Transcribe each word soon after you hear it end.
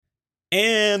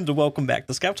And welcome back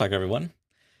to ScavTalk, everyone.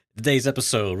 Today's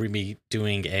episode, we're going to be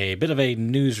doing a bit of a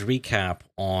news recap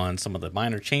on some of the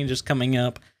minor changes coming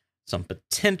up, some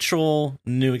potential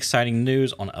new exciting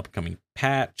news on an upcoming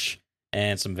patch,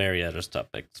 and some very other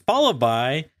topics, followed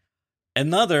by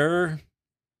another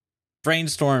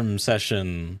brainstorm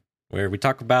session where we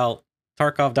talk about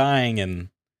Tarkov dying and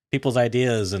people's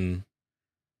ideas and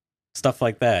stuff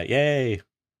like that. Yay!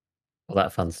 All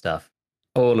that fun stuff.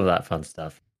 All of that fun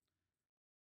stuff.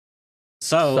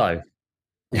 So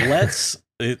I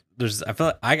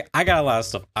feel like I got a lot of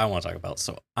stuff I want to talk about,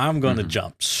 so I'm going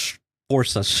to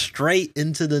force us straight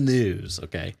into the news.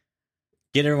 Okay,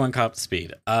 get everyone caught up to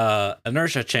speed.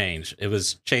 Inertia change. It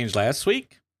was changed last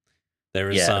week. There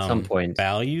was at some point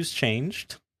values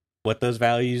changed. What those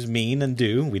values mean and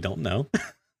do, we don't know.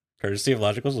 Courtesy of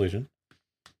Logical Solution.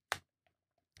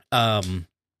 And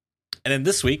then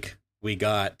this week we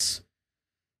got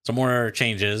some more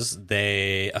changes.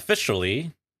 They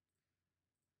officially,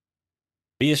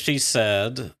 BSG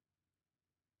said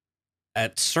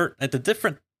at the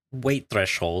different weight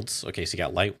thresholds. Okay, so you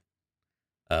got light,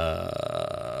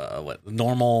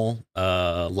 normal,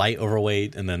 light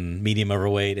overweight, and then medium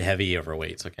overweight, heavy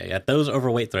overweights. Okay, at those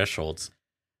overweight thresholds,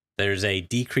 there's a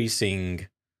decreasing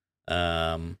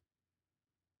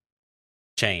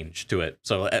change to it.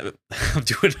 So I'm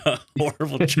doing a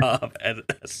horrible job at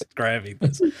describing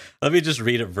this. Let me just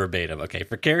read it verbatim. Okay,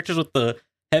 for characters with the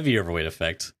heavy overweight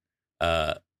effect,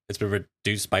 it's been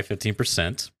reduced by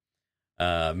 15%.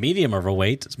 Medium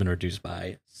overweight, it's been reduced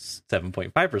by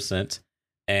 7.5%.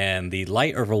 And the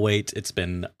light overweight, it's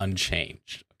been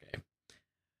unchanged. Okay.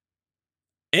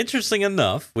 Interesting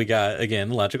enough, we got,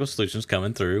 again, Logical Solutions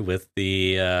coming through with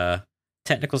the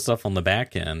technical stuff on the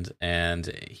back end,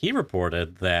 and he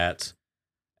reported that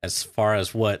as far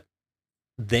as what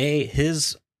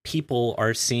his people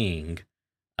are seeing,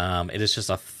 it is just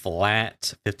a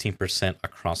flat 15%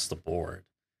 across the board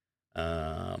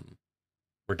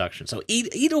reduction. So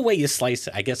either way you slice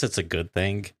it, I guess it's a good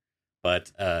thing.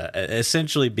 But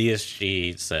essentially,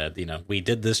 BSG said, we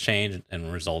did this change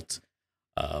in result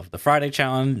of the Friday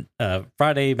challenge,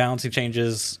 Friday balancing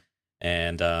changes,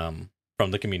 and from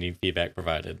the community feedback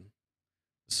provided.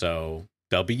 So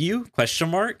W ?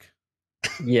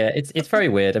 Yeah, it's very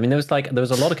weird. I mean, there was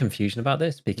a lot of confusion about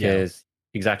this because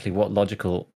exactly what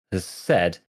Logical has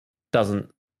said doesn't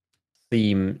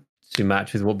seem to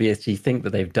match with what BSG think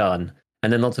that they've done.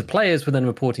 And then lots of players were then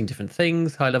reporting different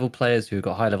things. High level players who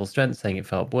got high level strength saying it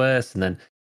felt worse, and then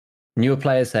newer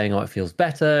players saying, it feels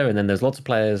better. And then there's lots of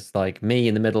players like me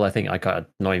in the middle. I think I'm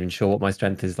not even sure what my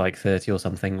strength is, like 30 or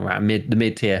something, around the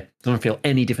mid tier. Doesn't feel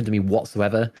any different to me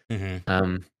whatsoever.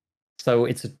 Mm-hmm. So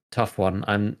it's a tough one.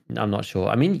 I'm not sure.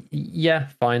 I mean, yeah,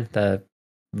 fine. They're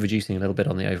reducing a little bit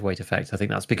on the overweight effect. I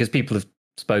think that's because people have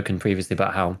spoken previously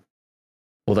about how,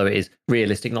 although it is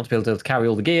realistic not to be able to carry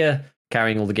all the gear,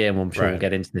 carrying all the gear, and I'm sure we'll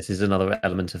get into this, is another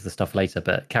element of the stuff later,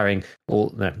 but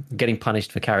getting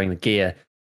punished for carrying the gear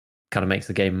kind of makes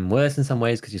the game worse in some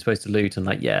ways because you're supposed to loot, and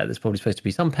there's probably supposed to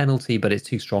be some penalty, but it's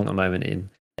too strong at the moment.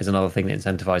 Is another thing that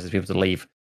incentivizes people to leave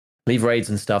raids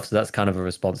and stuff. So that's kind of a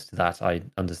response to that. I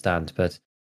understand, but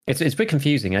it's a bit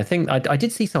confusing. I think I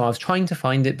did see some. I was trying to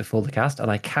find it before the cast, and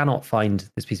I cannot find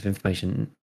this piece of information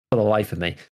for the life of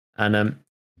me. And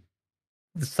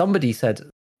somebody said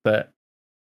that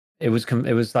it was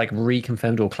like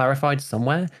reconfirmed or clarified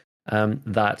somewhere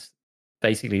that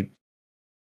basically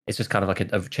it's just kind of like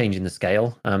a change in the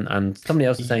scale. And somebody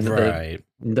else is saying that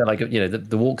they're like,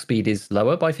 the walk speed is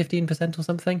lower by 15% or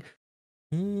something.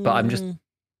 But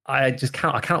I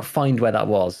cannot find where that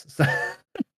was.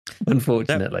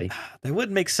 Unfortunately, that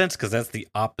wouldn't make sense because that's the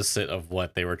opposite of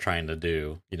what they were trying to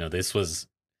do. This was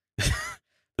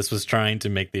trying to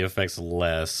make the effects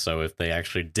less. So if they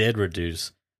actually did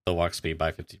reduce the walk speed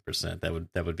by 50%,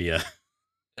 that would be a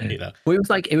well,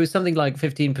 it was something like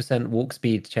 15% walk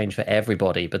speed change for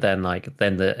everybody, but then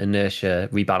the inertia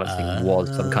rebalancing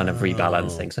was some kind of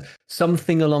rebalancing, so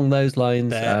something along those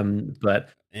lines. But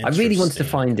I really wanted to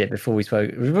find it before we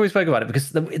spoke about it,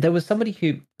 because there was somebody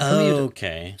who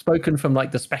spoken from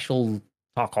the special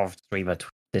Tarkov streamer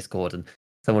Discord, and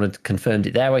someone had confirmed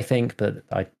it there, I think, but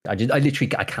I literally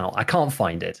can't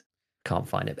find it.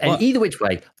 And either which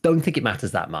way, don't think it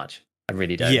matters that much. I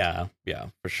really don't. Yeah,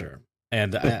 for sure.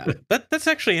 And that's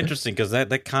actually interesting because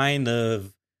that kind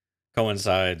of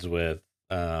coincides with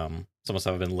some of the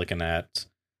stuff I've been looking at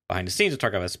behind the scenes of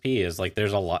Tarkov SP. Is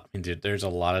there's a lot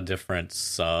of different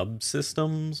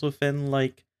subsystems within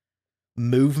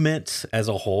movement as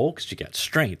a whole, because you got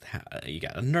strength, you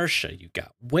got inertia, you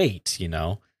got weight,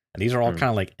 and these are all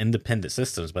kind of independent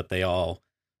systems, but they all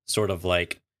sort of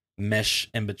mesh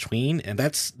in between, and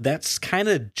that's kind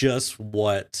of just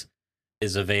what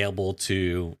is available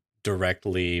to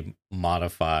directly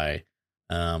modify.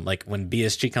 Like when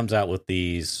BSG comes out with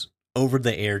these over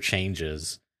the air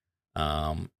changes,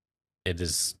 it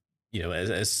is, you know,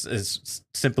 it's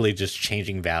simply just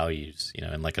changing values, you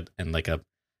know, in like a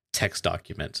text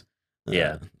document.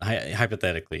 Yeah.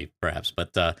 Hypothetically, perhaps,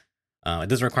 but it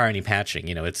doesn't require any patching.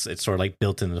 You know, it's sort of like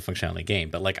built into the functionality of the game.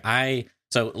 But like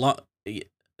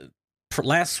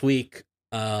last week,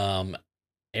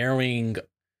 Airwing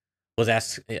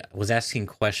was asking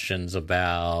questions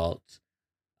about.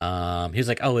 He was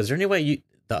like, "Oh, is there any way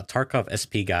the Tarkov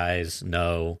SP guys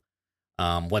know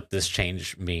what this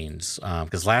change means?"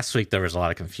 Because last week there was a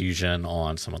lot of confusion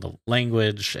on some of the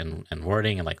language and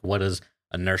wording, and like, what does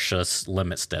inertia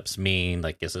limit steps mean?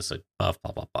 Like, is this a buff?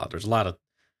 Blah blah blah. There's a lot of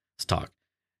talk,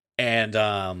 and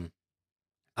I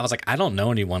was like, I don't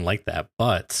know anyone like that,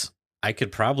 but I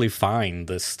could probably find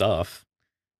this stuff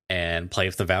and play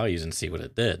with the values and see what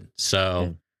it did.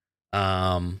 So,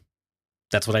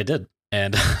 that's what I did,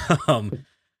 and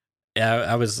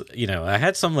I was, you know, I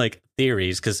had some like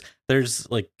theories because there's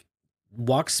like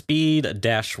walk speed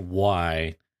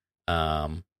 -y.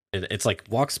 It's like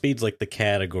walk speed's like the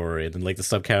category, and then like the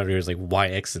subcategory is like Y,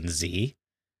 X, and Z.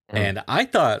 And I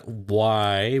thought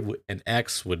Y and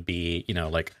X would be, you know,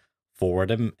 like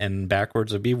forward and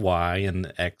backwards would be Y,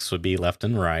 and X would be left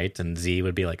and right, and Z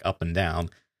would be like up and down.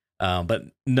 But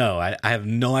no, I have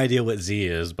no idea what Z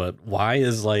is, but Y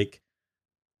is like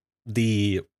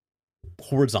the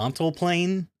horizontal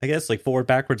plane, I guess, like forward,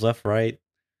 backwards, left, right,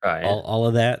 all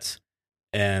of that.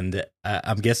 And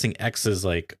I'm guessing X is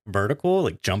like vertical,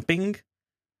 like jumping.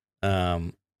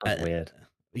 Weird.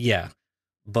 Yeah,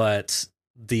 but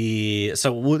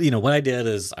so you know what I did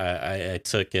is I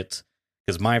took it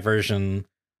because my version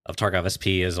of Tarkov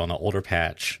SP is on an older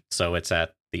patch, so it's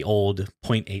at the old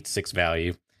 0.86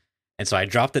 value, and so I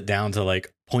dropped it down to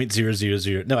like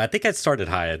 0.000. No, I think I started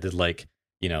high. I did like,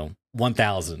 you know,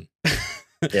 1000.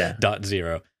 Yeah.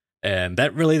 .0, and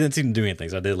that really didn't seem to do anything.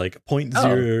 So I did like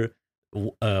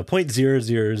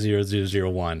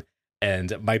 0.0000001,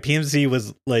 and my PMC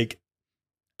was like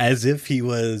as if he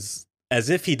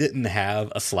didn't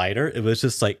have a slider. It was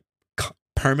just like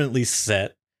permanently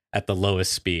set at the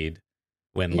lowest speed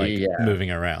when like moving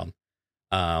around.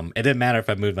 It didn't matter if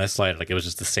I moved my slider; like it was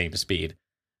just the same speed.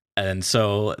 And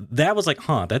so that was like,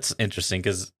 that's interesting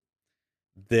because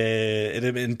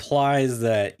it implies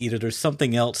that either there's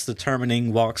something else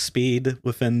determining walk speed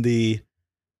within the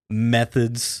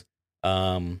methods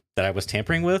that I was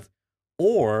tampering with,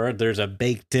 or there's a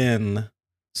baked in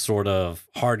sort of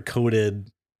hard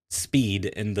coded speed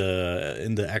in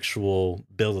the actual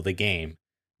build of the game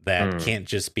that can't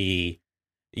just be,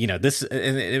 you know, this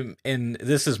and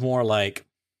this is more like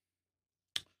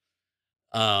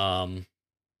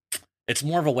it's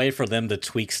more of a way for them to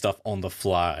tweak stuff on the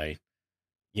fly.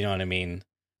 You know what I mean?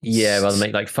 Yeah, rather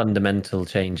make like fundamental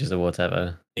changes or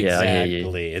whatever. Exactly. Yeah, I hear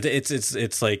you.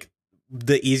 It's like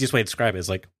the easiest way to describe it is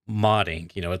like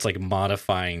modding. You know, it's like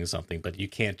modifying something, but you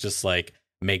can't just like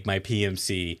make my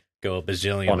PMC go a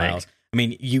bazillion miles. I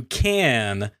mean, you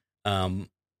can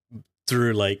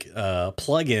through like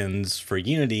plugins for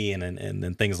Unity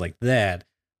and things like that,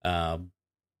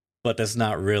 but that's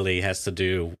not really has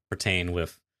to pertain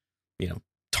with, you know,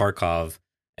 Tarkov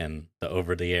and the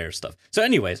over-the-air stuff. So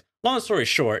anyways, long story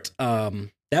short, that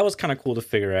was kind of cool to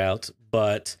figure out,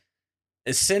 but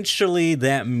essentially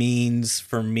that means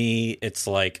for me it's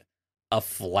like a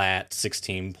flat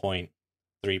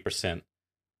 16.3%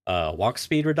 walk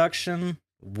speed reduction,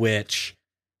 which,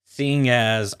 seeing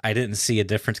as I didn't see a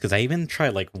difference because I even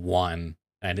tried like one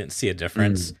and I didn't see a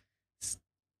difference.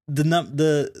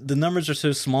 The numbers are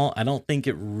so small, I don't think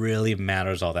it really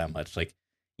matters all that much. Like,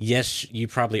 yes, you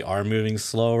probably are moving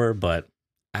slower, but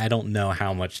I don't know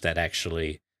how much that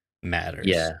actually matters.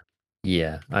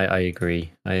 Yeah, I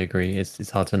agree.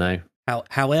 It's hard to know.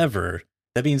 However,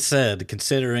 that being said,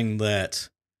 considering that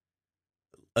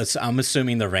I'm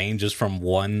assuming the range is from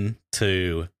 1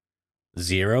 to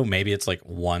 0, maybe it's like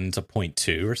 1 to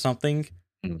 0.2 or something.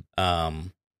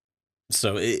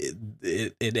 So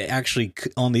it actually,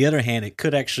 on the other hand, it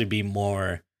could actually be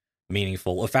more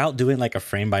meaningful without doing like a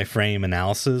frame by frame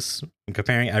analysis and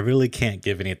comparing. I really can't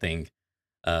give anything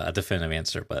a definitive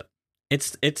answer, but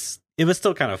it was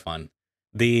still kind of fun.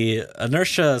 The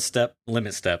inertia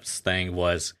limit steps thing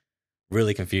was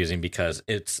really confusing because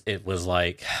it was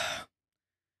like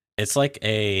it's like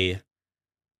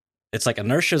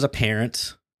inertia is a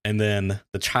parent, and then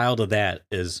the child of that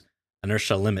is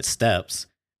inertia limit steps,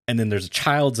 and then there's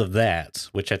childs of that,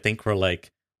 which I think were like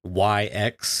Y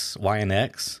and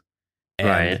X. And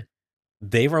right.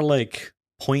 they were like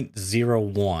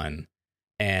 0.01,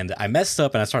 and I messed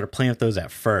up and I started playing with those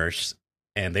at first,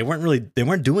 and they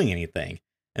weren't doing anything.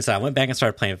 And so I went back and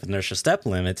started playing with inertia step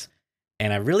limits,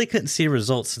 and I really couldn't see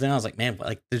results. So then I was like, man,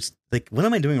 like there's like, what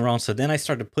am I doing wrong? So then I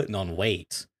started putting on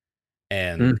weight,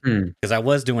 and because I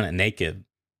was doing it naked,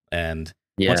 and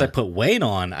once I put weight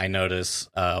on, I noticed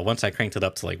once I cranked it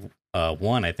up to like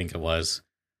 1, I think it was,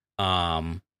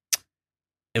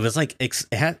 it was like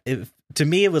to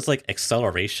me it was like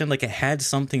acceleration, like it had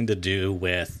something to do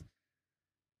with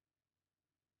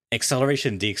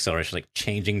acceleration, deceleration, like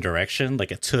changing direction.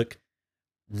 Like it took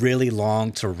really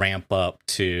long to ramp up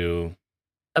to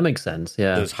that makes sense,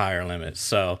 yeah, those higher limits.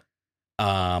 So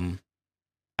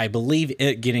I believe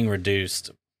it getting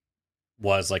reduced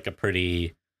was like a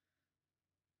pretty,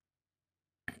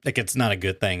 like, it's not a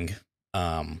good thing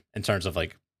in terms of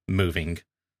like moving.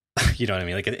 You know what I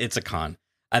mean? Like it's a con.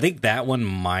 I think that one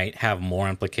might have more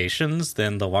implications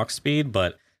than the walk speed,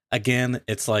 but again,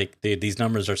 it's like these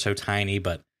numbers are so tiny,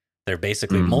 but they're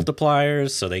basically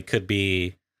multipliers, so they could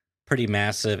be pretty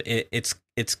massive.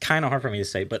 It's kind of hard for me to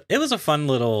say, but it was a fun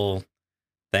little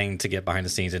thing to get behind the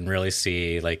scenes and really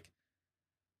see. Like,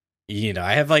 you know,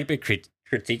 I have like big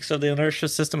critiques of the inertia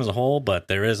system as a whole, but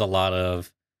there is a lot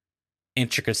of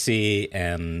intricacy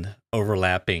and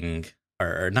overlapping,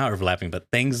 or not overlapping, but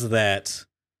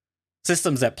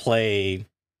systems that play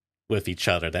with each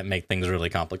other that make things really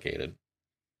complicated.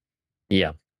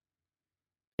 Yeah,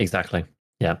 exactly.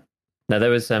 Yeah. Now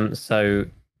there was so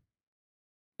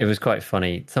it was quite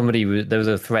funny. There was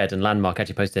a thread, and Landmark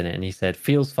actually posted in it, and he said,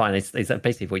 "Feels fine." It's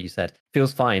basically what you said.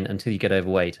 Feels fine until you get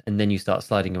overweight, and then you start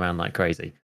sliding around like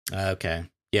crazy. Okay.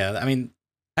 Yeah. I mean,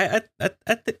 I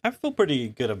feel pretty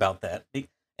good about that.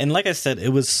 And like I said, it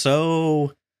was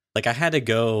so like I had to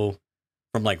go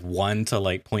from like 1 to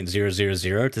like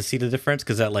 0.000 to see the difference,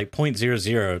 because at like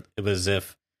 0.00 it was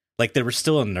if like there was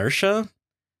still inertia,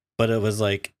 but it was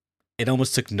like it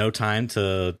almost took no time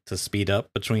to speed up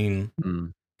between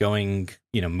going,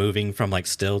 you know, moving from like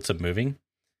still to moving.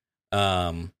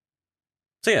 So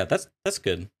yeah, that's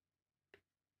good.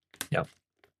 Yeah,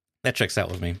 that checks out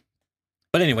with me.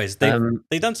 But anyways,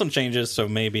 they've done some changes, so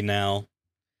maybe now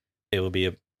it will be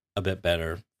a bit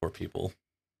better for people.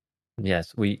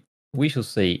 Yes, we shall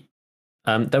see.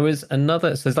 There was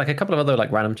another. So there's like a couple of other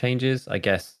like random changes, I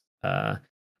guess.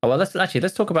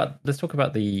 Let's talk about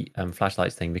the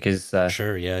flashlights thing, because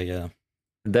sure, yeah.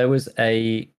 There was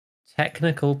a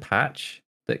technical patch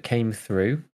that came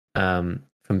through from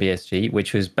BSG,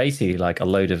 which was basically like a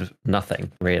load of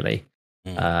nothing really,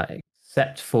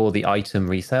 except for the item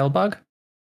resale bug.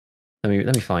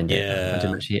 Let me find it. I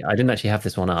didn't actually have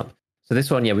this one up. So this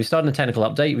one, we started a technical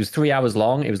update. It was 3 hours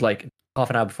long. It was like half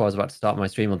an hour before I was about to start my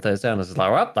stream on Thursday, and I was just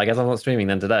like, well, I guess I'm not streaming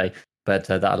then today. But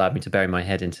that allowed me to bury my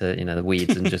head into the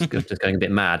weeds and just going a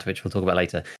bit mad, which we'll talk about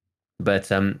later. But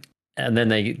and then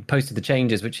they posted the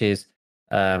changes, which is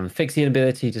fix the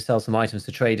inability to sell some items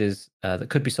to traders that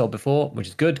could be sold before, which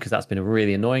is good, because that's been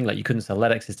really annoying. Like, you couldn't sell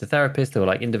LEDXs to therapists. There were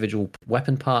like individual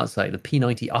weapon parts, like the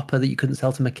P90 upper, that you couldn't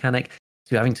sell to mechanic.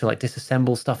 So you're having to like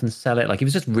disassemble stuff and sell it. Like, it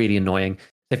was just really annoying.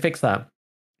 They fixed that.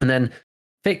 And then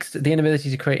fixed the inability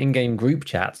to create in-game group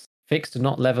chats. Fixed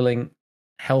not leveling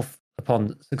health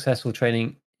upon successful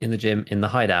training in the gym in the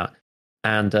hideout.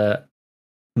 And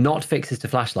not fixes to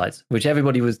flashlights, which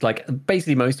everybody was like,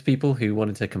 basically most people who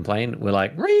wanted to complain were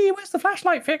like, where's the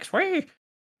flashlight fix?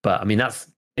 But I mean,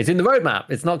 it's in the roadmap.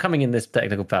 It's not coming in this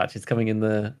technical patch. It's coming in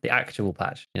the actual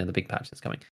patch, the big patch that's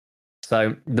coming.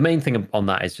 So the main thing on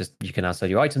that is just you can now sell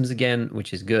your items again,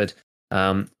 which is good.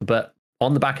 But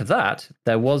on the back of that,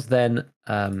 there was then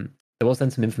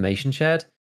some information shared,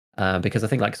 because I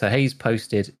think so Hayes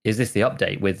posted, is this the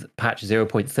update with patch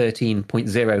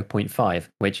 0.13.0.5,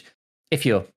 which, if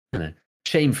you're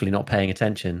shamefully not paying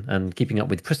attention and keeping up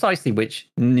with precisely which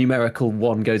numerical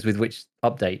one goes with which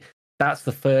update, that's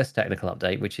the first technical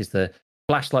update, which is the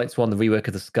flashlights one, the rework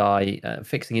of the sky,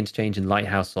 fixing interchange and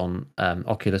lighthouse on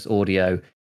Oculus Audio,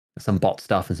 some bot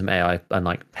stuff and some AI and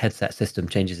like headset system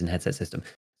changes in headset system.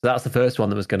 So that's the first one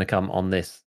that was going to come on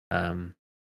this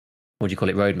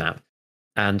roadmap.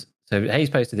 And so Hayes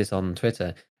posted this on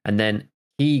Twitter, and then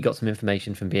he got some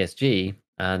information from BSG,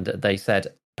 and they said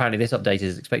apparently this update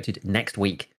is expected next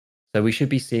week. So we should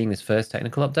be seeing this first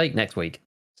technical update next week.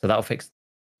 So that'll fix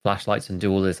flashlights and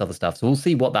do all this other stuff. So we'll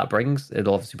see what that brings.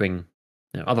 It'll obviously bring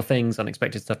other things,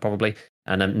 unexpected stuff probably.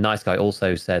 And Nice Guy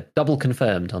also said double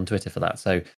confirmed on Twitter for that.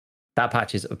 So that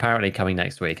patch is apparently coming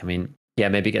next week. I mean, yeah,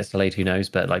 maybe it gets delayed, who knows?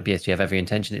 But like BSG have every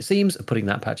intention, it seems, of putting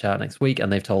that patch out next week, and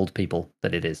they've told people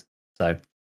that it is. So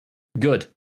good.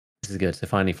 This is good. So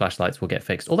finally flashlights will get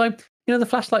fixed. Although the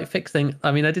flashlight fix thing.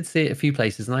 I mean, I did see it a few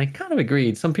places, and I kind of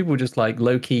agreed. Some people were just like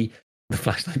low key. The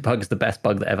flashlight bug is the best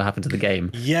bug that ever happened to the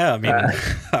game. Yeah, I mean,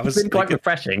 It's been quite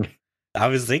refreshing. I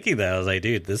was thinking that. I was like,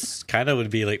 dude, this kind of would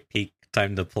be like peak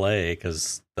time to play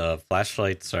because the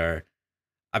flashlights are.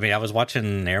 I mean, I was watching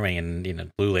Airwing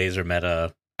and blue laser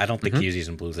meta. I don't think he's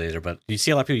using blue laser, but you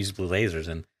see a lot of people use blue lasers,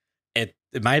 and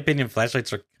in my opinion,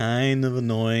 flashlights are kind of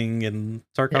annoying in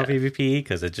Tarkov PvP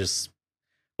because it just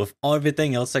with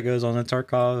everything else that goes on in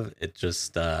Tarkov, it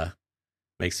just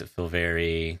makes it feel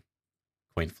very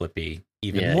coin flippy.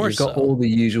 Even more you've got all the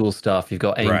usual stuff. You've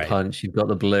got aim punch. You've got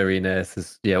the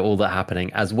blurriness. All that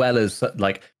happening, as well as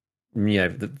like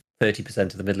the 30%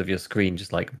 of the middle of your screen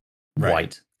just like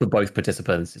white for both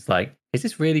participants. It's like, is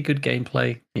this really good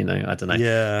gameplay? I don't know.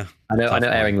 Yeah, I know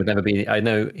Airing would never be. I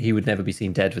know he would never be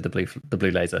seen dead with the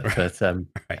blue laser. But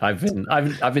I've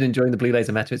been enjoying the blue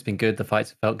laser meta. It's been good. The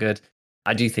fights have felt good.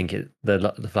 I do think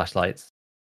the flashlights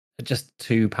are just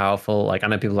too powerful. Like I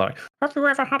know people are like, have you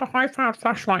ever had a high-powered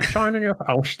flashlight shine in your?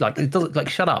 Oh, like it doesn't. Like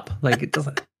shut up. Like it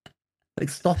doesn't. Like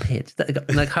stop it.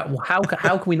 Like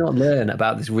how can we not learn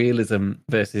about this realism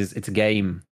versus it's a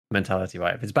game mentality?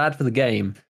 Right? If it's bad for the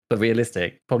game but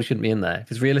realistic, probably shouldn't be in there.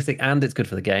 If it's realistic and it's good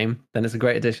for the game, then it's a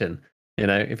great addition.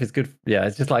 If it's good,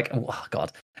 it's just like, oh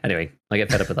god. Anyway, I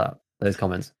get fed up with those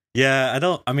comments. Yeah,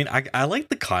 I like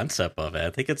the concept of it. I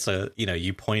think it's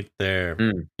you point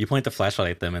the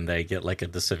flashlight at them and they get like a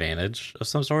disadvantage of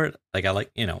some sort. Like I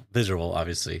like, visual,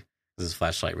 obviously, this is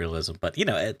flashlight realism, but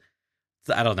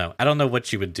I don't know. I don't know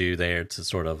what you would do there to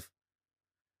sort of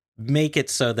make it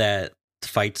so that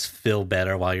fights feel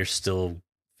better while you're still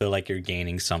feel like you're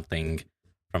gaining something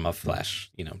from a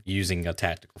flash, using a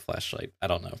tactical flashlight. I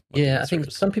don't know. I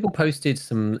think some people posted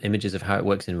some images of how it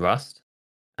works in Rust,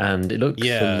 and it looks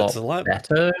a lot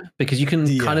better because you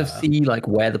can kind of see like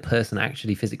where the person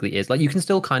actually physically is. Like you can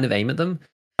still kind of aim at them.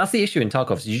 That's the issue in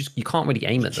Tarkov. So you can't really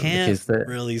aim at them because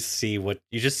really see what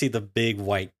you just see the big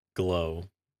white glow.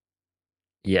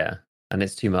 Yeah, and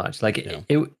it's too much. Like it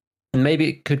maybe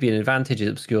it could be an advantage. It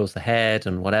obscures the head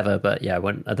and whatever. But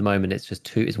at the moment it's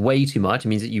just it's way too much. It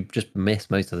means that you just miss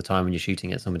most of the time when you're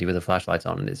shooting at somebody with a flashlight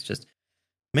on, and it's just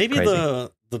maybe crazy.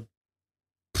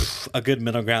 A good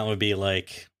middle ground would be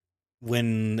like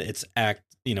when it's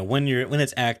when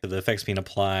it's active, the effects being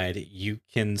applied, you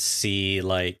can see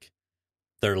like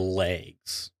their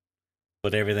legs,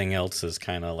 but everything else is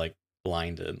kind of like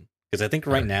blinded. Because I think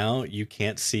right now you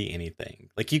can't see anything.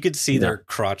 Like you could see their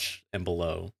crotch and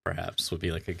below, perhaps would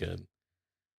be like a good.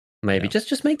 Maybe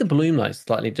just make the bloom light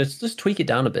slightly. Just tweak it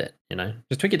down a bit.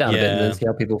 Just tweak it down a bit and then see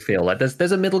how people feel. Like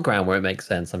there's a middle ground where it makes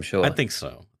sense. I'm sure. I think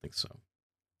so.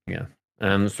 Yeah.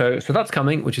 So that's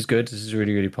coming, which is good. This is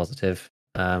really really positive.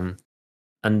 And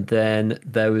then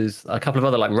there was a couple of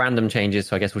other like random changes.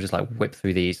 So I guess we'll just like whip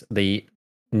through these.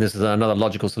 This is another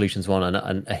logical solutions one,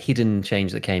 and a hidden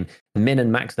change that came. The min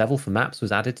and max level for maps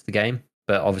was added to the game,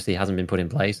 but obviously hasn't been put in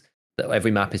place.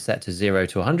 Every map is set to 0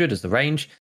 to 100 as the range.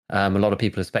 A lot of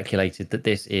people have speculated that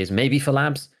this is maybe for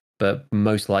labs, but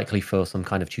most likely for some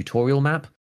kind of tutorial map.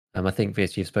 I think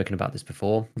VSG have spoken about this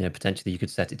before. Potentially you could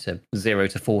set it to 0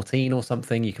 to 14 or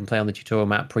something. You can play on the tutorial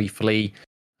map pre-flee.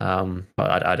 But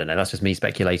I don't know. That's just me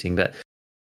speculating. But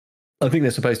I think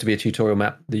there's supposed to be a tutorial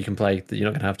map that you can play that you're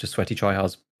not going to have just sweaty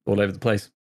tryhards all over the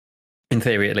place, in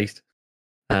theory at least.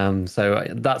 So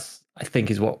that's, I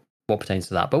think, is what pertains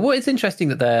to that. But it's interesting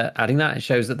that they're adding that. It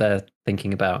shows that they're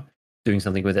thinking about doing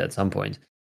something with it at some point.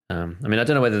 I mean, I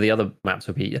don't know whether the other maps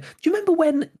would be. Do you remember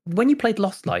when you played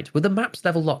Lost Light? Were the maps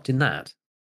level locked in that?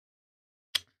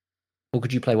 Or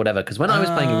could you play whatever? Because when I was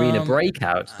playing Arena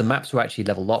Breakout, the maps were actually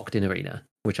level locked in Arena,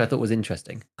 which I thought was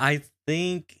interesting. I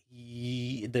think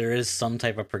there is some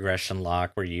type of progression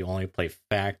lock where you only play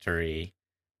Factory,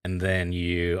 and then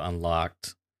you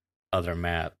unlocked other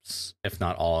maps, if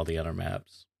not all the other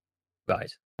maps.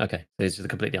 Right. Okay. So it's just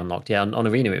completely unlocked. Yeah. On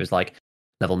Arena, it was like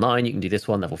level 9, you can do this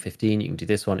one. Level 15, you can do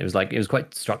this one. It was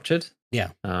quite structured.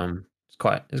 Yeah. It's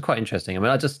quite interesting. I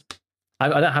mean, I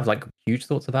don't have like huge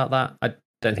thoughts about that. I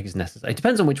don't think it's necessary. It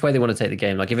depends on which way they want to take the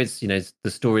game. Like if it's the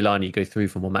storyline you go through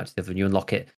from one map to the other and you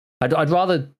unlock it. I'd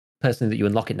rather personally that you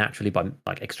unlock it naturally by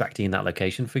like extracting in that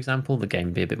location, for example. The game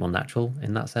would be a bit more natural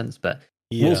in that sense. But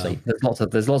we'll see.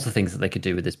 There's lots of things that they could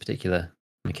do with this particular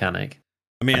mechanic.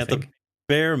 I mean, the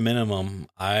bare minimum,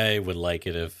 I would like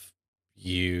it if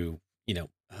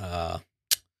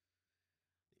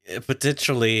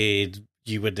potentially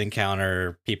you would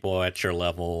encounter people at your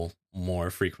level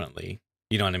more frequently.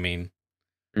 You know what I mean?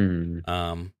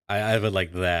 I would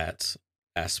like that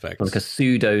aspect, like a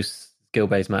pseudo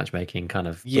skill-based matchmaking kind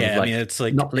of. Yeah, I mean, it's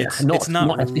like not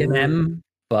FDMM,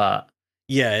 but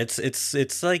Yeah,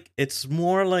 it's like it's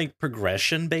more like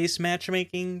progression based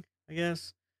matchmaking, I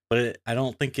guess. But I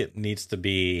don't think it needs to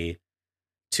be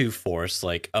too forced.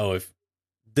 Like, oh, if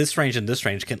this range and this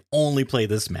range can only play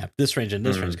this map, this range and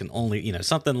this range can only,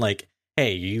 something like,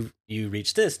 hey, you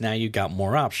reach this, now you got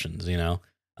more options,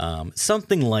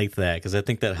 something like that, because I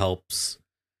think that helps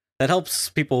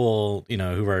people,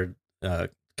 who are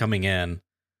coming in.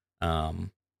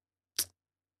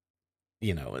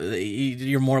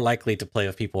 You're more likely to play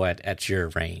with people at your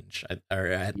range, or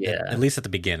at least at the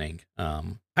beginning. I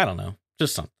don't know,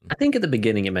 just something. I think at the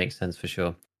beginning it makes sense for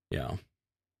sure. Yeah.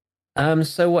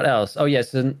 So what else? Oh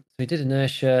yes, so we did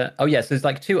inertia. Oh yes, there's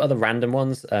like two other random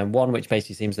ones. One which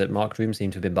basically seems that marked rooms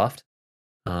seem to have been buffed.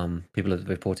 People are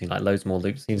reporting like loads more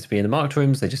loot seems to be in the marked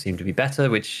rooms. They just seem to be better,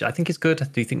 which I think is good. I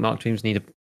do think marked rooms need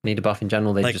a buff in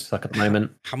general. They just suck at the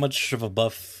moment. How much of a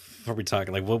buff are we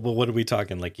talking? Like, what are we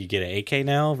talking? Like, you get an AK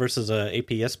now versus a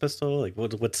APS pistol? Like,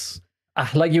 what's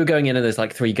like you were going in and there's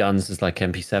like 3 guns. There's like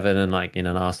MP7 and like an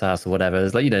RSAS or whatever.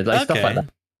 There's like stuff like that.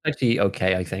 Actually,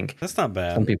 okay, I think that's not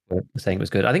bad. Some people were saying it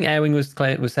was good. I think Airwing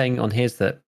was saying on his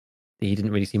that he didn't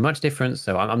really see much difference.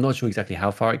 So I'm not sure exactly how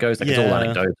far it goes. Like, it's all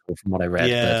anecdotal from what I read.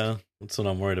 Yeah, that's what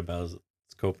I'm worried about. Is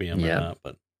it's copium or not?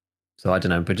 But so I don't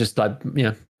know. But just like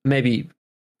maybe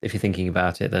if you're thinking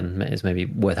about it, then it's maybe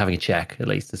worth having a check at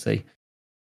least to see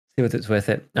whether it's worth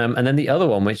it. And then the other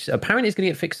one, which apparently is going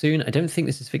to get fixed soon. I don't think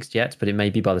this is fixed yet, but it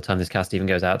may be by the time this cast even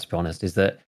goes out, to be honest, is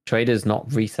that traders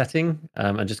not resetting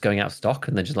and just going out of stock,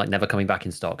 and they're just like never coming back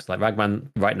in stock. So like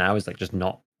Ragman right now is like just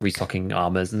not restocking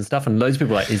armors and stuff, and loads of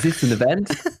people are like, is this an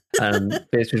event? And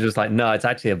it's just like, no, it's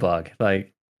actually a bug.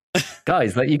 Like,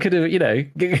 guys, like, you could have, yeah,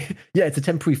 it's a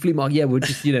temporary flea market. Yeah, we'll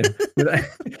just,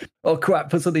 oh crap,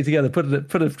 put something together, put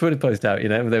a Twitter post out.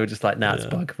 They were just like, nah, it's a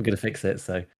bug. We're gonna fix it.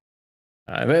 So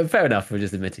fair enough. We're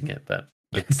just admitting it, but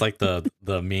it's like the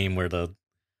meme where the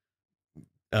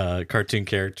cartoon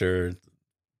character,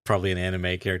 probably an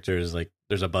anime character, is like,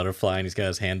 there's a butterfly and he's got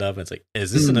his hand up and it's like,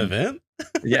 is this an event?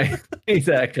 Yeah,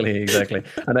 exactly.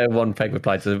 I know one peg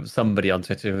replied to somebody on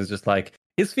Twitter who was just like,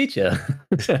 his feature.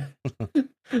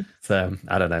 So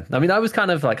I don't know. I mean, I was kind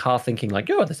of like half thinking like,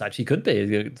 oh, this actually could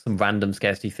be some random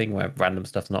scarcity thing where random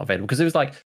stuff's not available, because it was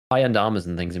like high-end armors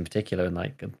and things in particular, and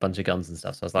like a bunch of guns and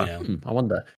stuff. So I was like, I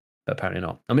wonder. But apparently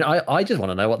not. I mean, I just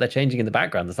want to know what they're changing in the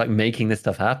background. It's like making this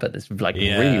stuff happen. It's like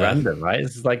really random, right?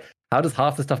 It's just like, how does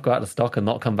half the stuff go out of stock and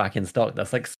not come back in stock?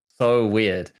 That's like so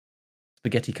weird.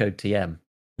 Spaghetti code TM.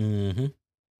 Mm-hmm.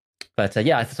 But so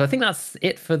I think that's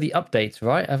it for the updates,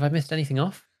 right? Have I missed anything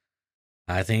off?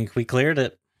 I think we cleared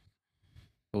it.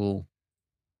 Cool.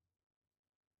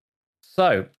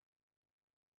 So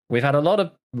we've had a lot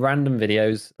of random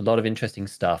videos, a lot of interesting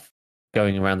stuff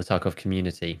going around the Tarkov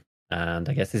community. And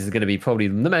I guess this is going to be probably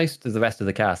the most of the rest of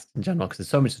the cast in general, because there's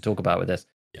so much to talk about with this.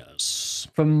 Yes.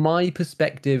 From my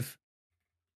perspective,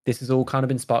 this has all kind of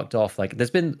been sparked off. Like, there's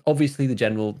been obviously the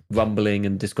general rumbling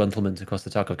and disgruntlement across the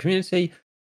Tarkov community,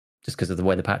 just because of the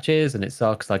way the patch is, and it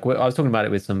sucks. Like, I was talking about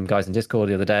it with some guys in Discord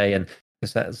the other day, and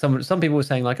some people were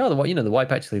saying like, oh, the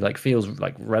wipe actually like feels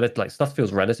like stuff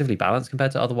feels relatively balanced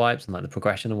compared to other wipes, and like the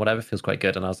progression and whatever feels quite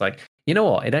good. And I was like, you know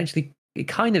what? It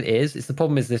kind of is. It's the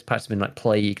problem is this patch has been like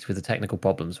plagued with the technical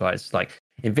problems, right? It's like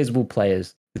invisible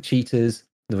players, the cheaters,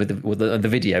 the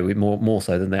video more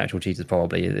so than the actual cheaters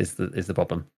probably is the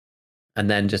problem. And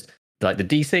then just like the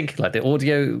desync, like the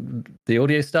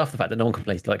audio stuff, the fact that no one can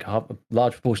play, like a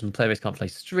large proportion of the player base can't play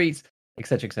streets,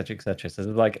 etc. So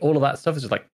like all of that stuff has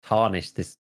just like tarnished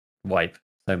this wipe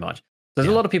so much. There's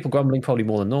a lot of people grumbling, probably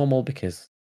more than normal, because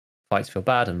fights feel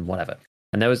bad and whatever.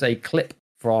 And there was a clip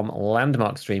from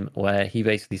Landmark stream where he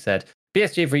basically said,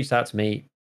 BSG have reached out to me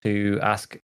to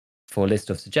ask for a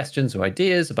list of suggestions or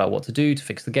ideas about what to do to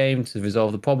fix the game, to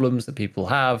resolve the problems that people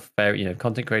have,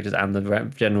 content creators and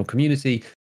the general community.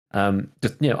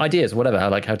 Just ideas, whatever, how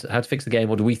to fix the game.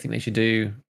 What do we think they should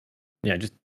do?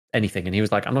 Just anything. And he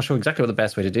was like, I'm not sure exactly what the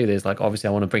best way to do this. Like, obviously,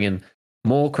 I want to bring in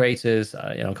more creators.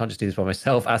 I can't just do this by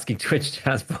myself. Asking Twitch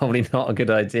chat's probably not a good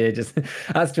idea. Just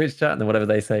ask Twitch chat, and then whatever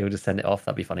they say, we'll just send it off.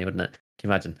 That'd be funny, wouldn't it? Can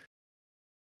you imagine?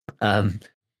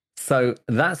 So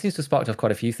that seems to have sparked off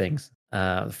quite a few things.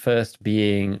 The first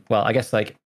being, well, I guess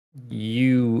like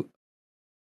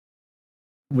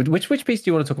which piece do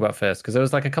you want to talk about first? Because there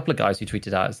was like a couple of guys who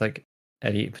tweeted out. It's like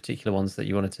any particular ones that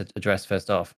you wanted to address first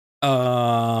off.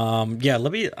 Yeah,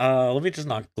 let me just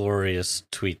knock Glorious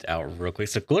tweet out real quick.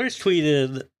 So Glorious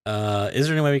tweeted, is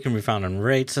there any way we can be found in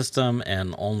raid system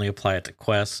and only apply it to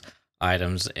quests,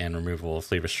 items, and removal of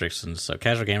fleet restrictions so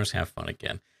casual gamers can have fun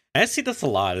again? And I see this a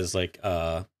lot, is like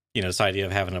this idea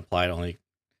of having applied only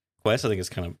quests. I think it's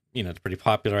kind of it's a pretty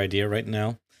popular idea right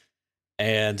now.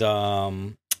 And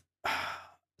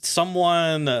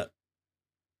someone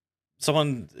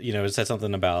said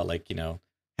something about like,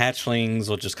 hatchlings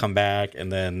will just come back,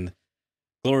 and then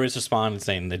Glorious responded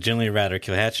saying they generally rather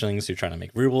kill hatchlings who try to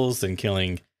make rubles than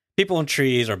killing people in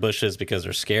trees or bushes because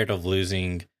they're scared of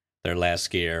losing their last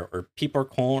gear, or people are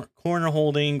corner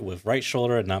holding with right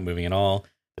shoulder and not moving at all.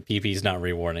 The PP is not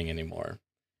rewarding anymore.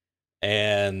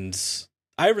 And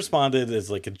I responded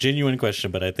as like a genuine question,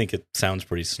 but I think it sounds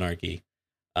pretty snarky.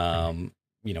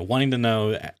 Wanting to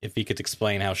know if he could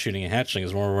explain how shooting a hatchling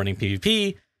is more rewarding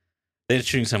PvP than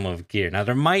shooting someone with gear. Now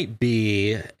there might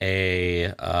be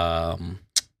a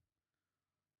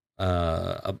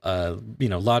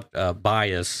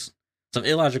bias, some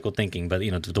illogical thinking, but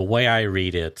the way I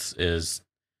read it is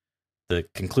the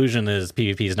conclusion is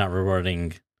PvP is not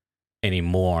rewarding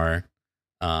anymore,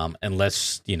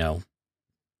 unless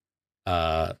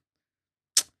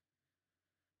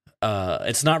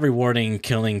it's not rewarding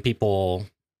killing people,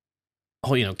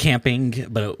 camping,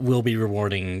 but it will be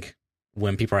rewarding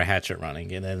when people are hatchet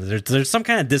running, and then there's some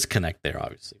kind of disconnect there,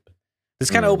 obviously. But this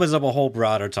kind of opens up a whole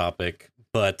broader topic,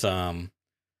 but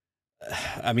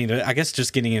I mean, I guess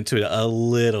just getting into it a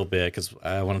little bit because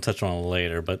I want to touch on it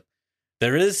later, but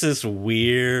there is this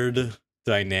weird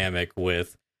dynamic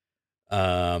with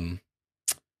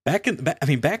back in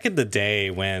the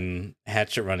day when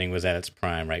hatchet running was at its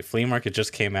prime, right? Flea Market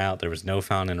just came out. There was no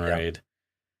found in raid.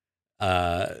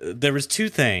 There was two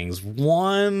things.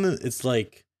 One, it's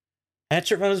like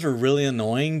hatchet runners were really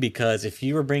annoying because if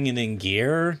you were bringing in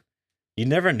gear, you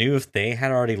never knew if they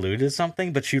had already looted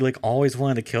something, but you like always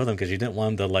wanted to kill them because you didn't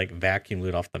want them to like vacuum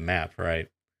loot off the map, right?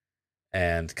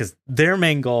 And because their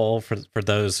main goal, for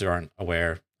those who aren't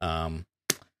aware,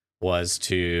 was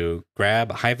to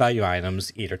grab high value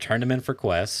items, either turn them in for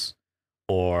quests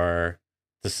or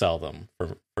to sell them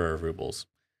for rubles.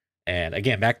 And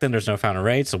again, back then there's no found in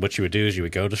raid, so what you would do is you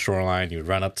would go to Shoreline, you would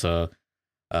run up to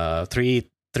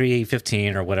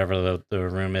 315 or whatever the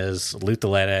room is, loot the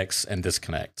LEDX, and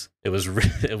disconnect. It was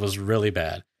it was really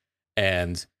bad,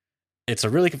 and it's a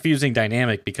really confusing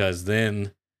dynamic because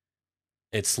then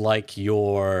it's like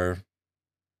you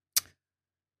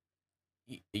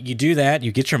do that,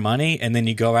 you get your money, and then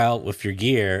you go out with your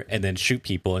gear and then shoot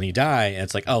people and you die, and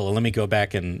it's like, oh, well, let me go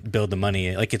back and build the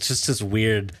money. Like, it's just this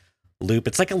weird loop.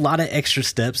 It's like a lot of extra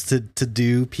steps to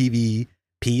do PvP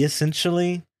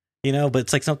essentially, but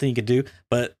it's like something you could do.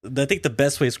 But I think the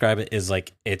best way to describe it is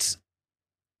like it's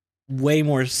way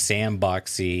more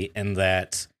sandboxy in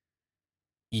that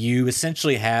you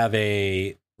essentially have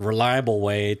a reliable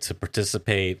way to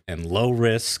participate in low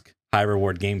risk, high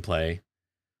reward gameplay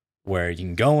where you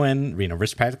can go in,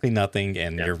 risk practically nothing,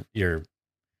 and you're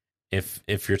if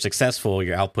you're successful,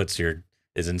 your outputs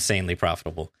is insanely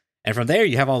profitable. And from there,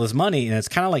 you have all this money, and it's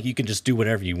kind of like you can just do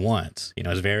whatever you want.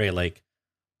 It's very like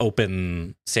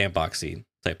open sandboxy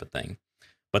type of thing.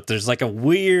 But there's like a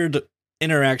weird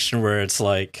interaction where it's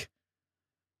like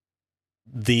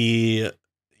the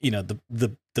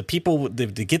people they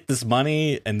get this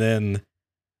money, and then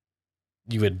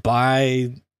you would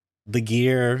buy the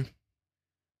gear.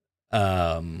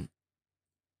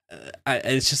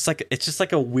 It's just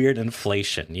like a weird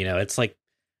inflation.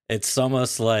 It's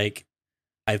almost like,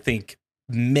 I think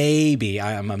maybe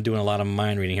I'm doing a lot of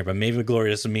mind reading here, but maybe what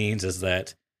Glorious means is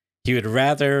that he would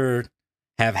rather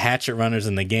have hatchet runners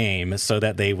in the game so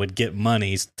that they would get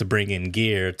monies to bring in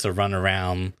gear to run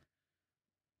around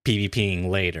PvPing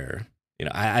later.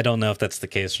 I don't know if that's the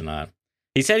case or not.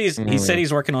 He said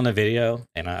he's working on a video,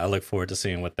 and I look forward to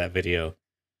seeing what that video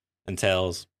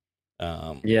entails.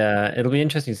 Yeah, it'll be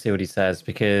interesting to see what he says,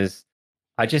 because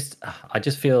I just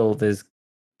feel there's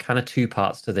kind of two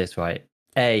parts to this, right?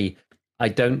 A, I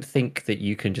don't think that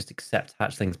you can just accept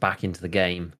hatchlings back into the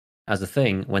game as a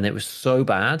thing when it was so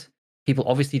bad. People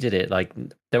obviously did it. Like,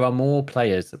 there are more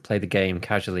players that play the game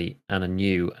casually and are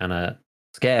new and are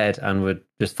scared and would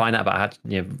just find out about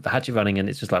hatchet running, and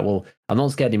it's just like, well, I'm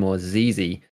not scared anymore. This is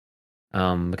easy.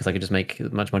 Because I could just make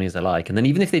as much money as I like. And then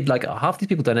even if they'd like, half these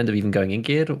people don't end up even going in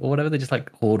geared or whatever, they just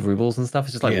like hoard rubles and stuff.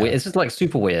 It's just like weird. It's just like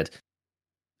super weird.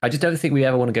 I just don't think we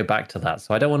ever want to go back to that.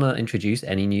 So I don't want to introduce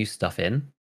any new stuff in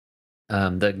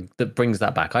that brings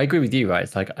that back. I agree with you, right?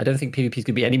 It's like, I don't think PvP is going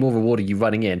to be any more rewarding. You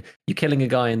running in, you killing a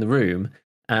guy in the room,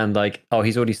 and like, oh,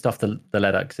 he's already stuffed the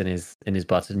LEDX in his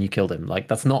butt, and you killed him. Like,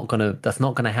 that's not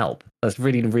gonna help. That's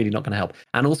really, really not gonna help.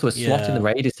 And also, a slot in the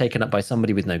raid is taken up by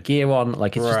somebody with no gear on.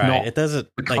 Like, it's just not. It doesn't.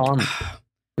 We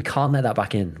can't let that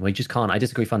back in. We just can't. I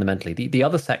disagree fundamentally. The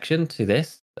other section to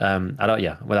this,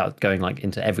 without going like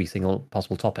into every single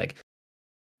possible topic,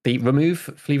 the remove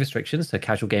flea restrictions so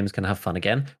casual gamers can have fun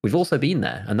again. We've also been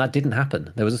there, and that didn't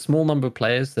happen. There was a small number of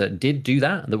players that did do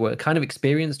that were kind of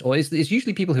experienced, or it's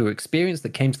usually people who were experienced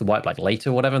that came to the wipe like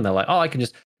later or whatever, and they're like, oh, I can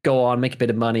just go on, make a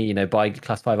bit of money, buy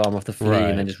class 5 armor off the flea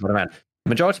and then just run around.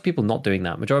 Majority of people not doing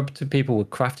that. Majority of people were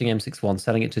crafting M61,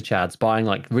 selling it to chads, buying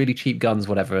like really cheap guns,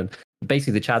 whatever, and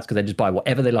basically the chads could then just buy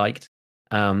whatever they liked.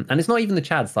 And it's not even the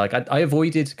chads. Like I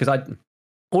avoided, because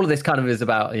all of this kind of is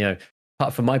about,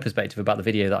 apart from my perspective about the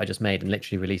video that I just made and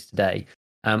literally released today.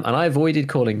 And I avoided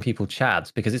calling people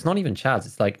chads because it's not even chads.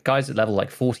 It's like guys at level like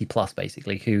 40 plus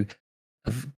basically who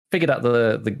have figured out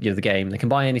the game. They can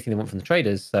buy anything they want from the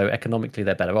traders, so economically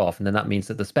they're better off. And then that means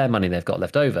that the spare money they've got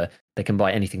left over, they can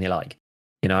buy anything they like.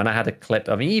 And I had a clip.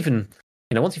 I mean, even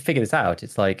once you figure this out,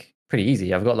 it's like pretty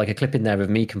easy. I've got like a clip in there of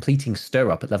me completing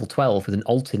Stir Up at level 12 with an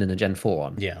Altin and a Gen 4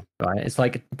 on. Yeah. Right. It's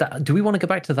like, do we want to go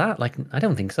back to that? Like, I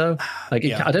don't think so. Like,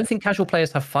 I don't think casual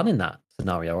players have fun in that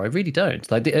scenario. I really don't.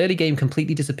 Like, the early game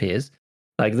completely disappears.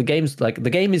 Like,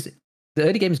 the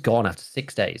early game's gone after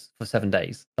 6 days for 7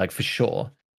 days, like for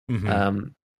sure. Mm-hmm.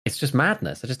 It's just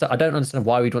madness. I don't understand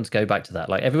why we'd want to go back to that.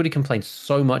 Like, everybody complains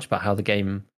so much about how the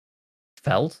game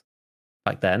felt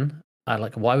back then.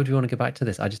 Why would we want to go back to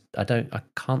this? I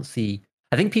can't see.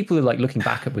 I think people are like looking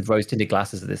back with rose tinted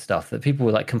glasses at this stuff that people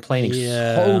were like complaining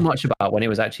so much about when it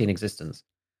was actually in existence.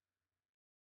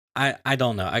 I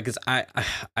don't know. I guess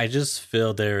I just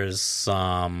feel there is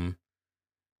some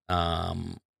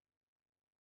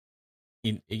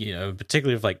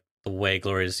particularly with like the way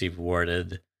Glorious Eve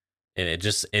worded it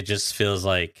just feels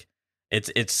like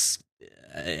it's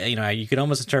you could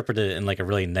almost interpret it in like a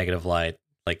really negative light.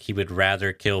 Like he would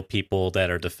rather kill people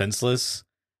that are defenseless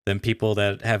than people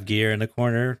that have gear in the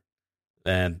corner,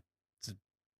 and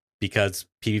because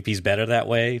PvP is better that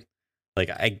way.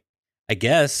 Like I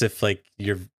guess if like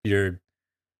your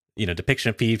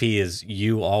depiction of PvP is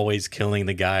you always killing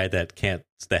the guy that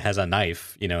has a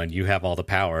knife, and you have all the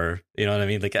power, you know what I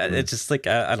mean? Like it's just like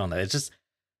I don't know. It's just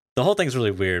the whole thing's really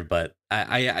weird, but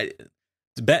I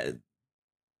bet.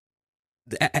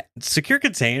 Secure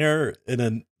container in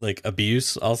a like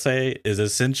abuse, I'll say, is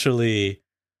essentially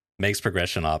makes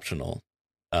progression optional.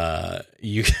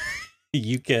 You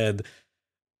can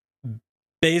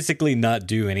basically not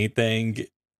do anything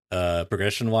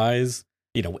progression wise,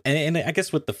 and I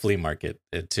guess with the flea market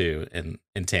too,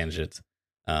 in tangent,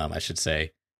 I should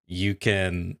say, you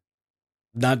can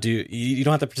not do. You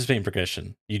don't have to participate in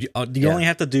progression. You only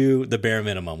have to do the bare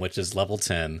minimum, which is level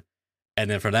 10, and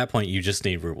then from that point, you just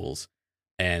need rubles.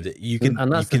 And you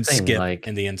can skip like,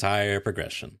 in the entire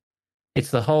progression.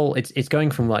 It's the whole. It's going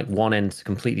from like one end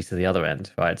completely to the other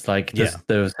end, right? It's like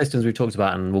the systems we've talked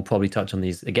about, and we'll probably touch on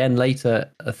these again later.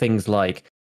 Are things like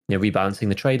rebalancing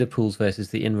the trader pools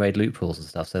versus the in-raid loot pools and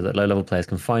stuff, so that low-level players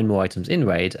can find more items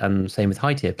in-raid, and same with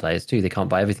high-tier players too. They can't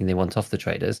buy everything they want off the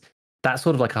traders. That's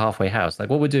sort of like a halfway house.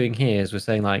 Like what we're doing here is we're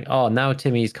saying like, oh, now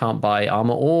Timmy's can't buy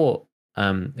armor or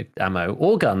ammo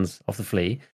or guns off the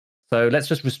flea. So let's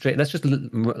just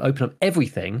open up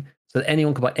everything so that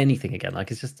anyone can buy anything again.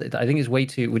 Like, it's just, I think it's way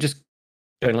too, we're just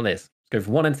going on this. Go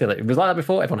from one end to the other. It was like that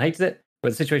before, everyone hated it. We're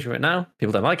in the situation right now,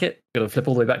 people don't like it. We're going to flip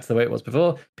all the way back to the way it was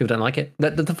before. People don't like it.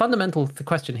 The fundamental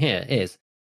question here is,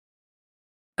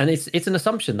 and it's an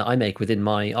assumption that I make within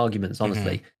my arguments,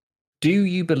 honestly. Mm-hmm. Do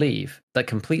you believe that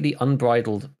completely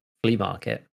unbridled flea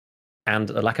market and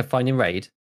a lack of finding raid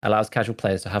allows casual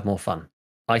players to have more fun?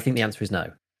 I think the answer is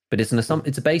no. But it's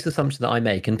a base assumption that I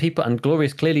make, and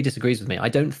Glorious clearly disagrees with me. I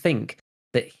don't think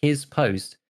that his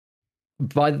post,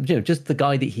 by just the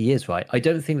guy that he is, right? I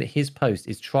don't think that his post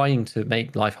is trying to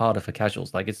make life harder for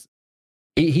casuals. Like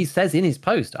he says in his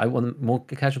post, I want more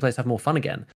casual players to have more fun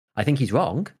again. I think he's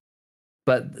wrong,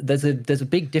 but there's a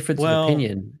big difference of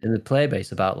opinion in the player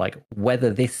base about like whether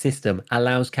this system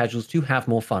allows casuals to have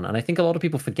more fun. And I think a lot of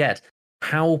people forget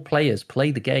how players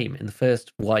play the game in the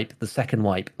first wipe, the second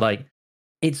wipe, like.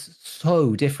 It's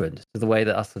so different to the way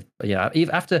that us,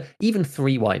 after even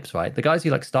 3 wipes, right? The guys who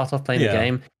like start off playing the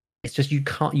game, it's just you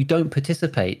don't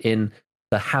participate in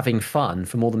the having fun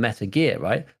from all the meta gear,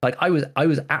 right? Like I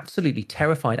was absolutely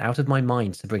terrified out of my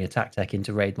mind to bring Attack Tech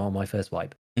into raid on my first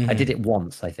wipe. Mm-hmm. I did it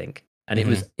once, I think, and it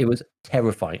was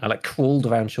terrifying. I like crawled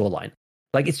around shoreline.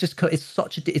 Like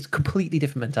it's completely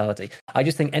different mentality. I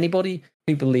just think anybody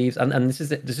who believes, and this is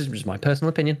just my personal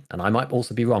opinion, and I might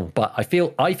also be wrong, but I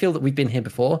feel that we've been here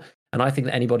before, and I think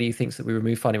that anybody who thinks that we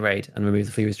remove finding raid and remove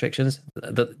the flea restrictions,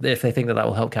 that if they think that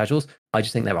will help casuals, I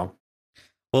just think they're wrong.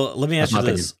 Well, let me ask you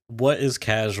this: what is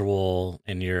casual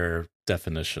in your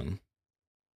definition?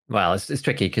 Well, it's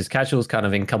tricky because casuals kind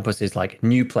of encompasses like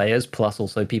new players plus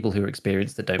also people who are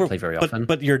experienced that don't play very often.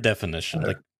 But your definition,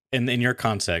 like. in your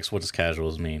context, what does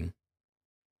casuals mean?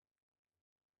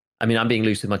 I mean, I'm being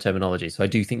loose with my terminology, so I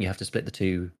do think you have to split the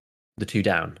two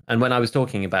down. And when I was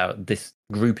talking about this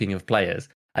grouping of players,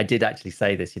 I did actually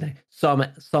say this. You know,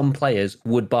 some players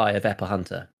would buy a Vepr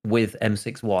Hunter with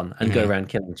M61 and go around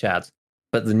killing chads,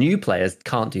 but the new players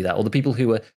can't do that. Or the people who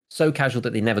were so casual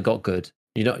that they never got good.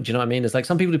 Do you know what I mean? There's like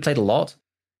some people who played a lot,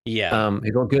 who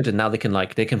got good, and now they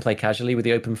can play casually with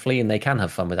the open flea and they can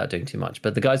have fun without doing too much.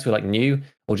 But the guys who are like new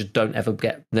or just don't ever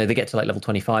they get to like level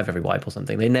 25 every wipe or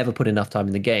something. They never put enough time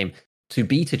in the game to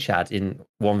beat a Chad in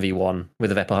 1v1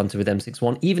 with a Vepr Hunter with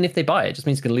M61. Even if they buy it, it just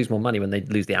means they're going to lose more money when they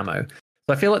lose the ammo.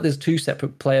 So I feel like there's two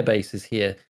separate player bases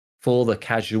here for the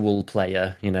casual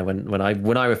player. You know, when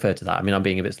I refer to that, I mean I'm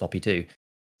being a bit sloppy too.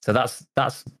 So that's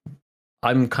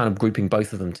I'm kind of grouping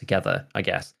both of them together, I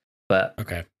guess. But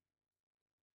okay.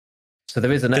 So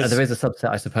there is a subset,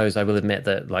 I suppose. I will admit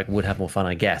that like would have more fun,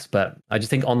 I guess. But I just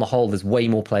think on the whole, there's way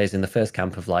more players in the first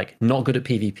camp of like not good at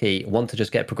PvP, want to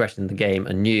just get progression in the game,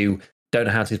 and new, don't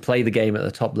know how to play the game at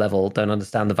the top level, don't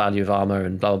understand the value of armor,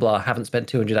 and blah blah blah. Haven't spent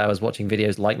 200 hours watching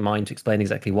videos like mine to explain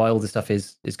exactly why all this stuff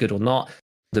is good or not.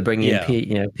 They're bringing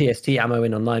in PST ammo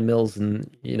in on 9mm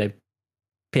and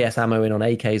PS ammo in on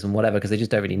AKs and whatever because they just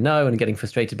don't really know and getting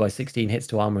frustrated by 16 hits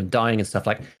to armor and dying and stuff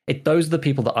like it. Those are the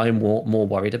people that I'm more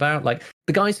worried about. Like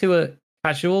the guys who are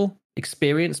casual,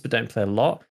 experienced but don't play a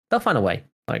lot, they'll find a way.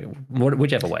 Like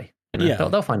whichever way,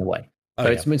 they'll find a way. So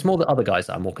it's more the other guys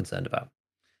that I'm more concerned about.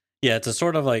 Yeah, to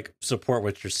sort of like support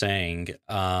what you're saying.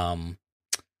 I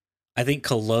think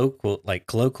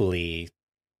colloquially,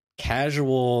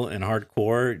 casual and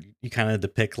hardcore, you kind of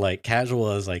depict like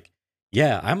casual as like,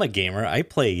 yeah, I'm a gamer. I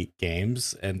play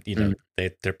games, and they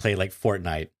play like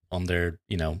Fortnite on their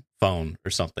phone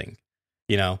or something,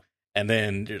 And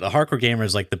then the hardcore gamer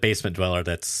is like the basement dweller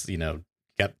that's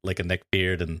got like a neck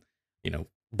beard and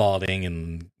balding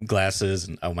and glasses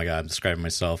and oh my god, I'm describing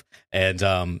myself. And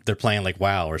they're playing like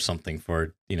WoW or something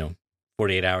for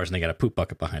 48 hours and they got a poop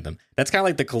bucket behind them. That's kind of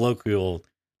like the colloquial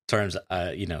terms.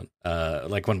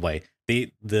 Like one way.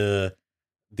 The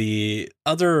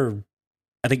other,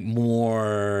 I think,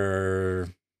 more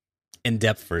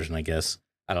in-depth version, I guess,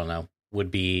 I don't know, would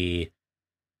be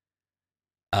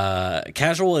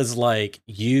casual is like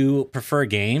you prefer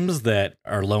games that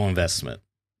are low investment.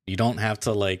 You don't have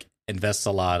to like invest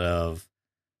a lot of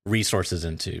resources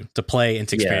to play and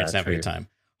to experience every time.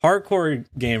 Hardcore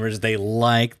gamers, they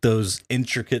like those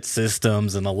intricate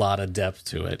systems and a lot of depth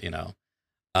to it,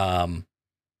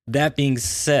 That being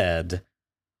said,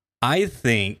 I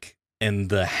think in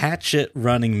the hatchet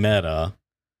running meta,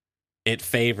 it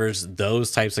favors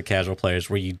those types of casual players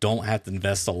where you don't have to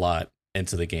invest a lot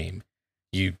into the game.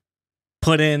 You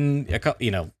put in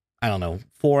I don't know,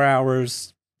 4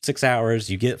 hours, 6 hours,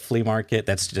 you get flea market.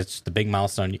 That's just the big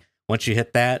milestone. Once you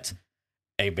hit that,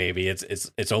 hey baby,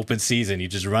 it's open season. You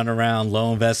just run around,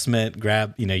 low investment,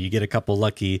 grab, you get a couple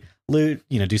lucky loot,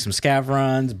 do some scav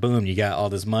runs, boom, you got all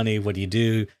this money. What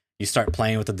do? You start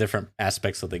playing with the different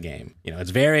aspects of the game. It's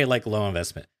very like low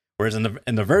investment. Whereas in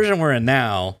the version we're in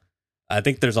now, I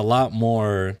think there's a lot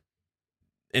more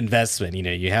investment.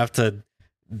 You have to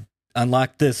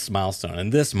unlock this milestone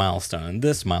and this milestone and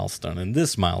this milestone and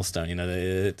this milestone.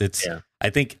 I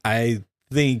think in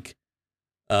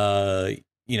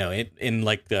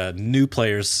like the new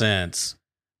player's sense,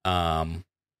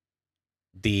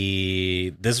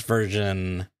 this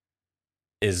version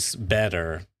is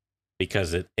better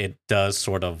because it does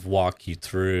sort of walk you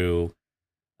through.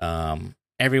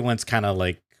 Everyone's kind of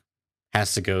like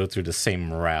has to go through the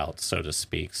same route, so to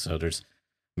speak. So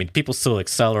people still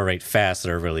accelerate fast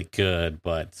that are really good,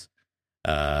 but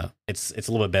it's a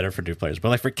little bit better for new players. But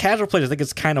like for casual players, I think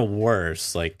it's kind of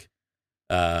worse. Like,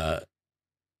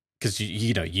 because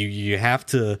you have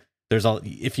to.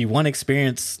 If you want to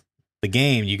experience the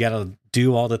game, you got to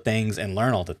do all the things and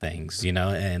learn all the things,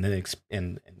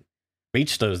 and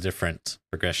reach those different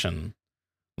progression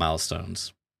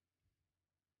milestones.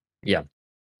 Yeah,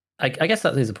 I guess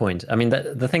that is a point. I mean,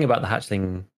 the thing about the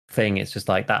hatchling thing, it's just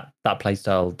like that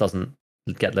playstyle doesn't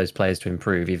get those players to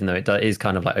improve, even though it is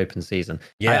kind of like open season.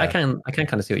 Yeah, I can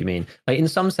kind of see what you mean. Like in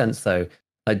some sense, though,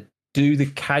 do the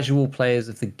casual players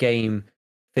of the game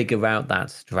figure out that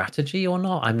strategy or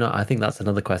not? I think that's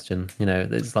another question.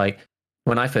 It's like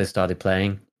when I first started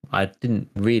playing, I didn't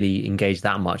really engage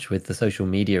that much with the social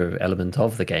media element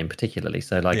of the game, particularly.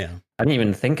 So I didn't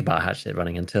even think about hatchet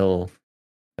running until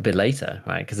a bit later,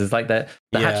 right? Because it's like the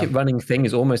hatchet running thing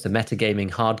is almost a metagaming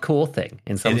hardcore thing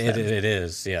in some sense. It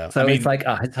is, yeah. So it's like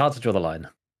it's hard to draw the line.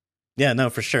 Yeah, no,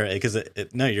 for sure. Because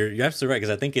you're absolutely right. Because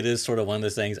I think it is sort of one of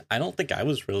those things. I don't think I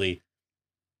was really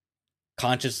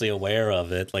consciously aware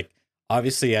of it. Like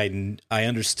obviously I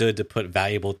understood to put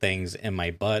valuable things in my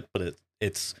butt, but it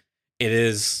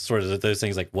is sort of those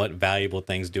things like, what valuable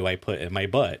things do I put in my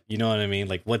butt? You know what I mean?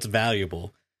 Like, what's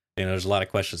valuable? There's a lot of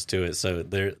questions to it. So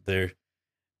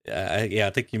yeah,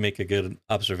 I think you make a good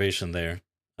observation there.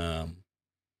 Yeah.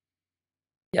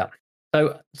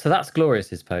 So that's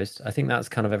Glorious's post. I think that's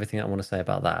kind of everything I want to say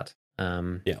about that.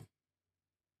 Yeah.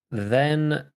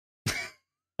 Then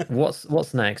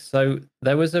what's next? So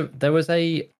there was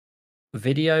a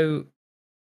video.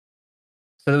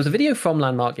 So there was a video from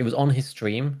Landmark. It was on his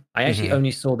stream. I actually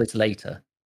only saw this later,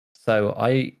 so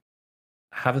I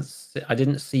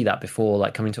didn't see that before,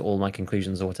 like coming to all my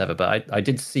conclusions or whatever. But I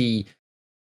did see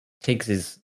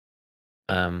Tiggs's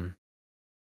some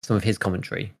of his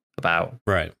commentary about,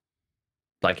 right.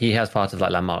 Like, he has part of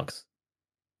like Landmark's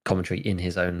commentary in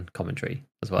his own commentary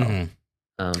as well.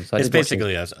 So it's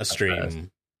basically a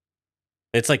stream.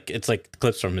 It's like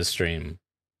clips from his stream.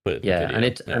 Yeah,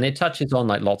 and it touches on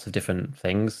like lots of different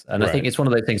things, and I think it's one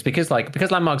of those things because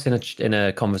Landmark's in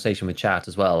a conversation with chat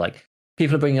as well. Like,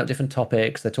 people are bringing up different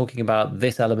topics. They're talking about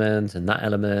this element and that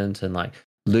element, and like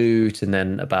loot, and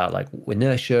then about like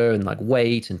inertia and like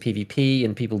weight and PvP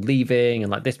and people leaving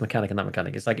and like this mechanic and that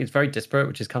mechanic. It's like it's very disparate,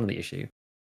 which is kind of the issue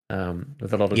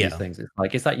with a lot of these things. It's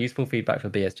like, is that useful feedback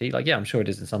for BSG? Like, yeah, I'm sure it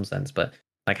is in some sense, but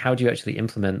like, how do you actually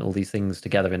implement all these things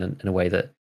together in a way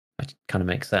that kind of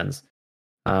makes sense?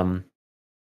 So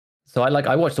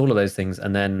I watched all of those things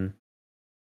and then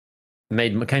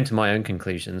came to my own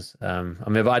conclusions. I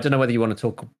mean, but I don't know whether you want to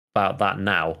talk about that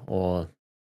now, or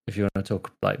if you want to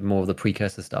talk like more of the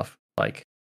precursor stuff, like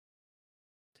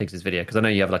Tiggs's video, because I know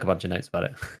you have like a bunch of notes about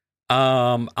it.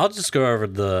 I'll just go over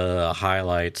the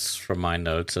highlights from my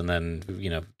notes, and then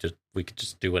we could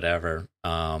just do whatever.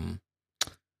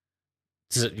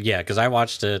 So, yeah, because I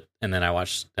watched it, and then I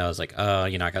was like,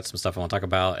 I got some stuff I want to talk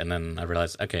about, and then I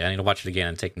realized, okay, I need to watch it again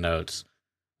and take notes.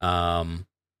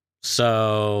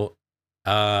 So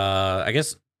I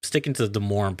guess sticking to the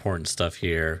more important stuff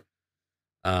here.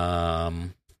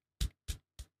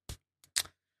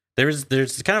 There's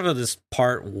kind of this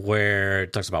part where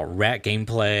it talks about rat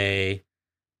gameplay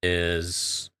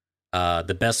is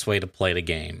the best way to play the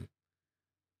game.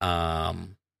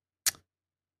 And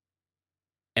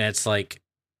it's like,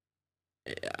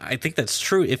 I think that's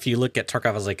true if you look at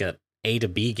Tarkov as like A to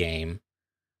B game.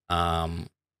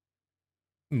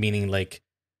 Meaning like,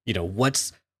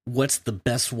 what's the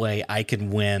best way I can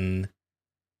win,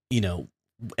 100% of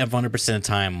the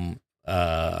time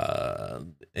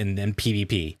in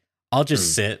PvP. I'll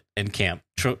just sit and camp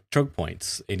choke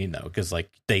points, and because like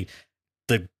the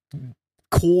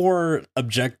core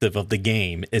objective of the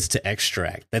game is to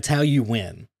extract. That's how you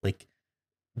win. Like,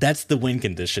 that's the win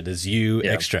condition, is you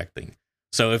extracting.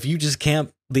 So if you just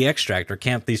camp the extract or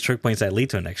camp these choke points that lead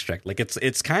to an extract, like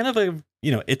it's kind of a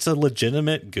it's a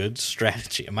legitimate good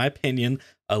strategy, in my opinion.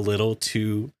 A little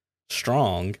too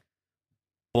strong,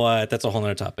 but that's a whole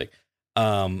nother topic.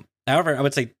 However, I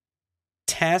would say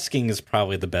tasking is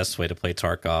probably the best way to play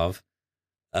Tarkov.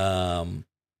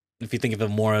 If you think of it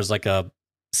more as like a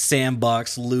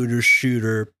sandbox looter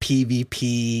shooter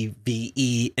PvP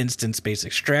VE instance-based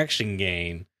extraction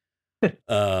game,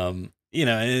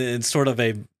 it's sort of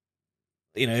a,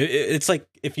 it's like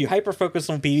if you hyper focus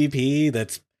on PvP,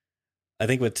 that's, I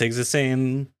think what Tiggs is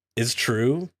saying is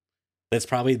true. That's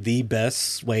probably the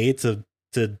best way to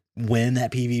win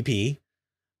at PvP.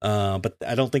 But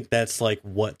I don't think that's like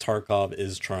what Tarkov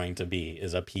is trying to be,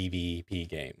 is a PvP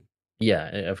game. Yeah,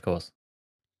 of course.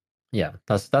 Yeah,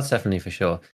 that's definitely for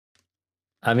sure.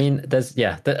 I mean, there's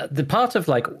the part of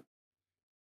like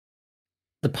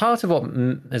the part of what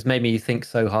has made me think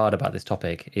so hard about this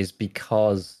topic is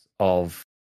because of,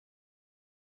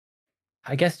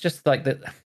 I guess, just like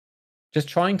just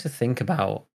trying to think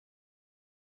about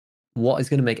what is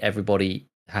going to make everybody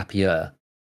happier,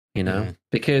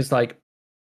 because like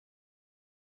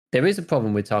there is a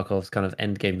problem with Tarkov's kind of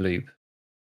end game loop,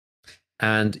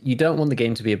 and you don't want the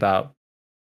game to be about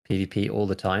PvP all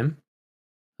the time.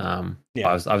 I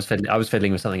was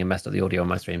fiddling with something and messed up the audio on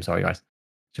my stream. Sorry, guys.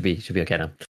 Should be okay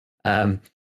now.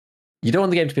 You don't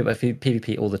want the game to be about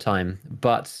PvP all the time,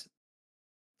 but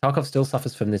Tarkov still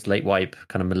suffers from this late wipe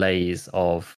kind of malaise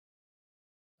of,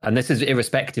 and this is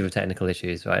irrespective of technical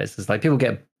issues, right? It's just like people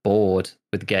get bored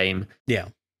with the game. Yeah,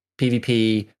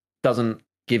 PvP doesn't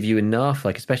give you enough,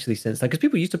 like especially since because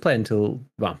people used to play until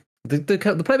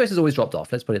the player base has always dropped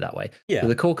off. Let's put it that way. Yeah, so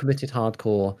the core committed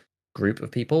hardcore group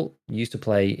of people used to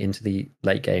play into the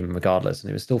late game regardless, and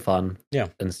it was still fun. Yeah,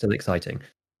 and still exciting.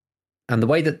 And the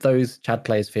way that those Chad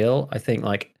players feel, I think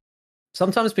like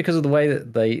sometimes because of the way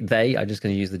that they I'm just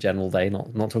going to use the general they,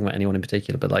 not talking about anyone in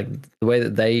particular, but like the way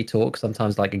that they talk,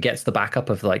 sometimes like it gets the backup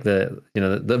of like the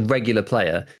regular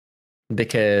player,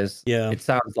 because it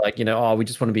sounds like, oh, we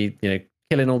just want to be,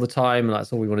 killing all the time and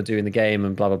that's all we want to do in the game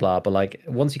and blah blah blah. But like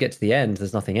once you get to the end,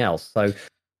 there's nothing else. So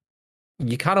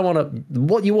you kind of want to,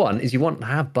 what you want is you want to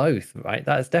have both, right?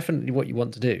 That is definitely what you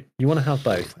want to do. You want to have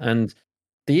both. And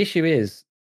the issue is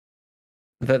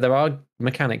that there are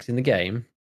mechanics in the game,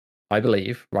 I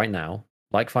believe, right now,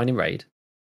 like finding raid,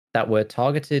 that were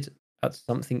targeted at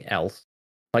something else.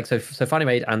 Like so finding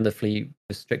raid and the fleet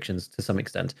restrictions to some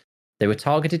extent, they were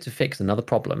targeted to fix another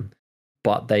problem,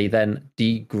 but they then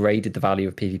degraded the value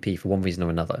of PvP for one reason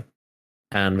or another.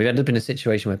 And we've ended up in a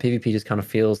situation where PvP just kind of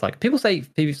feels like, people say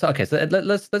PvP. Okay, so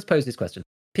let's pose this question.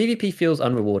 PvP feels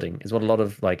unrewarding, is what a lot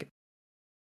of like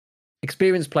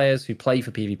experienced players who play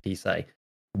for PvP say.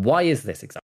 Why is this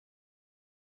exactly?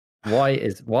 Why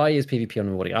is PvP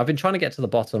unrewarding? I've been trying to get to the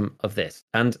bottom of this,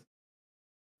 and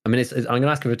I mean, I'm going to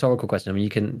ask a rhetorical question. I mean, you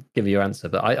can give your answer,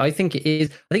 but I think it is.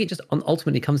 I think it just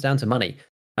ultimately comes down to money.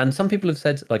 And some people have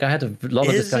said, like, I had a lot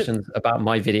of discussions about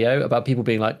my video about people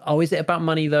being like, "Oh, is it about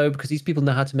money though? Because these people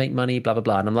know how to make money, blah blah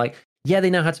blah." And I'm like, yeah, they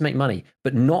know how to make money,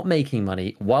 but not making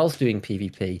money whilst doing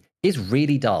PvP is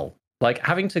really dull. Like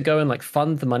having to go and like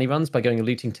fund the money runs by going and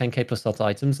looting 10k plus slot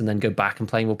items and then go back and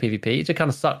playing more PvP, it just kind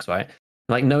of sucks, right?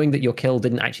 Like knowing that your kill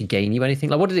didn't actually gain you anything.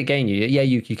 Like, what did it gain you? Yeah,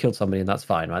 you killed somebody and that's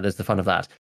fine, right? There's the fun of that.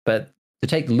 But to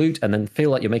take loot and then feel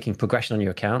like you're making progression on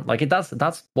your account, like that's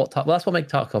what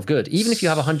makes Tarkov good. Even if you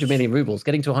have 100 million rubles,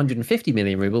 getting to 150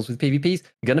 million rubles with PvPs,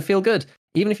 you're going to feel good,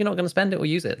 even if you're not going to spend it or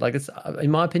use it. Like it's, in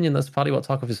my opinion, that's partly what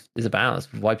Tarkov is about.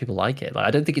 That's why people like it. Like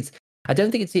I don't think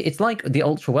it's like the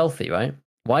ultra wealthy, right?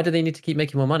 Why do they need to keep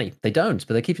making more money? They don't,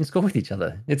 but they're keeping score with each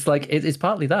other. It's like it's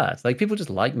partly that. Like people just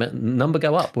like number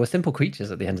go up. We're simple creatures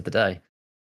at the end of the day.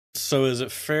 So is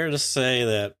it fair to say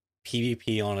that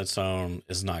PvP on its own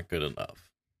is not good enough?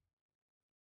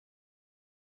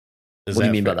 What do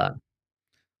you mean by that?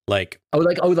 Like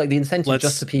the incentive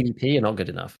just for PvP are not good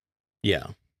enough. Yeah,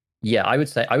 I would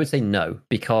say no,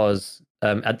 because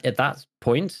at that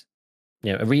point,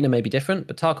 arena may be different,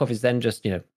 but Tarkov is then just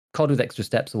COD with extra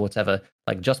steps or whatever,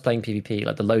 like just playing PvP,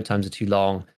 like the load times are too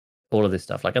long, all of this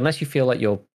stuff. Like unless you feel like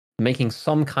you're making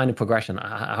some kind of progression,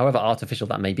 however artificial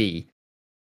that may be,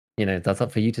 that's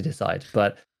up for you to decide.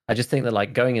 But I just think that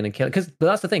like going in and killing, because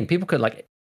that's the thing, people could like,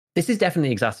 this is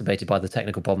definitely exacerbated by the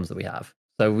technical problems that we have.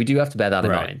 So we do have to bear that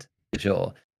in mind, for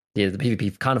sure. Yeah, the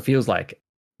PvP kind of feels like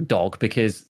dog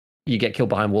because you get killed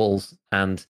behind walls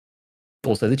and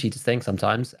also the cheaters thing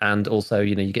sometimes, and also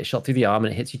you get shot through the arm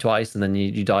and it hits you twice and then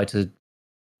you die to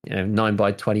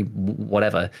 9x20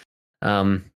 whatever.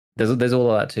 There's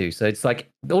all of that too, so it's like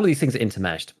all of these things are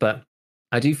intermeshed. But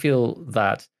I do feel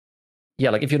that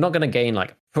like if you're not going to gain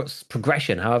like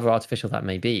progression, however artificial that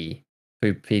may be,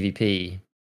 through PvP,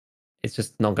 it's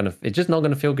just not going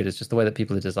to feel good. It's just the way that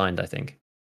people are designed, I think.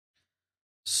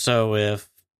 So if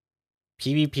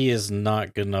PvP is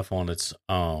not good enough on its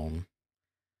own,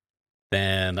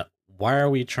 then why are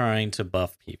we trying to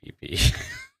buff PvP?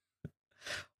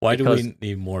 Why do we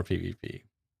need more PvP?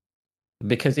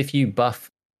 Because if you buff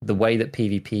the way that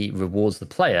PvP rewards the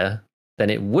player,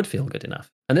 then it would feel good enough.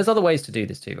 And there's other ways to do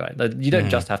this too, right? You don't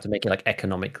just have to make it like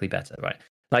economically better, right?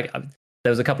 Like there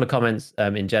was a couple of comments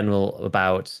in general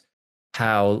about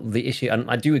how the issue,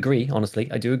 and I do agree, honestly,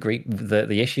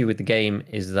 the issue with the game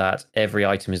is that every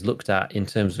item is looked at in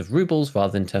terms of rubles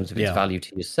rather than in terms of its value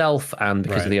to yourself, and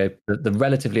because of the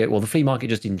relatively, the flea market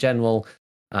just in general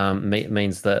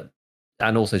means that,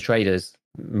 and also traders,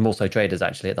 more so traders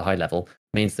actually at the high level,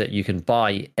 means that you can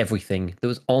buy everything that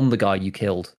was on the guy you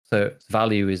killed, so its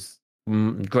value is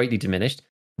greatly diminished.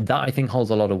 That I think holds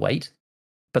a lot of weight.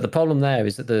 But the problem there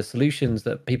is that the solutions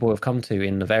that people have come to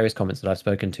in the various comments that I've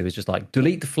spoken to is just like,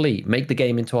 delete the fleet, make the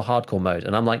game into a hardcore mode.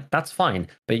 And I'm like, that's fine,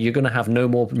 but you're going to have no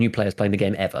more new players playing the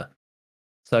game ever.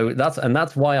 So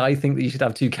that's why I think that you should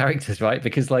have two characters, right?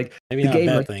 Because like maybe not a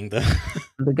bad thing though.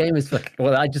 The game is like,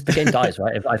 the game dies,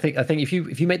 right? I think if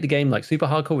you make the game like super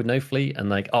hardcore with no fleet and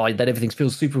like then everything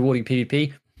feels super rewarding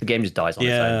PvP, the game just dies on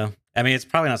its own. I mean it's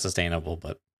probably not sustainable,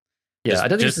 but I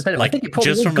don't think it's sustainable. Like, I think it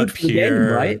probably just from a pure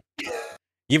game, right?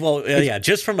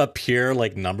 Just from a pure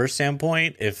like number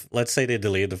standpoint, if let's say they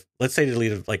deleted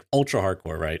like ultra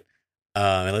hardcore, right?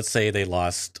 And let's say they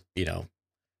lost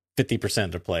 50%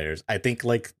 of their players. I think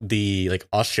like the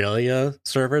Australia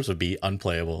servers would be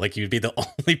unplayable. Like you'd be the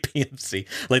only PMC.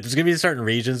 Like there's gonna be certain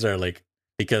regions that are like,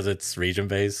 because it's region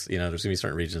based, there's gonna be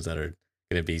certain regions that are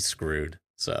gonna be screwed.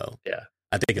 So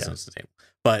I think it's unsustainable.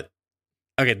 But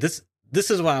okay, this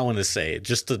is what I want to say,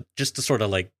 just to sort of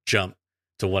like jump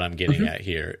to what I'm getting at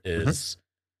here is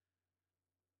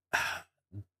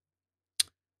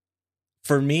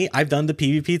for me, I've done the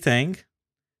PvP thing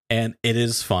and it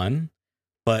is fun,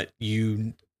 but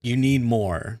you need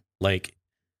more. Like,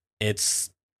 it's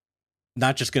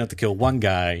not just gonna have to kill one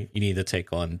guy, you need to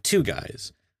take on two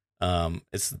guys.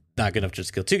 It's not good enough to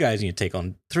just kill two guys, you need to take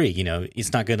on three. You know,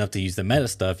 it's not good enough to use the meta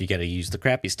stuff, you gotta use the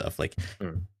crappy stuff. Like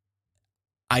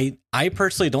I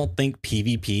personally don't think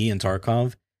PvP in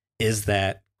Tarkov is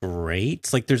that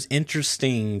great. Like, there's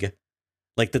interesting,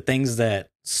 like, the things that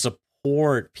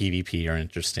support PvP are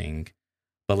interesting,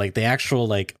 but like the actual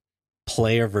like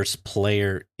player versus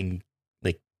player in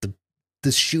like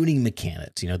the shooting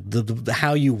mechanics, you know, the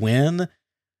how you win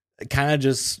kind of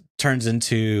just turns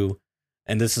into,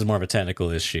 and this is more of a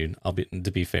technical issue,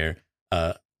 to be fair,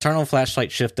 turn on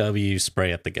flashlight, shift W,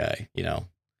 spray at the guy, you know,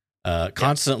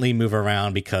 constantly move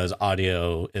around because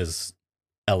audio is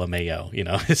LMAO, you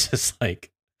know. It's just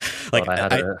like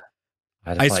I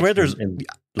swear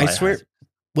I swear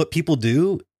what people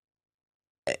do,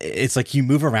 it's like you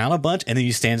move around a bunch and then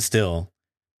you stand still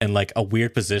in like a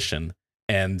weird position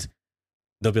and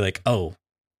they'll be like, oh,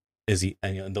 is he,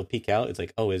 and they'll peek out, it's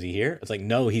like, oh, is he here? It's like,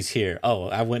 no, he's here. Oh,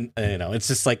 I went, you know. It's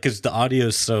just like, because the audio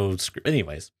is so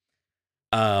anyways,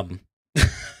 getting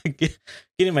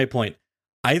my point,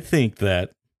 I think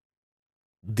that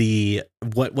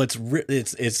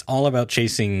it's all about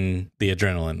chasing the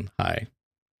adrenaline high,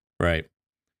 right?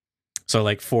 So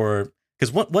like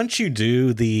because once you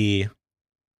do the,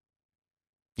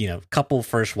 you know, couple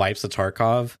first wipes of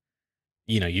Tarkov,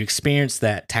 you know, you experience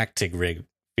that tactic rig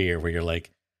fear where you're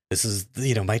like, this is,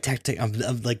 you know, my tactic, I'm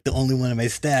like the only one in my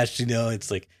stash, you know.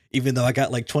 It's like, even though I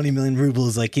got like 20 million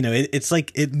rubles, like, you know, it's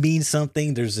like, it means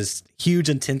something. There's this huge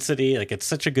intensity, like, it's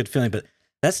such a good feeling. But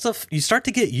that stuff, you start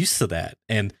to get used to that,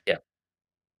 and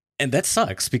that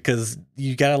sucks because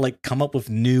you gotta like come up with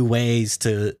new ways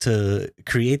to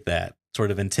create that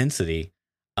sort of intensity.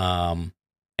 And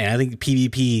I think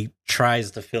PvP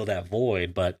tries to fill that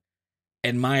void, but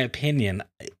in my opinion,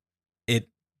 it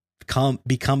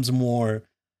becomes more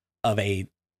of a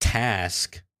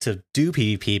task to do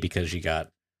PvP because you got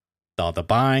all the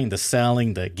buying, the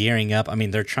selling, the gearing up. I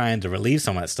mean, they're trying to relieve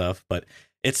some of that stuff, but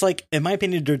it's like, in my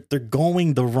opinion, they're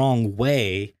going the wrong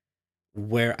way,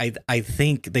 where I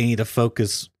think they need to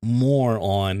focus more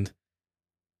on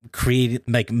creating,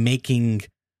 like, making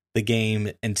the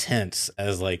game intense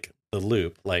as like the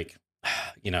loop. Like,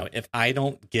 you know, if I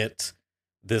don't get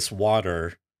this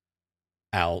water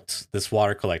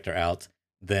collector out,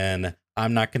 then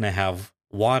I'm not going to have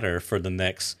water for the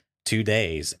next 2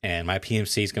 days, and my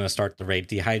PMC is going to start to rate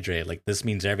dehydrated. Like, this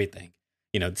means everything.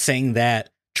 You know, saying that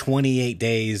 28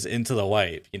 days into the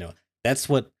wipe, you know, that's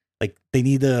what, like, they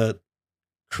need to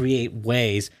create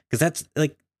ways, because that's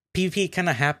like PvP kind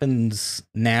of happens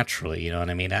naturally. You know what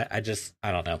I mean? I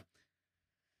don't know.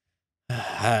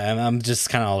 I'm just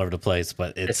kind of all over the place,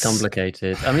 but it's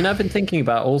complicated. I mean, I've been thinking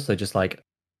about also just like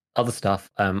other stuff.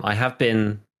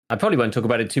 I probably won't talk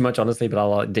about it too much, honestly, but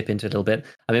I'll dip into it a little bit.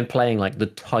 I've been playing like the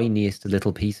tiniest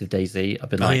little piece of DayZ. I've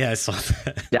been like, oh yeah, I saw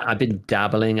that. Yeah, I've been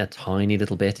dabbling a tiny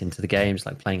little bit into the game, just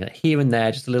like playing it here and there,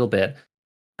 just a little bit.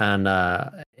 And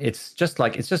it's just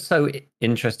so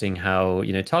interesting how,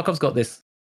 you know, Tarkov's got this.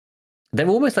 They're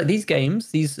almost like these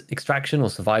games, these extraction or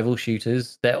survival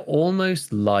shooters. They're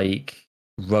almost like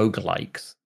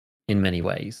roguelikes in many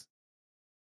ways.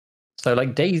 So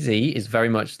like DayZ is very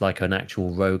much like an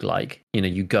actual roguelike. You know,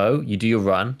 you go, you do your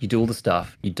run, you do all the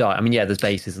stuff, you die. I mean, yeah, there's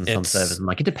bases and some servers, and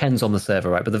like it depends on the server,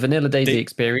 right? But the vanilla DayZ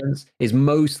experience is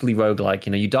mostly roguelike.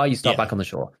 You know, you die, you start back on the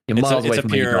shore. You're miles away from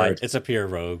where you died. It's a pure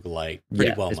roguelike,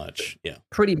 much. Yeah.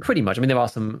 Pretty much. I mean, there are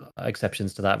some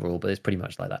exceptions to that rule, but it's pretty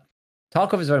much like that.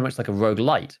 Tarkov is very much like a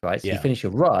roguelite, right? So you finish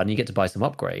your run, you get to buy some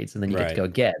upgrades, and then you get to go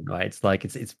again, right? It's like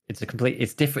it's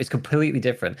different. It's completely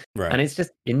different, right? And it's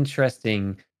just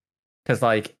interesting. Because,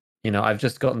 like, you know, I've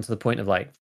just gotten to the point of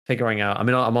like figuring out. I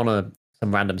mean, I'm on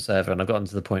some random server, and I've gotten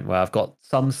to the point where I've got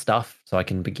some stuff, so I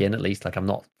can begin at least. Like, I'm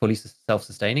not fully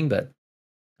self-sustaining, but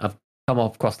I've come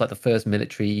across like the first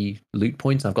military loot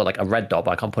points. And I've got like a red dot,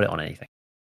 but I can't put it on anything.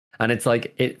 And it's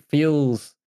like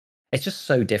it's just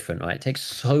so different, right? It takes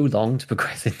so long to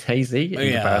progress in DayZ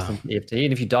in comparison to EFT,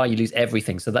 and if you die, you lose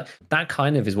everything. So that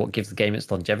kind of is what gives the game its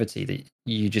longevity. That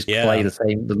you just play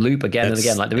the loop again and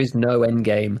again. Like, there is no end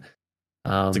game.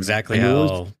 That's exactly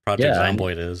how Project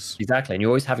Zomboid is. Exactly. And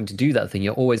you're always having to do that thing.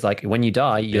 You're always like, when you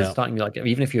die, you're starting, like,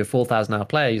 even if you're a 4,000 hour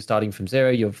player, you're starting from zero,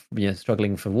 you're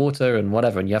struggling for water and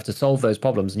whatever, and you have to solve those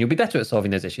problems, and you'll be better at solving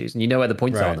those issues, and you know where the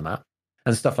points are on the map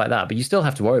and stuff like that. But you still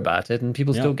have to worry about it, and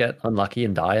people still get unlucky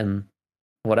and die, and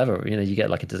whatever, you get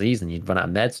like a disease and you run out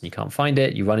of meds and you can't find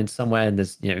it. You run into somewhere and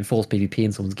there's enforced PvP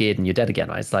and someone's geared and you're dead again.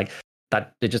 Right? It's like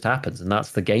that. It just happens, and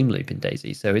that's the game loop in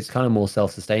DayZ. So it's kind of more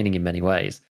self-sustaining in many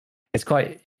ways. It's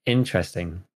quite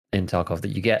interesting in Tarkov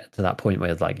that you get to that point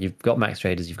where like you've got max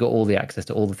traders, you've got all the access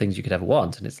to all the things you could ever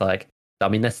want, and it's like, I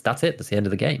mean, that's it. That's the end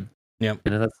of the game. Yeah,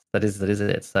 that is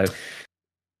it. So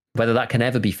whether that can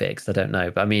ever be fixed, I don't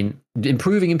know. But I mean,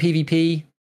 improving in PvP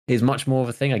is much more of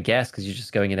a thing, I guess, because you're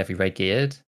just going in every raid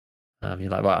geared. You're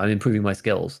like, right, I'm improving my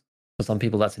skills. For some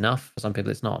people, that's enough. For some people,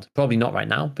 it's not. Probably not right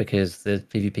now, because the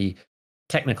PvP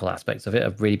technical aspects of it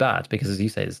are really bad. Because as you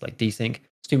say, it's like desync.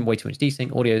 It's too way too much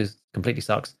desync. Audio completely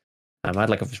sucks. I had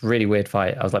like a really weird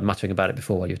fight. I was like muttering about it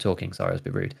before while you were talking. Sorry, I was a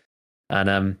bit rude.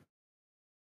 And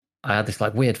I had this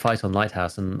like weird fight on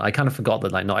Lighthouse, and I kind of forgot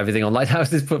that like not everything on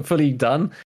Lighthouse is fully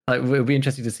done. Like, it'll be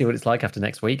interesting to see what it's like after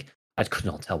next week. I could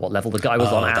not tell what level the guy was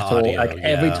on at all. Like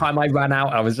every time I ran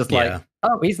out, I was just like,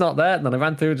 oh, he's not there. And then I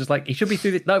ran through, just like, he should be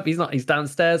through this. Nope, he's not. He's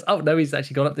downstairs. Oh no, he's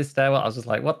actually gone up this stairwell. I was just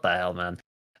like, what the hell, man?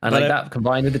 And like that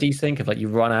combined with the desync of like you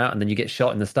run out and then you get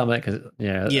shot in the stomach because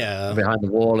behind the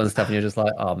wall and stuff, and you're just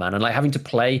like, oh man, and like having to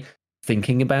play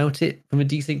thinking about it from a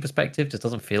desync perspective just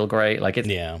doesn't feel great. Like it's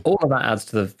all of that adds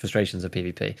to the frustrations of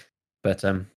PvP. But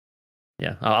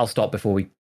I'll stop before we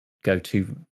go too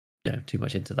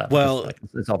much into that. Well, like,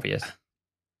 it's obvious.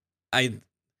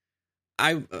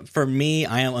 For me,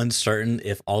 I am uncertain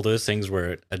if all those things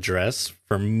were addressed.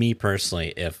 For me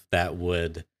personally, if that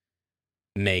would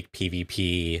make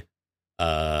PvP,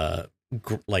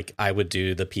 like I would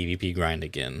do the PvP grind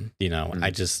again.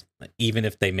 I just, even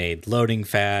if they made loading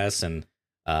fast and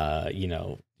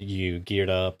you geared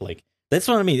up, like that's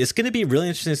what I mean. It's going to be really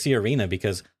interesting to see Arena,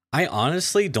 because I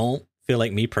honestly don't feel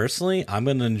like, me personally, I'm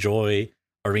going to enjoy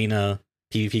Arena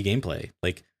PvP gameplay.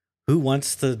 Like, who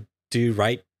wants to do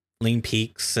right lean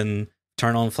peaks and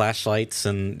turn on flashlights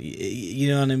and you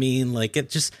know what I mean? Like, it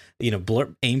just, blur,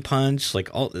 aim punch, like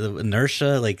all the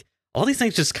inertia, like all these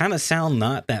things just kind of sound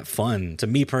not that fun to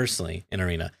me personally in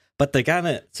Arena. But they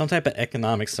got some type of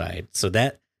economic side, so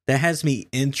that has me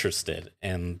interested.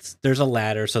 And there's a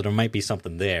ladder, so there might be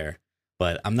something there.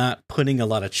 But I'm not putting a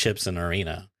lot of chips in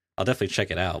Arena. I'll definitely check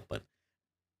it out. But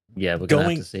yeah, we're gonna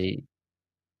have to see.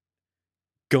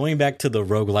 Going back to the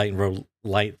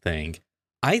roguelite thing,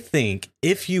 I think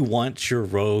if you want your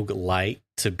roguelite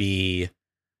to be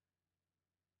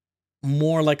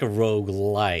more like a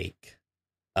roguelike,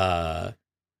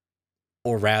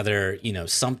 or rather,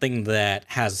 something that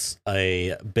has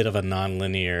a bit of a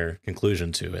non-linear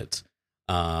conclusion to it,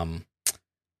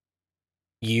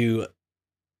 you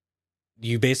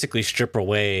basically strip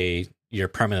away your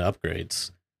permanent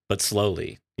upgrades, but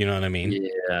slowly. You know what I mean?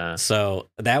 Yeah. So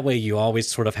that way you always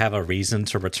sort of have a reason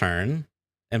to return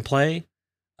and play.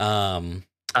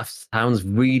 That sounds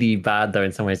really bad though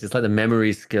in some ways. It's like the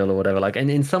memory skill or whatever. Like,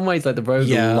 and in some ways, like the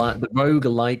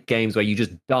roguelike games where you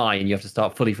just die and you have to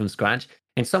start fully from scratch.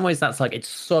 In some ways, that's like, it's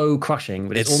so crushing,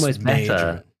 but it's almost major.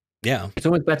 Better. Yeah. It's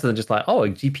almost better than just like, oh, a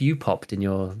GPU popped in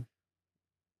your...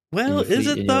 Well, is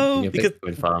it though? Because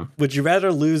would you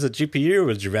rather lose a GPU or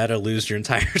would you rather lose your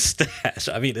entire stash?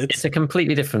 I mean, it's a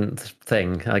completely different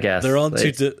thing, I guess. They're on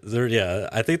two.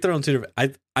 I think they're on two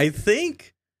different. I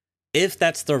think if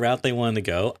that's the route they wanted to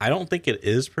go, I don't think it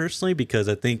is personally, because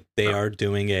I think they are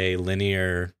doing a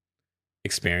linear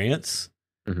experience.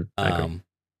 Mm-hmm.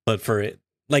 But for it,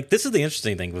 like, this is the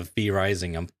interesting thing with V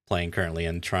Rising I'm playing currently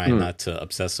and trying not to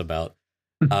obsess about.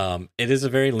 It is a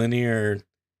very linear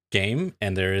game,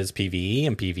 and there is PvE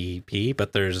and PvP,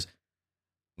 but there's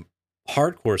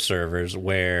hardcore servers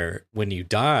where when you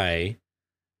die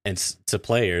and to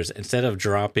players, instead of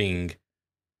dropping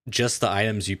just the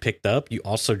items you picked up, you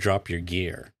also drop your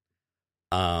gear.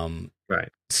 Right.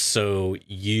 So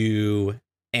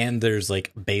there's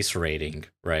like base rating,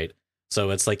 right?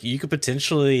 So it's like you could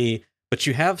potentially, but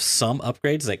you have some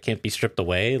upgrades that can't be stripped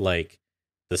away, like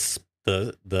the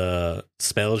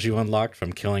spells you unlocked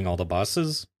from killing all the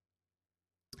bosses,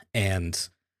 and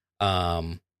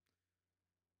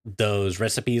those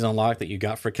recipes unlocked that you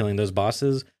got for killing those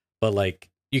bosses. But like,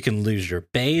 you can lose your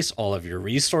base, all of your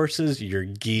resources, your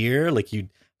gear,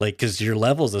 because your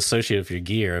level is associated with your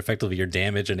gear. Effectively, your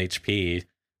damage and HP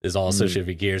is all associated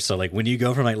with your gear. So like, when you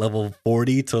go from like level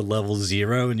 40 to level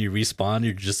 0 and you respawn,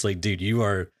 you're just like, dude,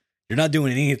 you're not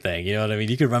doing anything. You know what I mean?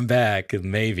 You could run back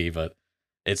maybe, but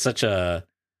it's such a...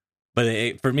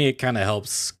 But for me, it kind of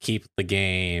helps keep the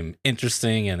game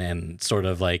interesting and sort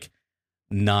of like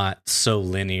not so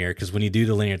linear. Because when you do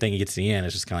the linear thing, you get to the end,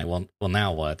 it's just kind of like, well,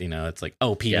 now what? It's like,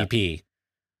 oh, PvP.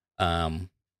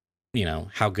 Yeah.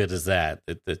 How good is that?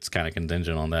 It's kind of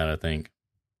contingent on that, I think.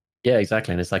 Yeah,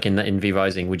 exactly. And it's like in V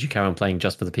Rising, would you carry on playing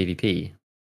just for the PvP?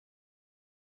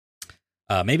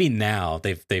 Maybe now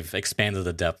they've expanded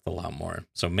the depth a lot more,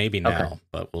 so maybe Okay. now,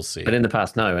 but we'll see. But in the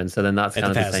past, no. And so then that's At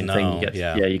kind the of the past, same thing. no,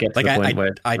 yeah, You get to like the point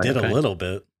where I like, did a okay. little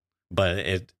bit, but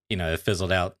it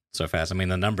fizzled out so fast. I mean,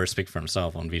 the numbers speak for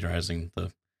themselves on V Rising,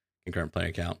 the concurrent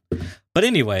player count. But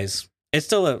anyways, it's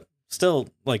still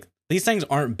like these things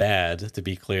aren't bad, to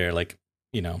be clear. Like,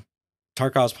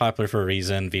 Tarkov's popular for a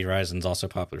reason. V Rising's also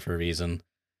popular for a reason.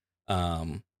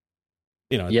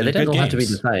 Yeah, they they're don't good all have to be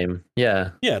games. the same. Yeah.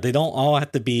 Yeah, they don't all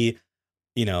have to be,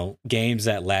 games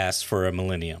that last for a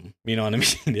millennium. You know what I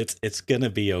mean? It's gonna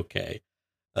be okay.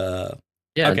 Yeah,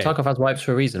 and Okay. Tarkov has wipes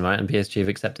for a reason, right? And PSG have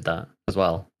accepted that as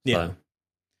well. Yeah.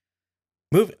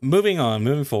 So.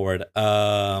 Moving forward.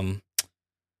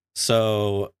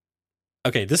 So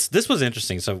okay, this was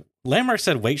interesting. So Landmark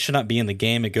said weight should not be in the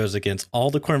game. It goes against all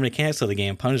the core mechanics of the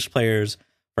game, punish players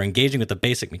for engaging with the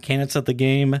basic mechanics of the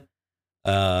game.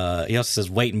 He also says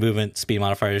weight and movement speed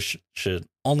modifiers should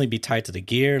only be tied to the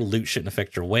gear. Loot shouldn't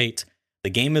affect your weight. The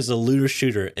game is a looter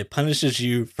shooter. It punishes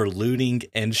you for looting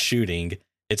and shooting.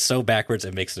 It's so backwards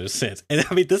it makes no sense. And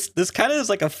I mean, this kind of is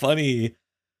like a funny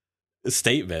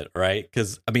statement, right?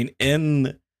 Because I mean,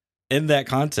 in that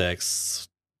context,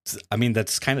 I mean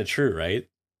that's kind of true, right?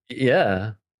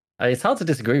 Yeah. It's hard to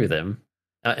disagree with him.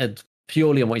 It's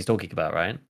purely on what he's talking about,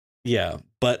 right? Yeah,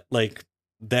 but like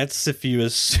that's if you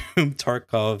assume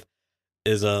Tarkov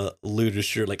is a looter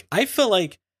shooter. Like I feel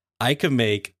like I could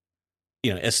make,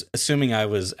 assuming I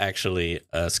was actually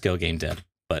a skill game dev,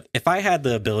 but if I had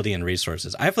the ability and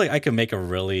resources, I feel like I could make a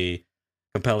really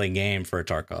compelling game for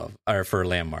Tarkov or for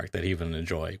Landmark that he would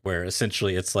enjoy, where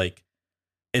essentially it's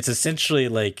essentially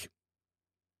like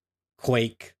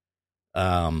Quake,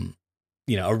 arena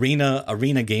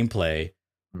gameplay,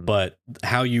 but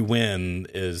how you win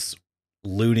is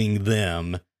looting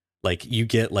them. Like you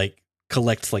get like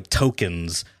collect like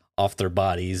tokens off their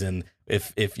bodies, and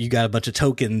if you got a bunch of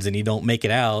tokens and you don't make it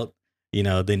out,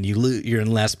 then you're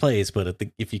in last place. But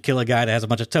if you kill a guy that has a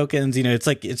bunch of tokens,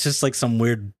 it's just like some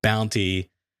weird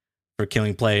bounty for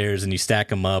killing players, and you stack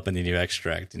them up and then you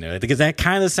extract. Because that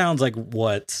kind of sounds like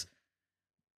what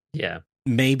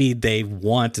maybe they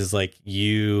want is like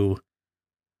it's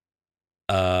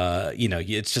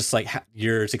just like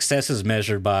your success is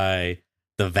measured by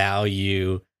the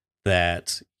value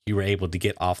that you were able to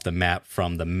get off the map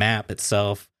from the map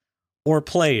itself, or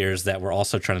players that were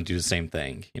also trying to do the same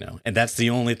thing, and that's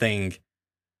the only thing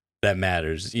that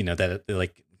matters, that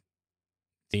like,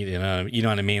 you know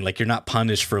what I mean? Like you're not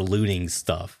punished for looting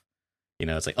stuff.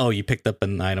 It's like, oh, you picked up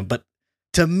an item. But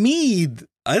to me,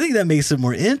 I think that makes it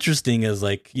more interesting as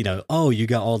like, oh, you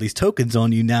got all these tokens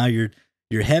on you. Now you're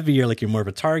heavier, like you're more of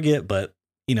a target, but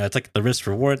it's like the risk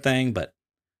reward thing, but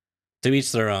to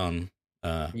each their own.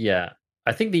 Yeah.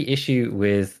 I think the issue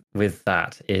with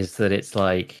that is that it's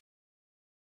like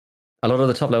a lot of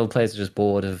the top level players are just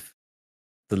bored of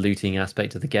the looting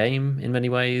aspect of the game in many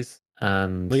ways.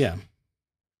 And but yeah,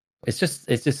 it's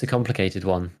just a complicated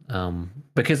one.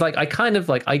 Because like I kind of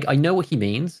like I know what he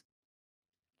means,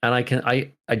 and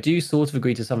I do sort of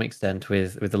agree to some extent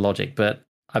with the logic, but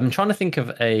I'm trying to think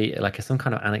of some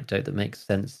kind of anecdote that makes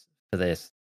sense for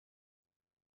this.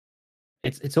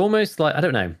 It's almost like, I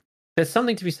don't know. There's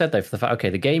something to be said though for the fact, okay,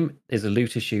 the game is a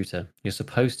looter shooter. You're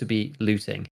supposed to be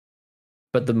looting,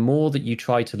 but the more that you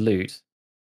try to loot,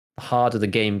 the harder the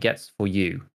game gets for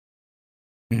you.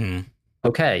 mm-hmm.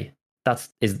 Okay,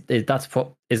 isn't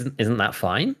that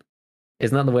fine?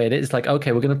 Isn't that the way it is? It's like,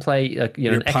 okay, we're going to play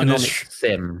an economic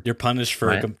sim. You're punished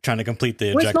for trying to complete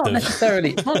the well, objective.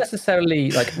 It's not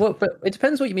necessarily like, well, but it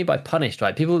depends what you mean by punished,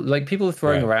 right? People are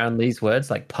throwing around these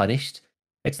words like punished.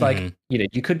 It's like,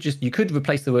 you could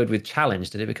replace the word with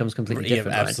challenged and it becomes completely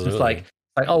different. Right? Absolutely. It's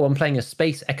like, oh, I'm playing a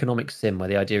space economic sim where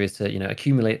the idea is to,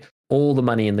 accumulate all the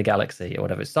money in the galaxy or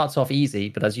whatever. It starts off easy,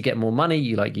 but as you get more money,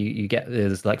 you get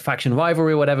there's like faction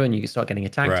rivalry or whatever, and you start getting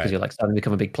attacked because you're like starting to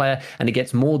become a big player, and it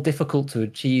gets more difficult to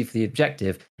achieve the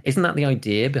objective. Isn't that the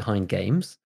idea behind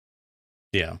games?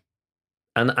 Yeah.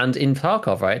 And in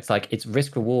Tarkov, right, it's like it's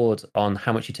risk reward on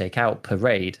how much you take out per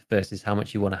raid versus how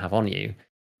much you want to have on you.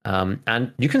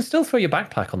 And you can still throw your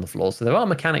backpack on the floor, so there are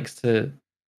mechanics to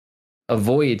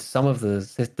avoid some of the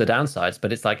downsides.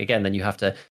 But it's like, again, then you have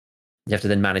to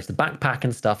then manage the backpack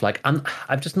and stuff. Like I'm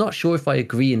just not sure if I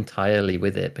agree entirely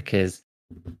with it, because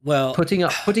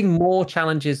putting more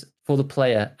challenges for the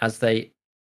player as they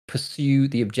pursue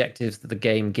the objectives that the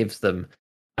game gives them,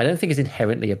 I don't think is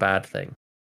inherently a bad thing.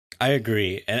 I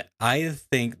agree. And I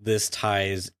think this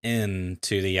ties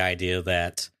into the idea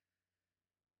that,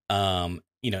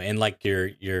 in like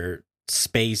your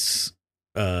space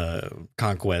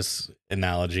conquest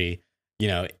analogy,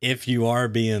 if you are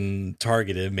being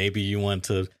targeted, maybe you want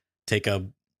to take a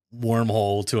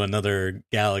wormhole to another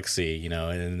galaxy,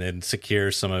 and then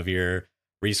secure some of your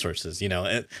resources.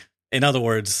 In other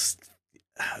words,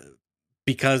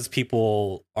 because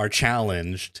people are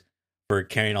challenged for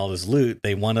carrying all this loot,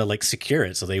 they want to like secure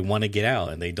it, so they want to get out,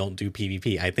 and they don't do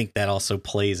PvP. I think that also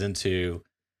plays into,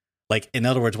 like, in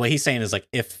other words, what he's saying is like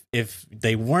if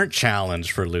they weren't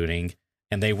challenged for looting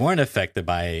and they weren't affected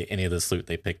by any of this loot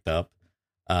they picked up,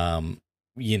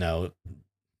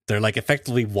 they're like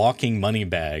effectively walking money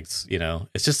bags.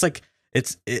 It's just like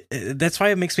that's why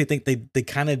it makes me think they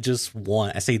kind of just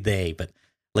want, I say they, but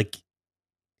like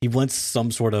he wants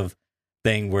some sort of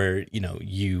thing where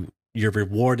you're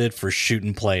rewarded for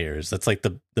shooting players. That's like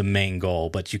the main goal,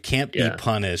 but you can't be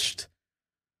punished.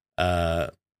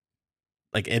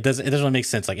 Like it doesn't really make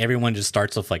sense. Like everyone just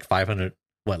starts with like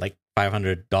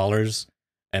 $500,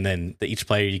 and then each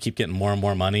player you keep getting more and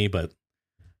more money. But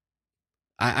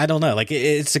I don't know. Like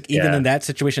it's even in that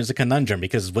situation, it's a conundrum,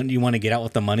 because wouldn't you want to get out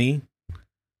with the money?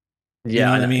 Yeah, you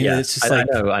know what I mean. It's just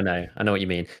I know what you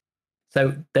mean.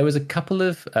 So there was a couple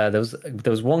of there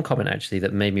was one comment actually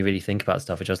that made me really think about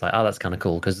stuff, which I was like, oh, that's kind of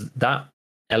cool, because that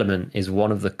element is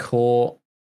one of the core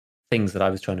things that I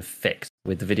was trying to fix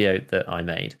with the video that I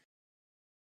made.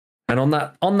 And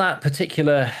on that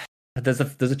particular, there's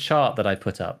a chart that I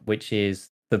put up, which is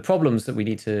the problems that we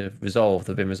need to resolve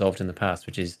that have been resolved in the past,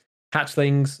 which is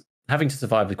hatchlings having to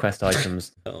survive with quest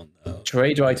items,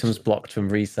 trade items blocked from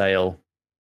resale,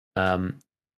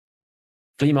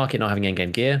 flea market not having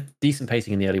endgame gear, decent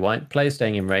pacing in the early white, players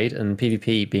staying in raid, and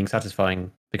PvP being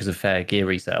satisfying because of fair gear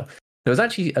resale. There was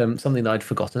actually something that I'd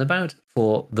forgotten about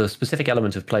for the specific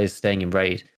element of players staying in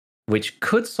raid, which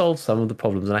could solve some of the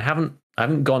problems. And I haven't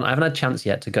had a chance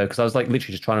yet to go, because I was like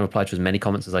literally just trying to reply to as many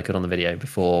comments as I could on the video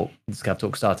before the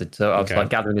ScavTalk started. So I was like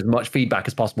gathering as much feedback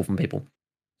as possible from people.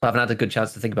 I haven't had a good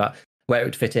chance to think about where it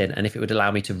would fit in and if it would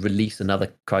allow me to release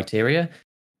another criteria.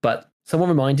 But someone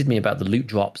reminded me about the loot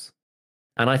drops.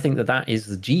 And I think that is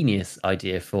the genius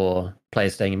idea for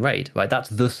players staying in raid, right? That's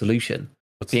the solution.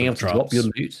 Being able to drop your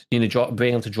loot, being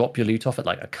able to drop your loot off at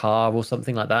like a car or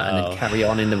something like that, and then carry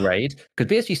on in the raid.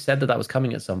 Because BSG said that was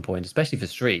coming at some point, especially for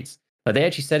streets. Like they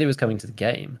actually said it was coming to the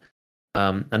game,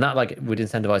 and that like would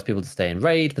incentivize people to stay in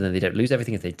raid, but then they don't lose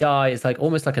everything if they die. It's like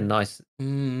almost like a nice,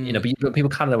 but people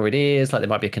kind of know where it is. Like it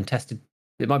might be contested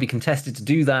to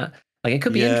do that. Like it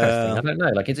could be interesting. I don't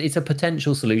know. Like it's a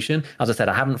potential solution. As I said,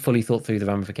 I haven't fully thought through the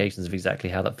ramifications of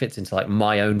exactly how that fits into like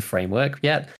my own framework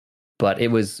yet. But it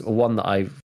was one that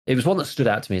stood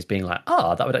out to me as being like,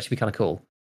 that would actually be kind of cool.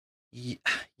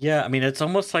 Yeah, I mean, it's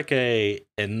almost like a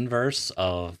inverse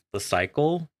of the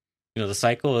cycle. The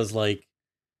cycle is like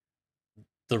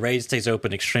the raid stays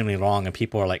open extremely long and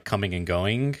people are like coming and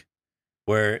going.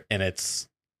 Let's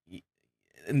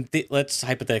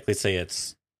hypothetically say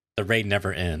it's the raid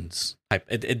never ends.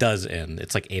 It does end.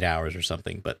 It's like 8 hours or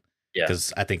something, but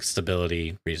because I think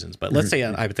stability reasons. But let's say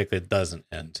hypothetically it doesn't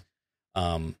end.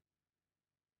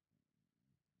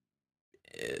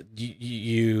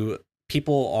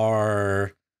 People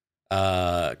are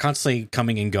constantly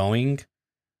coming and going,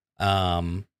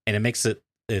 and it makes it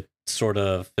sort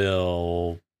of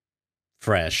feel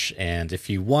fresh. And if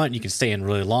you want, you can stay in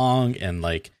really long and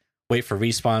like wait for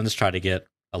respawns, try to get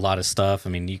a lot of stuff. I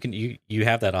mean, you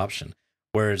have that option.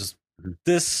 Whereas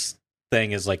this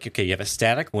thing is like, okay, you have a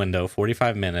static window,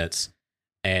 45 minutes,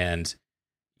 and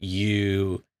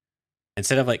you,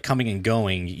 instead of like coming and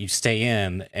going, you stay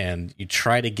in and you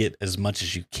try to get as much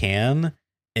as you can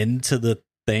into the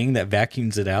thing that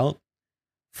vacuums it out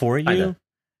for you.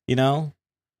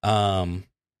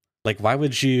 Like why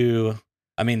would you?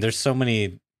 I mean, there's so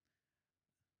many.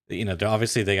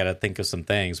 Obviously they got to think of some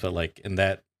things, but like in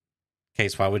that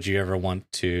case, why would you ever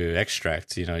want to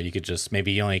extract? You could just,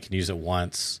 maybe you only can use it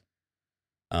once.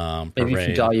 Maybe if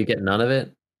you die, you get none of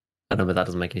it. I don't know, but that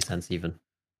doesn't make any sense even.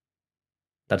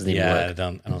 That doesn't even work. I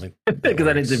don't think because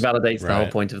then it invalidates the whole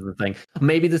point of the thing.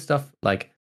 Maybe the stuff like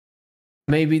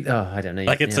I don't know.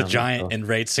 Like it's a giant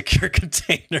enraged secure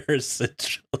container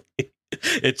essentially.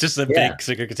 It's just a big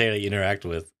secure container you interact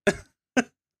with.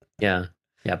 Yeah,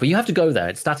 but you have to go there.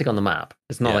 It's static on the map.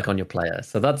 It's not like on your player.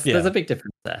 So there's a big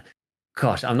difference there.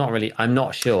 Gosh, I'm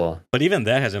not sure. But even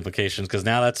that has implications, because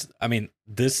now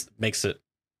this makes it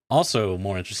also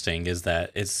more interesting, is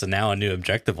that it's now a new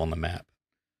objective on the map.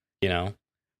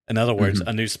 In other words,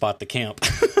 a new spot to camp.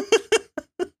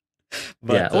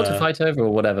 Or to fight over or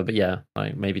whatever. But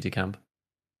maybe to camp.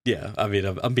 Yeah, I mean,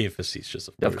 I'm being facetious,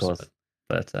 of course.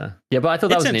 But I thought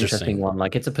that was an interesting one.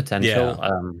 Like, it's a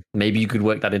potential. Maybe you could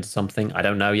work that into something. I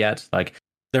don't know yet. Like,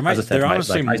 As I said, there right,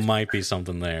 honestly like, might be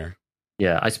something there.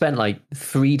 yeah, I spent like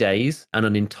 3 days and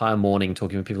an entire morning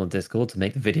talking with people on Discord to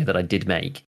make the video that I did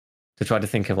make, to try to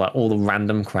think of like all the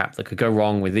random crap that could go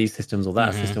wrong with these systems or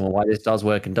that system, or why this does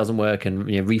work and doesn't work, and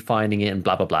refining it and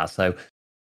blah blah blah. So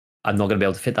I'm not going to be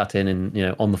able to fit that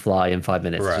in on the fly in 5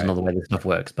 minutes. It's just not the way this stuff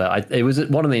works. But it was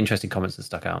one of the interesting comments that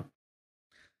stuck out.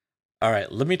 All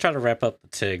right, let me try to wrap up the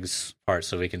TIGs part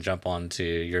so we can jump on to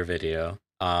your video.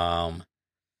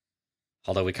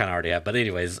 Although we kind of already have, but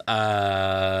anyways,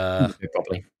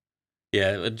 Probably.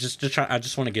 Yeah, just try. I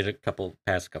just want to get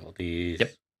past a couple of these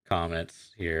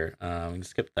comments here.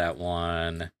 Skip that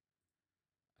one.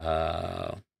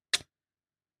 So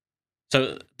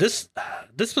this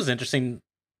was interesting.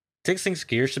 Tixing's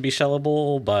gear should be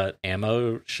sellable, but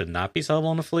ammo should not be sellable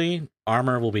on the flea.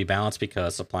 Armor will be balanced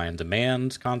because supply and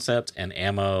demand concept, and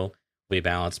ammo will be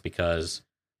balanced because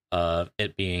of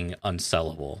it being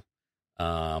unsellable.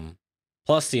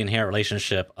 Plus the inherent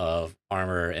relationship of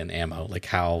armor and ammo, like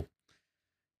how,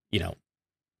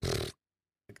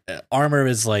 armor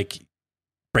is like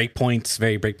breakpoints,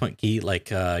 very breakpoint key. Like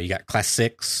you got class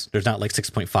 6. There's not like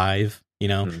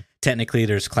 6.5. Technically,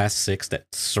 there's class 6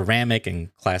 that's ceramic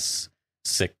and class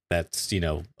 6 that's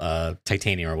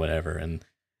titanium or whatever, and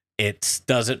it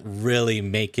doesn't really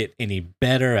make it any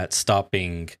better at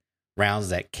stopping rounds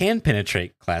that can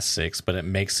penetrate class 6, but it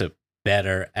makes it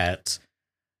better at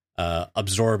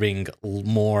absorbing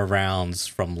more rounds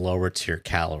from lower tier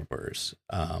calibers.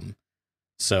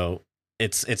 So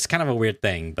it's kind of a weird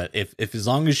thing, but if as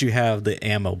long as you have the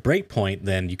ammo breakpoint,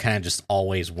 then you kind of just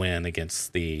always win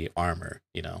against the armor,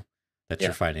 that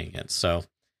you're fighting against. So,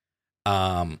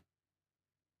 I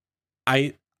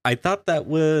thought that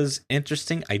was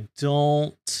interesting. I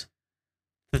don't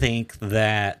think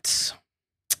that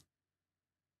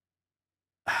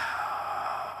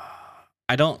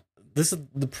this is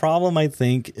the problem. I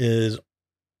think is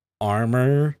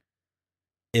armor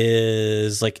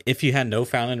is like, if you had no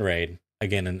found in raid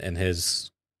again in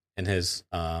his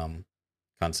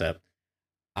concept,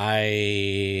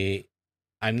 I'm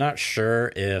not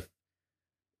sure if,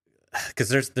 because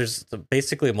there's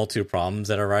basically a multitude of problems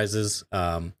that arises.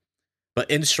 But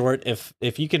in short,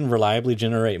 if you can reliably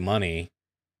generate money,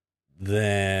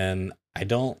 then I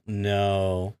don't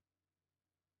know.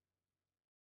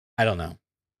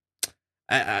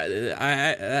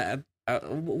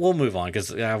 We'll move on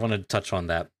because I want to touch on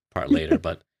that part later.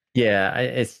 But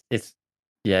it's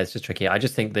just tricky. I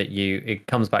just think that it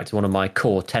comes back to one of my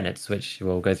core tenets, which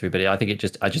we'll go through. But I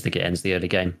just think it ends the early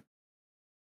game.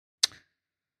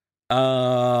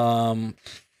 Flamer,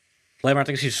 I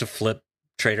think you should flip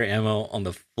trader ammo on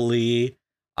the flea.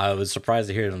 I was surprised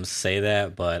to hear them say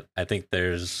that, but I think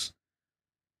there's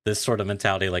this sort of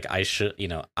mentality, like I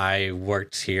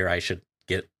worked here, I should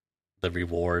get the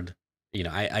reward.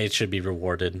 I should be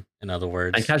rewarded, in other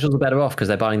words. And casuals are better off because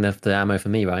they're buying the ammo for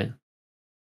me, right?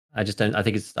 I don't think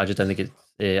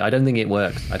it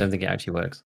works. I don't think it actually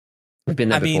works. We've been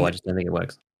there before. I just don't think it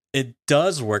works. It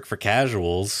does work for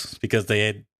casuals because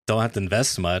they don't have to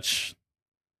invest much.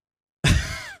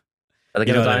 They're going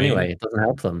to die anyway. It doesn't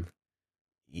help them.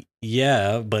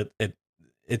 Yeah, but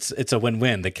it's a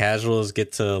win-win. The casuals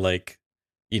get to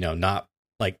not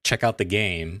check out the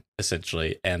game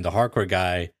essentially, and the hardcore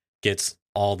guy gets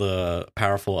all the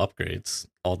powerful upgrades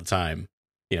all the time.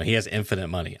 He has infinite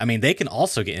money. I mean, they can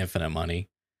also get infinite money.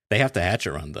 They have to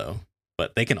hatchet run though,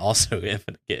 but they can also get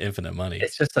infinite money.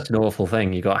 It's just such an awful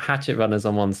thing. You've got hatchet runners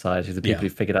on one side, who are the people who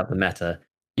figured out the meta.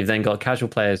 You've then got casual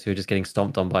players who are just getting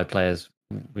stomped on by players,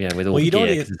 with all the gear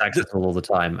because it's accessible all the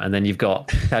time. And then you've got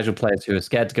casual players who are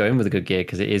scared to go in with a good gear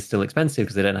because it is still expensive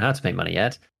because they don't know how to make money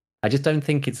yet. I just don't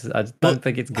think it's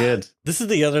good. This is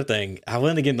the other thing I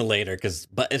want to get into later,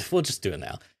 but if we'll just do it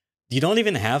now. You don't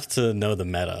even have to know the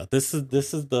meta. This is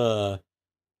the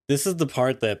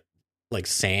part that like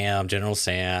General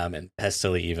Sam and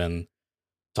Pestily even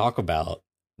talk about,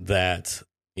 that,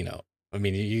 I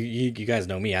mean, you guys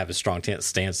know me, I have a strong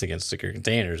stance against secure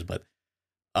containers, but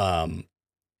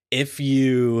if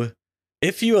you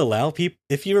allow people,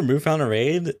 if you remove found a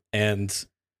raid, and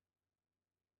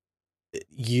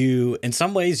in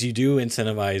some ways you do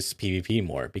incentivize PvP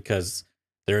more, because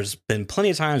there's been plenty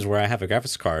of times where I have a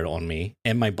graphics card on me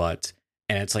and my butt,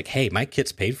 and it's like, hey, my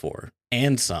kit's paid for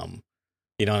and some.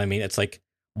 You know what I mean? It's like,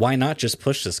 why not just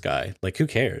push this guy? Like, who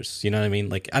cares? You know what I mean?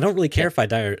 Like, I don't really care if I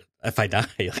die.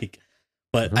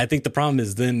 But I think the problem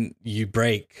is then you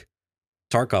break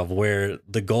Tarkov, where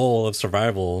the goal of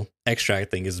survival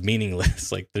extracting is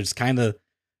meaningless. Like, there's kind of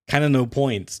no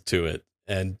point to it.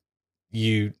 And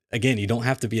you don't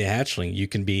have to be a hatchling. You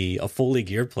can be a fully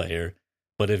geared player.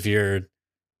 But if you're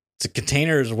a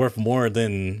container is worth more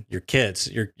than your kits,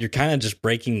 you're kind of just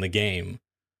breaking the game.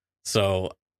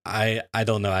 So I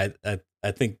don't know.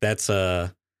 I think that's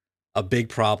a big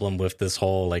problem with this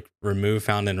whole like remove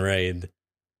found in raid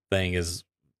thing. Is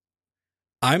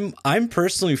I'm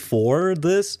personally for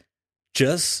this,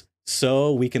 just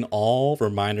so we can all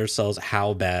remind ourselves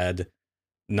how bad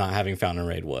not having found in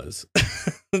raid was.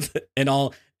 in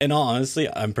all honestly,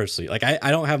 I'm personally like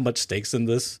I don't have much stakes in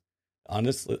this,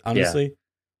 honestly,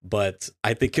 but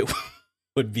I think it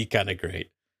would be kind of great.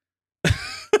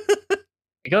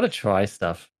 We gotta try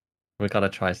stuff.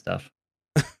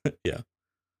 Yeah.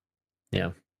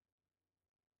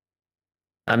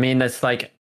 I mean, it's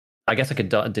like, I guess I could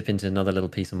dip into another little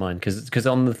piece of mine because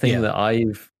on the thing that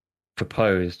I've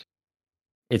proposed,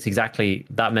 it's exactly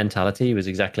that mentality was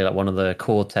exactly like one of the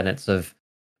core tenets of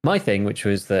my thing, which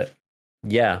was that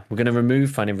we're going to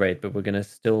remove finding raid, but we're going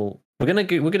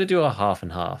to do a half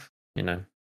and half. We're going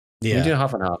to do a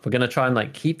half and half. We're going to try and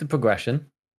like keep the progression,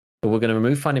 but we're going to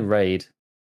remove finding raid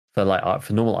for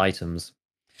normal items,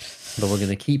 but we're going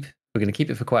to keep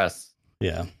it for quests.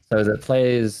 Yeah. So that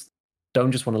players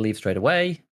don't just want to leave straight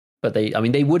away, but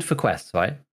they would for quests,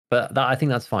 right? But I think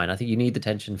that's fine. I think you need the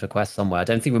tension for quests somewhere. I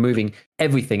don't think removing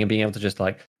everything and being able to just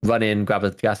like run in, grab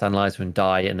a gas analyzer and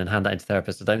die and then hand that into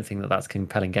therapists, I don't think that that's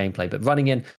compelling gameplay. But running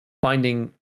in,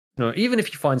 finding, even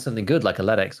if you find something good like a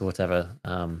LEDX or whatever,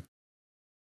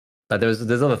 but there's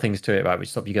other things to it, right, which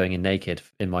stop you going in naked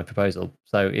in my proposal.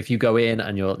 So if you go in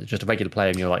and you're just a regular player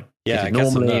and you're like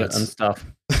normally and stuff,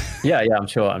 I'm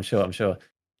sure.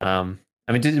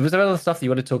 I mean, was there other stuff that you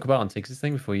want to talk about on Tiggs's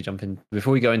thing before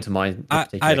we go into my?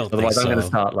 I don't. Otherwise, think I'm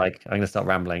so. going to start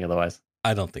rambling. Otherwise,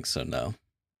 I don't think so. No.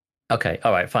 Okay.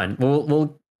 All right. Fine.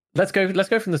 We'll let's go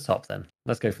from the top then.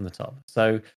 Let's go from the top.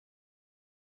 So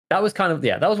that was kind of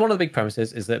that was one of the big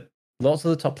premises, is that lots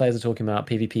of the top players are talking about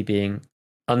PvP being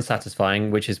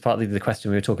unsatisfying, which is partly the question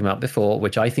we were talking about before,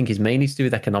 which I think is mainly to do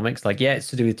with economics. Like, it's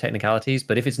to do with technicalities,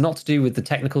 but if it's not to do with the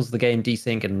technicals of the game,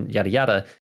 desync and yada yada,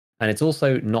 and it's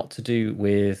also not to do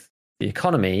with the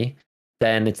economy,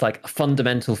 then it's like a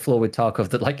fundamental flaw with Tarkov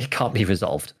that like it can't be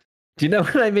resolved. Do you know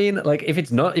what I mean? Like if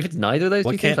it's neither of those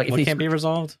two things, like if what can't be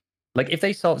resolved? Like if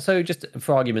they solve, so just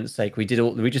for argument's sake, we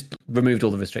just removed all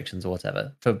the restrictions or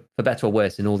whatever, for better or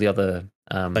worse, in all the other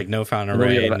like no found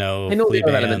array, no in all the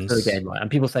other bans. elements of the game, right? And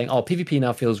people saying, "Oh, PvP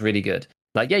now feels really good."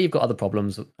 Like, you've got other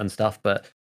problems and stuff, but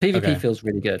PvP feels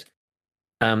really good.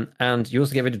 And you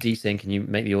also get rid of desync and you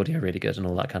make the audio really good and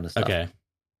all that kind of stuff. Okay.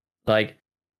 Like,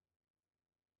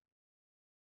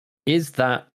 is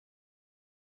that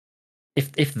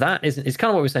if that isn't, it's kind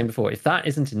of what we were saying before. If that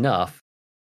isn't enough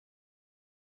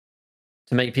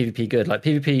to make PvP good, like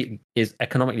PvP is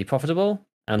economically profitable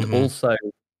and also,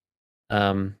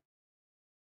 and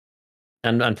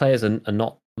players are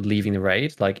not leaving the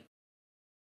raid. Like,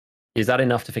 is that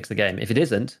enough to fix the game? If it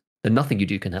isn't, then nothing you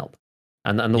do can help.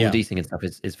 And all the desync and stuff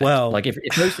is fixed. Well, like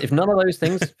if none of those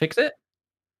things fix it,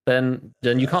 then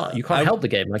you can't help the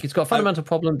game. Like, it's got a fundamental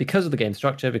problem because of the game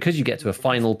structure, because you get to a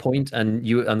final point and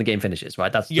the game finishes,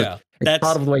 right? That's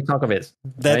part of the way Tarkov is.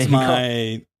 That's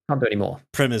my can't do anymore.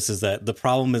 Premise is that the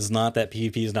problem is not that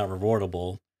PvP is not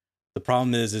rewardable. The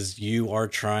problem is you are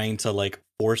trying to like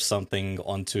force something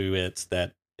onto it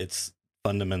that it's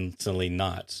fundamentally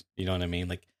not. You know what I mean?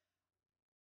 Like,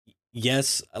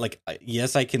 yes, I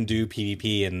can do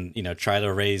PvP and try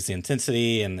to raise the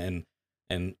intensity and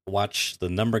watch the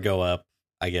number go up,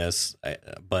 I guess,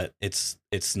 but it's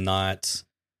not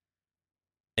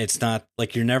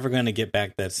like you're never going to get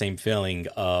back that same feeling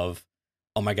of,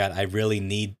 oh my god, I really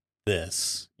need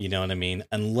this. You know what I mean?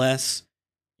 Unless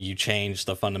you change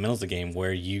the fundamentals of the game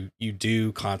where you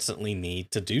do constantly need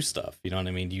to do stuff. You know what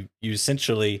I mean? You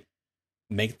essentially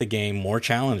make the game more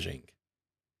challenging.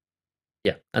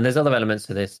 Yeah, and there's other elements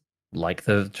to this, like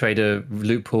the trader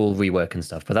loot pool rework and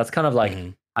stuff, but that's kind of like,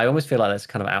 I almost feel like that's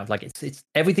kind of out. Like, it's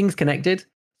everything's connected,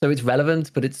 so it's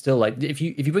relevant, but it's still like, if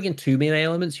you bring in too many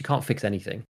elements, you can't fix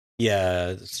anything.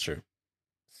 Yeah, that's true.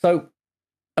 So,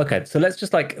 okay, so let's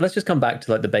just come back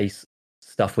to like the base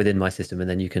stuff within my system, and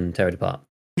then you can tear it apart.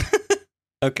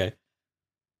 Okay.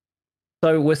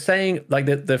 So we're saying, like,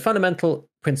 the fundamental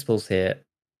principles here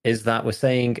is that we're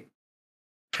saying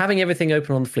having everything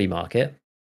open on the flea market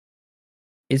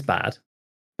is bad,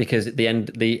 because at the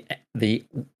end, the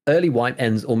early wipe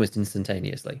ends almost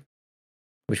instantaneously,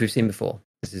 which we've seen before.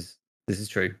 This is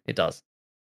true. It does.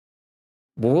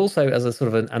 We're also, as a sort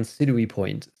of an ancillary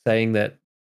point, saying that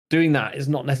doing that is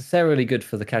not necessarily good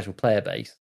for the casual player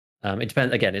base. It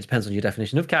depends on your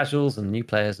definition of casuals and new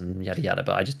players and yada yada.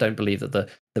 But I just don't believe that the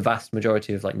vast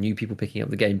majority of like new people picking up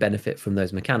the game benefit from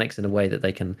those mechanics in a way that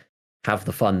they can have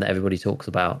the fun that everybody talks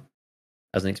about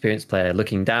as an experienced player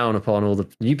looking down upon all the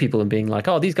new people and being like,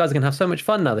 oh, these guys are going to have so much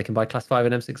fun now. They can buy class 5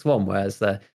 and M61, whereas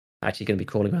they're actually going to be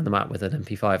crawling around the map with an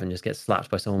MP5 and just get slapped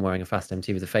by someone wearing a fast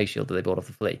MT with a face shield that they bought off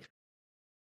the flea.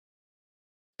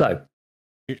 So,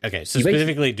 okay, so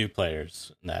specifically do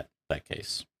players in that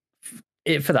case.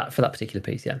 For that particular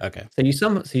piece, yeah. Okay. So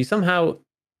you somehow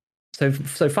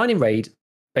finding raid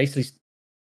basically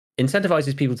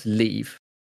incentivizes people to leave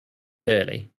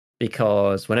early,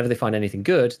 because whenever they find anything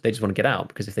good, they just want to get out,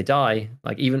 because if they die,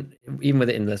 like even with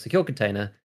it in the secure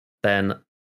container, then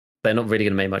they're not really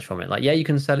going to make much from it. Like, yeah, you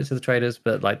can sell it to the traders,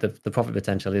 but like the profit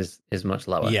potential is much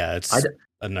lower. Yeah, it's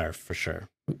a nerf for sure.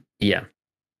 Yeah.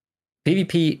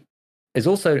 PvP is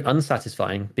also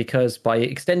unsatisfying because by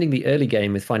extending the early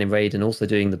game with finding raid and also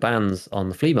doing the bans on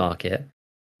the flea market,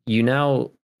 you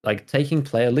now, like, taking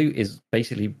player loot is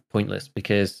basically pointless,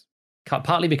 because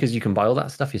partly because you can buy all that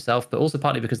stuff yourself, but also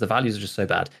partly because the values are just so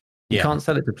bad. You can't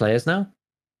sell it to players now,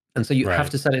 and so you have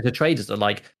to sell it to traders at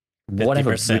like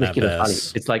whatever ridiculous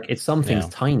value. It's like, it's something's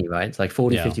tiny, right? It's like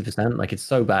 40-50%. Like, it's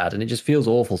so bad, and it just feels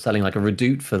awful selling like a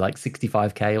Redoute for like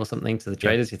 65k or something to the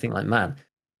traders. You think like, man,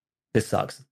 this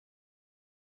sucks.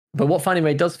 But what Finding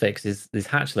Raid does fix is these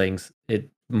hatchlings. It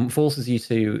forces you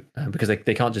to, because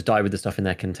they can't just die with the stuff in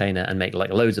their container and make like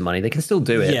loads of money. They can still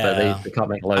do it, but they can't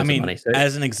make loads of money. So,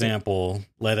 as an example,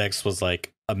 LedX was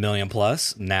like $1 million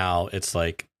plus. Now it's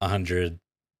like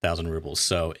 100,000 rubles.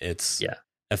 So it's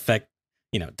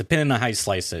depending on how you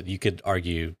slice it, you could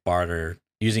argue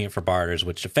using it for barters,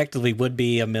 which effectively would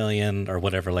be $1 million or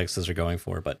whatever LedXs are going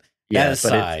for. But that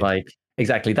aside, but it's like,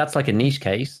 exactly, that's like a niche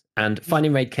case, and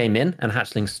Finding Raid came in and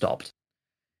hatchlings stopped.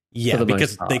 Yeah,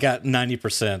 because they got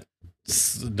 90%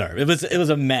 nerf. It was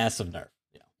a massive nerf.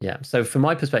 Yeah. So from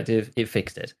my perspective, it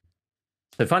fixed it.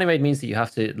 So Finding Raid means that you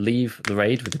have to leave the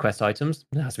raid with the quest items.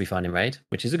 It has to be Finding Raid,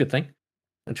 which is a good thing.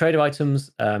 And trader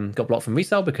items got blocked from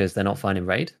resale because they're not Finding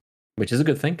Raid, which is a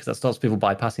good thing, because that stops people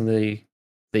bypassing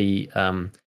the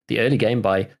early game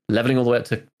by leveling all the way up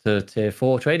to tier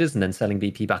 4 traders and then selling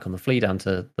BP back on the flea down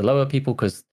to the lower people,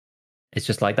 because it's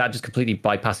just like that just completely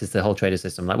bypasses the whole trader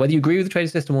system. Like, whether you agree with the trader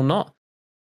system or not,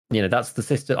 that's the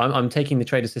system. I'm taking the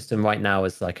trader system right now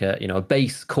as like a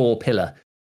base core pillar.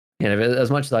 As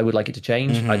much as I would like it to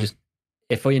change,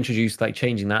 if we introduce like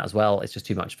changing that as well, it's just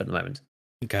too much for the moment.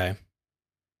 Okay.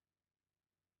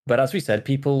 But as we said,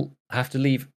 people have to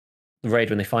leave the raid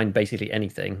when they find basically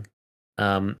anything.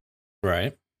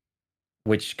 Right.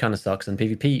 Which kind of sucks, and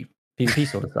PvP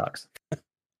sort of sucks.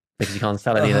 Because you can't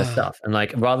sell any of their stuff. And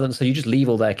like, so you just leave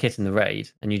all their kit in the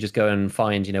raid and you just go and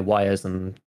find, wires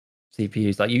and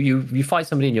CPUs. Like you fight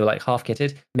somebody and you're like half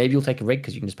kitted. Maybe you'll take a rig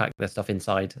because you can just pack their stuff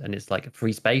inside and it's like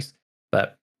free space.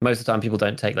 But most of the time people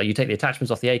don't take, like, you take the attachments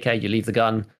off the AK, you leave the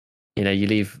gun, you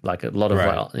leave like a lot of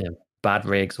bad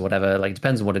rigs or whatever. Like, it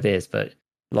depends on what it is, but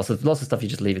lots of stuff you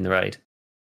just leave in the raid.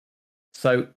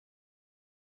 So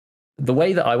the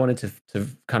way that I wanted to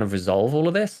kind of resolve all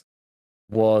of this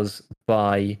was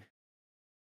by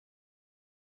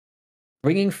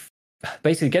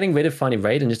basically getting rid of Finding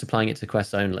Raid and just applying it to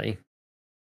quests only,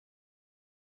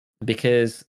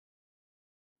 because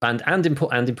and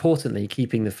importantly,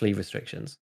 keeping the flea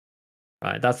restrictions.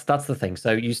 Right, that's the thing.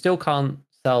 So you still can't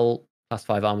sell class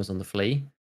 5 armors on the flea.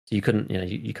 So you couldn't,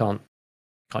 you can't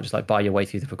just like buy your way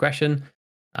through the progression.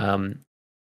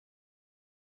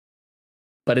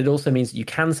 But it also means that you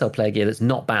can sell player gear that's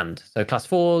not banned. So class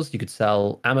 4s, you could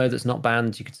sell ammo that's not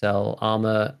banned. You could sell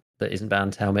armor that isn't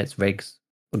banned, helmets, rigs,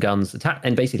 guns,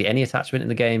 and basically any attachment in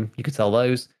the game. You could sell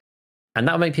those. And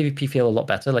that would make PvP feel a lot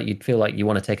better. Like, you'd feel like you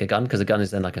want to take a gun, because a gun is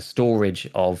then like a storage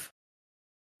of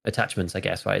attachments, I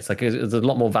guess, right? It's like there's a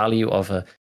lot more value for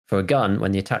a gun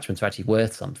when the attachments are actually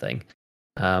worth something,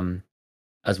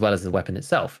 as well as the weapon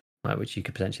itself, right, which you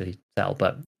could potentially sell.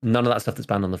 But none of that stuff that's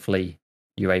banned on the flea,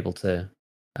 you're able to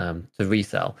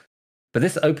resell. But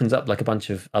this opens up like a bunch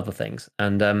of other things.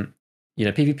 And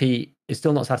PvP is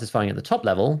still not satisfying at the top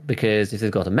level, because if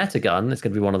they've got a meta gun, it's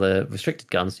going to be one of the restricted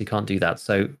guns, so you can't do that.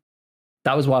 So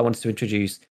that was why I wanted to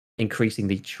introduce increasing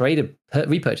the trader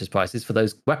repurchase prices for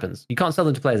those weapons. You can't sell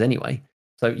them to players anyway,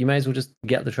 so you may as well just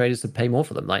get the traders to pay more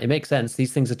for them. Like, it makes sense.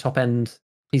 These things are top end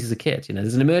pieces of kit.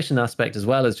 There's an immersion aspect as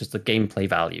well as just a gameplay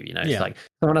value. It's like,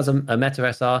 someone has a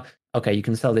meta SR. Okay, you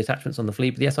can sell the attachments on the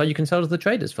fleet, but the SR you can sell to the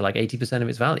traders for like 80% of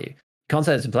its value. You can't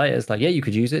sell it to players. Like, yeah, you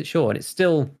could use it, sure, and it's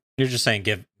still. You're just saying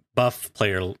give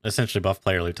essentially buff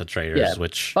player loot to traders,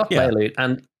 which buff player loot,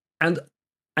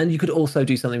 and you could also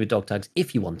do something with dog tags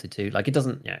if you wanted to. Like, it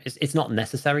doesn't, it's not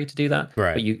necessary to do that,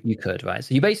 right? But you could, right?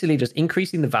 So you're basically just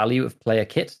increasing the value of player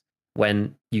kit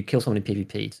when you kill someone in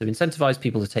PvP. So incentivize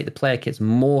people to take the player kits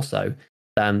more so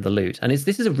than the loot. And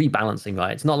this is a rebalancing,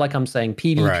 right? It's not like I'm saying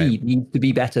PvP needs to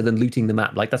be better than looting the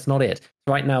map. Like, that's not it.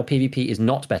 Right now, PvP is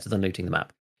not better than looting the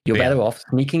map. You're better off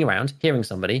sneaking around, hearing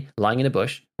somebody, lying in a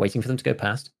bush, waiting for them to go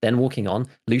past, then walking on,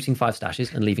 looting 5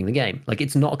 stashes, and leaving the game. Like,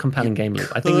 it's not a compelling game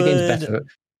loop. I think the game's better.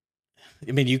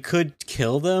 I mean, you could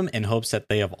kill them in hopes that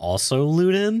they have also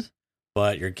looted,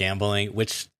 but you're gambling,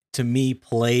 which to me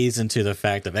plays into the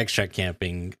fact of extract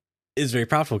camping is very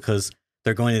profitable because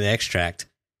they're going to the extract.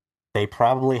 They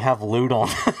probably have loot on.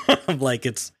 Like,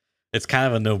 it's kind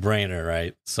of a no-brainer,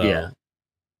 right? So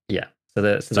yeah. So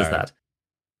there's that.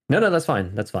 No, that's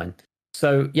fine. That's fine.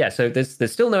 So so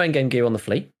there's still no endgame gear on the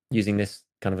fleet using this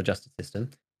kind of adjusted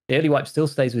system. The early wipe still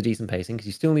stays with decent pacing because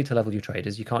you still need to level your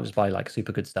traders. You can't just buy like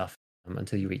super good stuff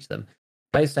until you reach them.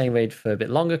 Players stay in raid for a bit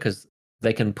longer because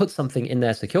they can put something in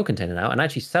their secure container now and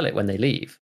actually sell it when they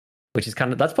leave, which is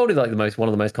that's probably like one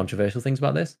of the most controversial things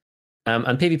about this. And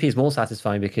PvP is more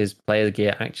satisfying because player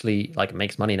gear actually like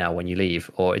makes money now when you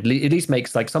leave, or at least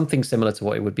makes like something similar to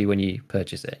what it would be when you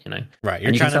purchase it. Right?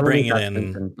 You're trying to bring it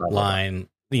in line.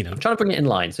 I'm trying to bring it in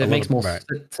line, so it makes more. Right.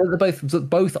 So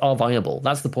both are viable.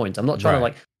 That's the point. I'm not trying to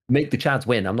like make the Chads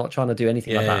win. I'm not trying to do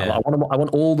anything like that. Yeah. I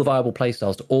want all the viable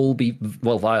playstyles to all be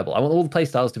viable. I want all the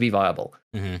playstyles to be viable.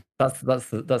 Mm-hmm.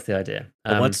 That's the idea.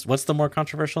 What's the more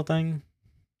controversial thing?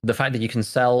 The fact that you can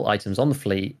sell items on the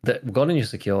fleet that got in your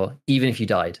secure, even if you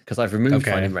died, because I've removed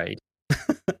Find and Raid.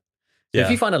 So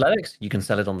if you find a Lennox, you can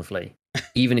sell it on the fleet,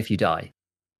 even if you die.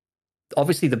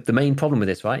 Obviously, the main problem with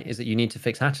this, right, is that you need to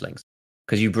fix hatchlings,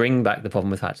 because you bring back the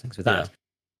problem with hatchlings with that,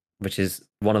 which is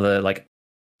one of the, like...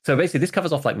 So basically, this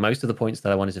covers off like most of the points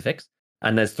that I wanted to fix,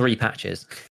 and there's 3 patches.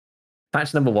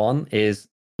 Patch number 1 is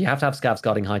you have to have scavs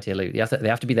guarding high tier loot. They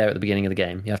have to be there at the beginning of the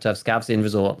game. You have to have scavs in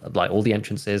resort, like all the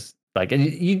entrances. Like,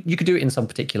 you could do it in some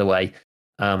particular way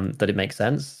that it makes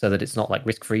sense, so that it's not like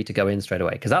risk free to go in straight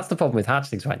away. Because that's the problem with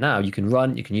hatchlings right now. You can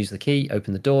run, you can use the key,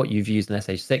 open the door. You've used an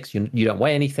SH6. You don't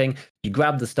weigh anything. You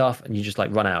grab the stuff and you just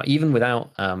like run out. Even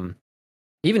without,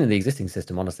 even in the existing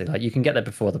system, honestly, like you can get there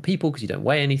before other people because you don't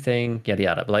weigh anything. Yada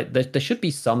yada. But like there should be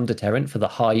some deterrent for the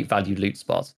high value loot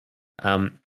spots.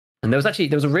 And there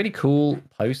was a really cool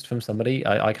post from somebody.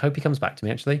 I hope he comes back to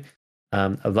me actually.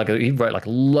 He wrote like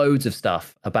loads of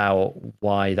stuff about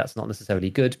why that's not necessarily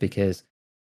good, because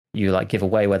you like give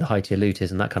away where the high tier loot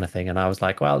is and that kind of thing. And I was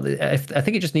like, well, I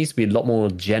think it just needs to be a lot more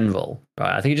general,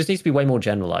 right? I think it just needs to be way more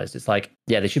generalized. It's like,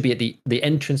 yeah, they should be at the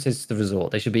entrances to the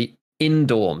resort. They should be in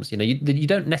dorms. You know, you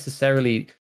don't necessarily.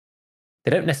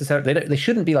 They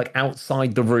shouldn't be like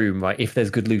outside the room, right? If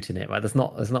there's good loot in it, right? That's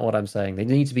not what I'm saying. They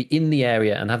need to be in the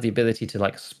area and have the ability to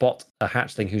like spot a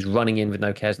hatchling who's running in with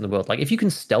no cares in the world. Like if you can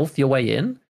stealth your way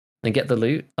in and get the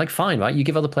loot, like fine, right? You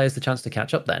give other players the chance to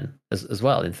catch up then as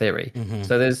well, in theory. Mm-hmm.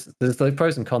 So there's the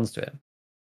pros and cons to it,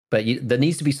 but there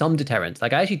needs to be some deterrent.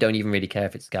 Like I actually don't even really care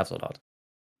if it's scavs or not,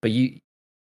 but you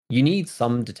need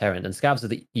some deterrent, and scavs are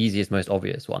the easiest, most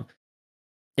obvious one.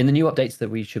 In the new updates that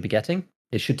we should be getting,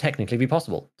 it should technically be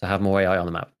possible to have more AI on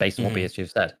the map based on what BSG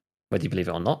have said. Whether you believe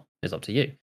it or not is up to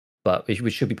you. But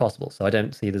it should be possible. So I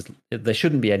don't see there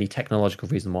shouldn't be any technological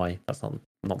reason why that's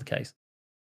not the case.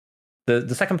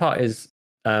 The second part is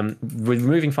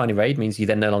removing Finding Raid means you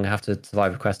then no longer have to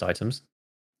survive with quest items.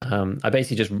 I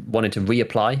basically just wanted to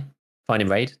reapply Finding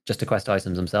Raid just to quest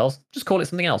items themselves. Just call it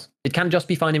something else. It can just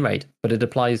be Finding Raid, but it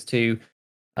applies to...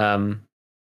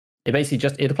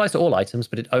 It applies to all items,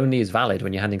 but it only is valid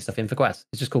when you're handing stuff in for quests.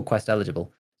 It's just called quest eligible.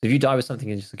 So if you die with something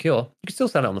and you're secure, you can still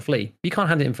sell it on the flea. You can't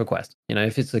hand it in for a quest. You know,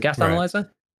 if it's a gas analyzer,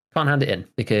 you can't hand it in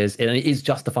because it is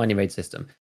just the Finding Raid system.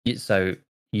 So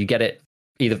you get it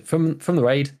either from the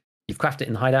raid, you've crafted it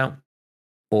in the hideout,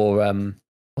 or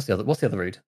what's the other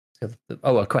route?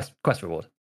 A quest reward.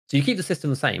 So you keep the system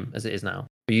the same as it is now,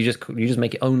 but you just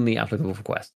make it only applicable for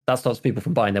quests. That stops people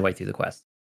from buying their way through the quest.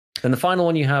 Then the final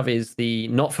one you have is the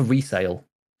not for resale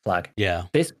flag. Yeah.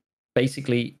 This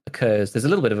basically occurs, there's a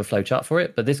little bit of a flowchart for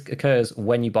it, but this occurs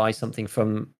when you buy something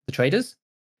from the traders.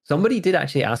 Somebody did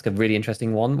actually ask a really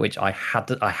interesting one, which I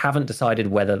haven't decided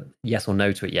whether yes or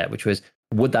no to it yet, which was,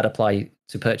 would that apply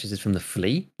to purchases from the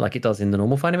flea like it does in the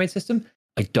normal Finding Raid system?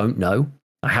 I don't know.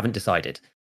 I haven't decided.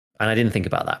 And I didn't think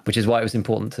about that, which is why it was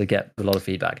important to get a lot of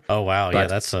feedback. Oh, wow. Yeah,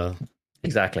 that's a...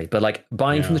 Exactly. But like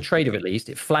buying from the trader, at least,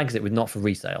 it flags it with not for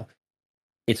resale.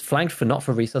 It's flagged for not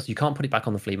for resale, so you can't put it back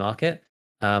on the flea market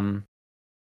at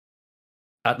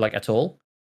all.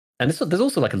 And there's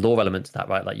also like a lore element to that,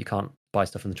 right? Like you can't buy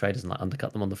stuff from the traders and like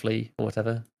undercut them on the flea or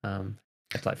whatever. You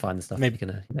have to like find the stuff. Maybe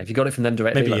if you got it from them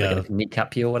directly, maybe, like they're going to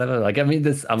kneecap you or whatever. Like I mean,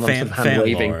 I'm sort of hand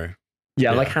waving.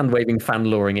 I'm like hand waving, fan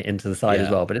luring it into the side as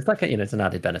well. But it's like it's an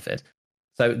added benefit.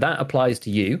 So that applies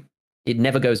to you. It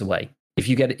never goes away. If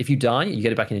you die, you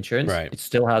get it back in insurance. Right. It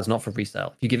still has not for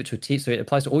resale. If you give it to a team, so it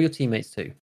applies to all your teammates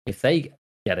too. If they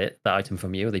get the item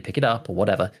from you, or they pick it up or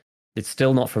whatever, it's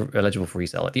still not eligible for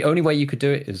resale. Like, the only way you could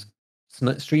do it is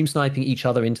stream sniping each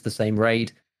other into the same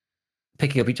raid,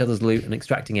 picking up each other's loot and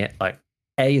extracting it. Like,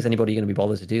 A, is anybody going to be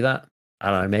bothered to do that?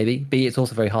 I don't know, maybe. B, it's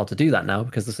also very hard to do that now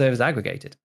because the server's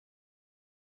aggregated.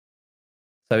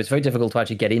 So it's very difficult to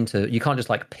actually get into. You can't just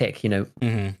like pick,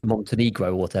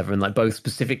 Montenegro or whatever, and like both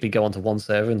specifically go onto one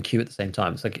server and queue at the same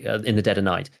time. It's like in the dead of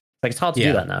night. Like, it's hard to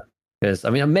do that now, because I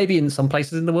mean, maybe in some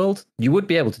places in the world you would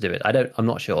be able to do it. I'm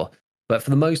not sure, but for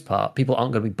the most part, people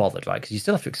aren't going to be bothered, right? Because you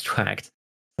still have to extract.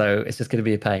 So it's just going to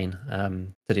be a pain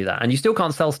to do that, and you still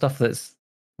can't sell stuff that's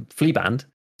flea banned.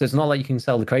 So it's not like you can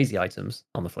sell the crazy items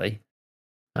on the flea.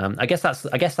 I guess that's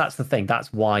the thing.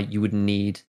 That's why you would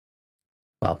need.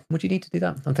 Well, would you need to do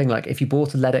that? I'm thinking, like, if you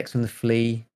bought a LEDX from the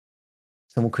flea,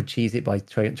 someone could cheese it by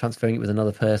transferring it with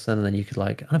another person, and then you could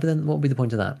but then what would be the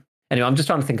point of that? Anyway, I'm just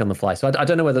trying to think on the fly. So I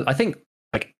don't know whether, I think,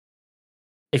 like,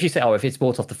 if you say, if it's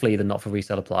bought off the flea, then not for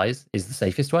resale applies, is the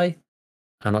safest way.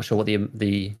 I'm not sure what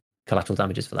the collateral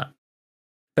damage is for that.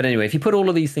 But anyway, if you put all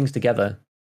of these things together,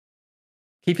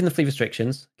 keeping the flea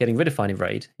restrictions, getting rid of finding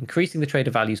raid, increasing the trader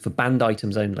values for banned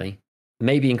items only,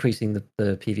 maybe increasing the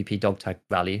PvP dog tag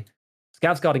value,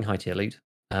 Scouts guarding high tier loot.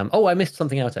 I missed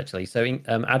something out actually. So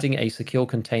adding a secure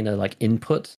container like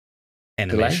input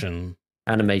animation.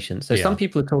 So some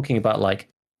people are talking about like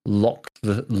lock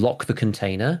the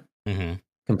container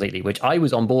completely, which I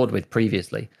was on board with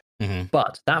previously.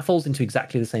 But that falls into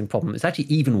exactly the same problem. It's actually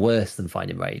even worse than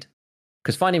finding raid,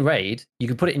 because finding raid, you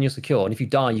can put it in your secure, and if you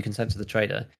die, you can send it to the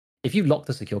trader. If you lock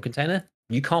the secure container,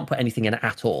 you can't put anything in it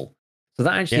at all. So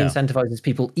that actually incentivizes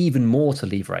people even more to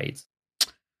leave raids,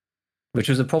 which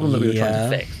was a problem that we were trying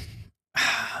to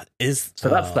fix. So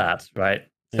that's that, right?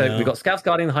 So we've got Scouts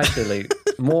guarding the high tier loot.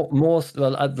 more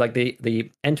like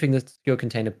the entering the secure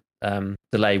container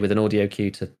delay with an audio cue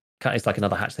to cut. It's like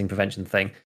another hatch thing prevention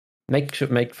thing. Make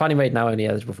finding raid now only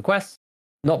eligible for quests.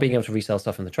 Not being able to resell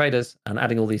stuff from the traders, and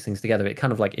adding all these things together, it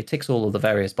kind of like it ticks all of the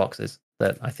various boxes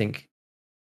that I think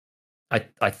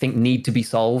need to be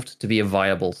solved to be a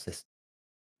viable system,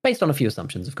 based on a few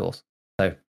assumptions, of course.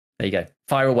 So there you go.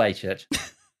 Fire away, Church.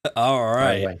 All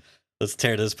right. Let's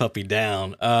tear this puppy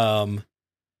down. All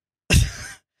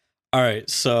right.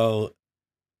 So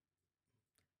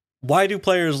why do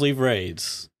players leave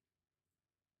raids?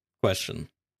 Question.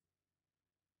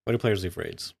 Why do players leave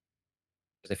raids?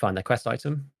 Because they find their quest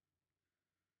item.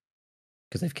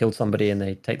 Because they've killed somebody and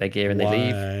they take their gear and they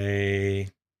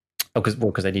leave. Oh,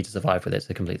 because they need to survive with it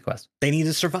to complete the quest. They need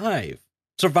to survive.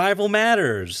 Survival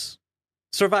matters.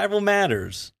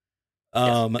 Yes,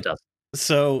 it does.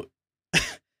 So,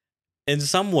 in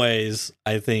some ways,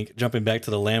 I think, jumping back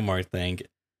to the landmark thing,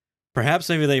 perhaps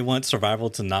maybe they want survival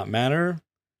to not matter.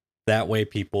 That way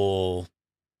people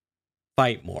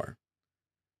fight more.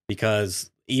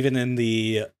 Because even in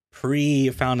the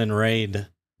pre-Found and Raid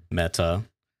meta,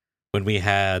 when we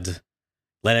had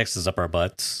LEDXs up our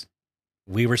butts,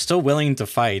 we were still willing to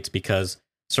fight because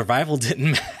survival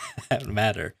didn't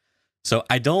matter. So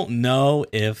I don't know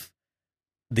if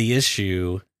the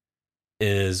issue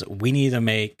is we need to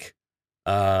make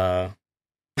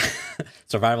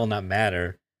survival not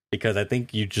matter, because I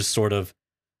think you just sort of,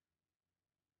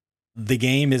 the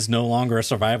game is no longer a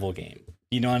survival game.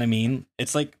 You know what I mean?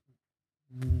 It's like,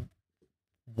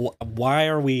 why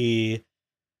are we,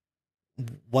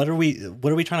 what are we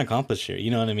trying to accomplish here?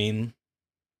 You know what I mean?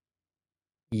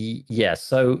 Yeah.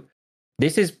 So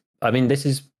this is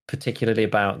particularly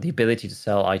about the ability to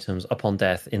sell items upon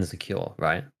death in the secure,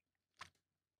 right?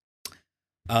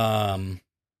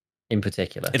 In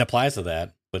particular, it applies to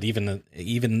that, but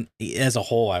even as a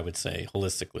whole, I would say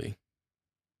holistically.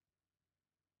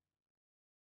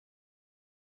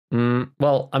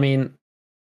 Well, I mean,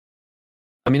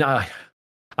 I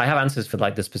have answers for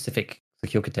like the specific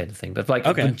secure container thing, but like,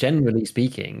 but generally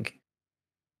speaking,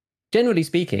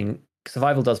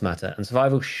 survival does matter, and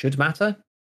survival should matter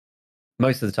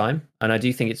most of the time. And I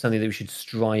do think it's something that we should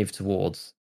strive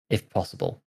towards if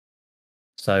possible.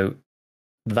 So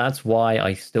that's why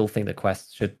I still think that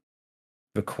quests should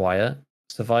require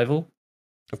survival.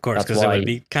 Of course, because it would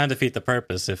be kind of defeat the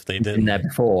purpose if they didn't. Been there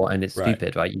before, and it's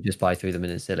stupid, right? You just buy through them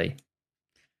and it's silly.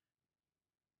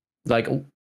 Like,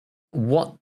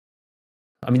 what?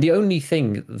 I mean, the only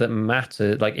thing that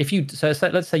matters, like, if you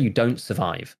let's say you don't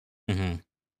survive,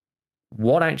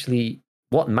 what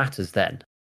matters then?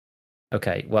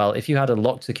 Okay, well, if you had a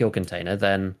locked secure container,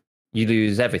 then you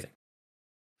lose everything.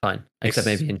 Fine, except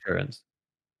maybe insurance.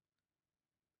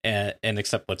 And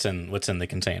except what's in the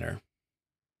container.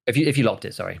 If you locked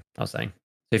it, sorry, I was saying.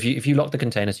 So if you lock the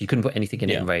container, so you couldn't put anything in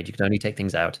it Yeah. in raid, you could only take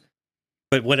things out.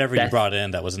 But whatever you Death- brought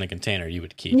in that was in a container, you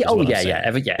would keep. Yeah, is oh what I'm yeah,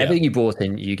 saying. everything you brought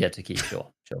in, you get to keep.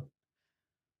 Sure.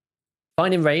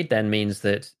 Fine in raid then means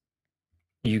that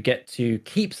you get to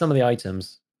keep some of the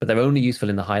items, but they're only useful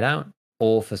in the hideout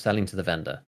or for selling to the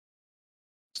vendor.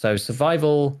 So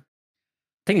survival,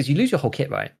 thing is, you lose your whole kit,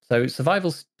 right? So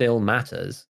survival still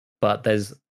matters, but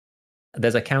there's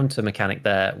a counter mechanic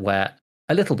there where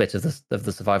a little bit of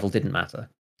the survival didn't matter.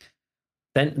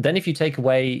 Then if you take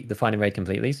away the find and raid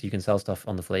completely, so you can sell stuff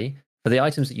on the flea, for the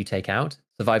items that you take out,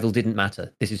 survival didn't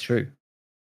matter. This is true.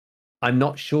 I'm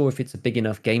not sure if it's a big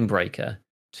enough game breaker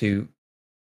to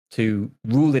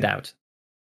rule it out.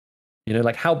 You know,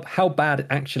 like how bad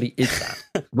actually is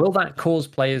that? Will that cause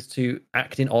players to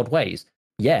act in odd ways?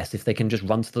 Yes, if they can just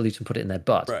run to the loot and put it in their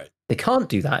butt. Right. They can't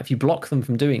do that if you block them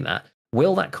from doing that.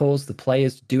 Will that cause the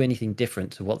players to do anything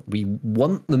different to what we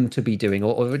want them to be doing,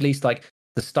 or at least like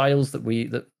the styles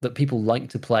that people like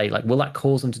to play? Like, will that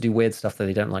cause them to do weird stuff that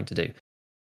they don't like to do?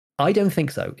 I don't think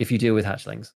so. If you deal with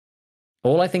hatchlings,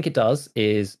 all I think it does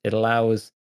is it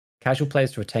allows casual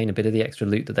players to retain a bit of the extra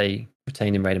loot that they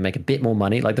retain in raid and make a bit more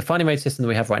money. Like the finding raid system that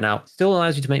we have right now still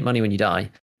allows you to make money when you die.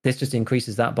 This just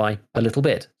increases that by a little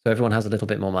bit, so everyone has a little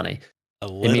bit more money.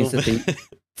 It means that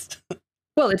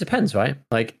well, it depends, right?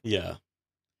 Like, yeah.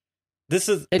 This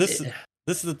is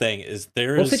the thing. Is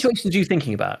there? What situations are you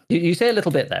thinking about? You say a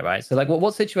little bit there, right? So, like,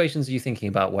 what situations are you thinking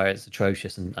about where it's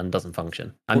atrocious and doesn't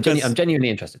function? I'm genuinely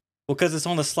interested. Well, because it's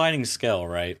on a sliding scale,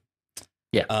 right?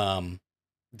 Yeah.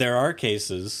 There are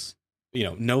cases,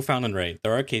 no found and raid.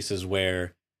 There are cases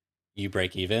where you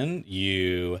break even.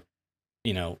 You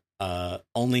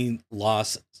only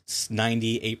lost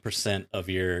 98% of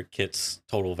your kit's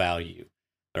total value.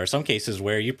 There are some cases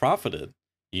where you profited.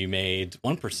 You made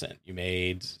 1%. You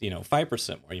made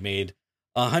 5% more. You made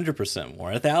 100%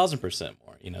 more, 1,000%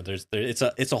 more.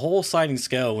 It's a whole sliding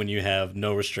scale when you have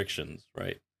no restrictions,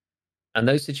 right? And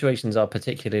those situations are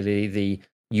particularly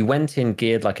you went in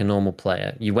geared like a normal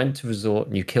player. You went to resort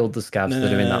and you killed the scavs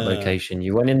that are in that location.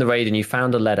 You went in the raid and you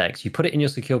found a lead X. You put it in your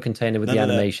secure container with the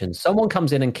animation. Someone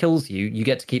comes in and kills you. You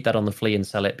get to keep that on the flea and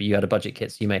sell it, but you had a budget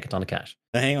kit, so you make a ton of cash.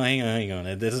 Hang on.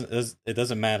 It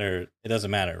doesn't matter. It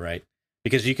doesn't matter, right?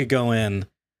 Because you could go in.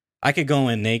 I could go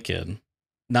in naked,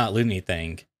 not loot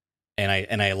anything, and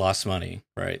I lost money,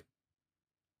 right?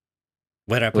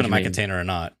 Whether I put it in my container or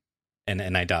not,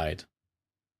 and I died.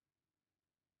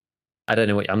 I don't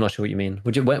know I'm not sure what you mean.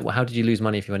 How did you lose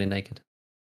money if you went in naked?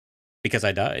 Because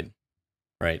I died,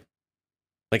 right?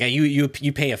 Like you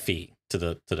pay a fee to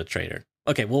the trader.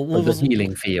 Okay, well, the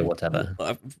healing fee or whatever.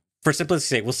 For simplicity's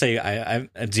sake, we'll say I'm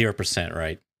at 0%,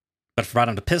 right? But if I brought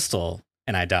on a pistol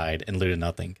and I died and looted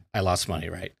nothing, I lost money,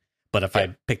 right? But if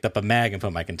I picked up a mag and put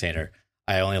in my container,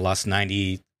 I only lost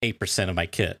 98% of my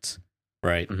kit,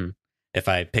 right? Mm-hmm. If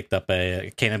I picked up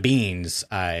a can of beans,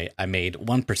 I made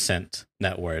 1%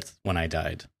 net worth when I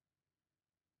died.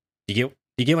 You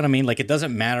get what I mean? Like, it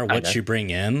doesn't matter what you bring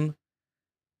in.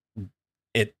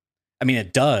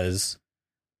 It does,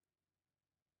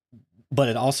 but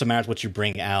it also matters what you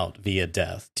bring out via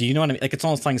death. Do you know what I mean? Like, it's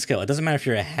on a sliding scale. It doesn't matter if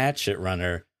you're a hatchet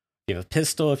runner, if you have a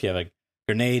pistol, if you have a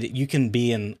grenade. You can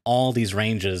be in all these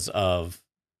ranges of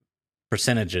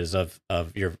percentages of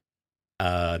your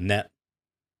net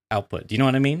output. Do you know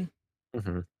what I mean?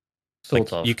 Mm-hmm.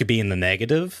 Sort of. You could be in the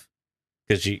negative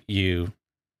because you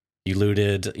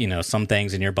looted some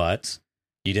things in your butt.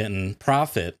 You didn't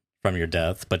profit from your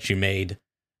death, but you made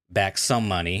back some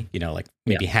money. Like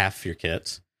maybe half your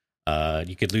kits.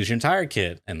 You could lose your entire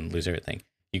kit and lose everything.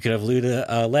 You could have looted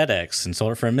a LEDX and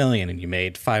sold it for $1 million, and you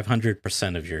made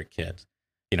 500% of your kit.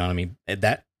 You know what I mean?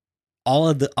 That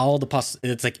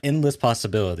it's like endless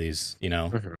possibilities.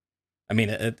 Mm-hmm. I mean,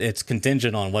 it's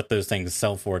contingent on what those things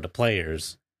sell for to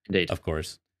players. Indeed. Of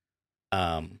course.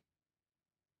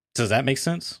 Does that make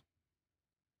sense?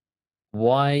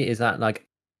 Why is that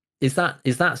is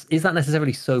that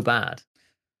necessarily so bad?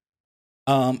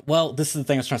 Well, this is the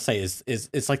thing I was trying to say is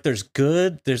it's like there's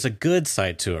a good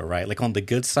side to it, right? Like on the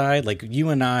good side, like you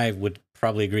and I would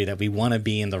probably agree that we want to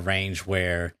be in the range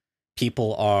where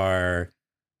people are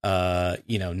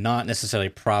not necessarily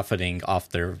profiting off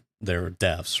their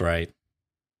deaths, right?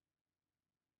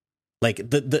 Like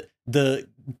the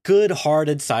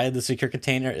good-hearted side of the secure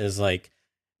container is like,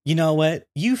 you know what?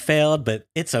 You failed, but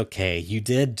it's okay. You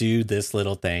did do this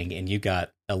little thing, and you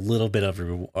got a little bit of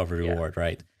a reward,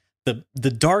 right?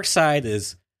 The dark side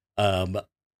is,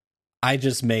 I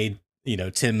just made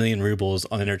 10 million rubles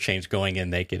on interchange going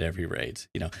in naked every raid.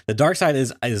 The dark side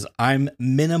is I'm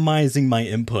minimizing my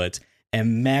input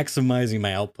and maximizing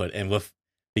my output, and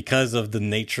because of the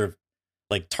nature of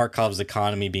like Tarkov's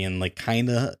economy being like kind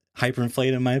of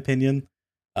hyperinflated in my opinion.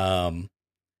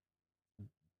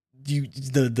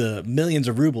 The millions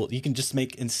of rubles, you can just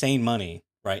make insane money,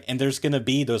 right? And there's going to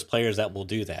be those players that will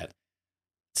do that.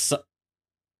 So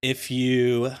if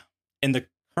you, in the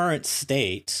current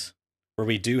state where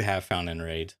we do have Found and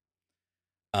Raid,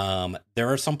 there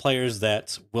are some players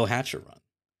that will hatchet run.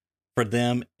 For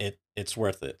them, it's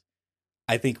worth it.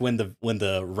 I think when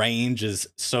the range is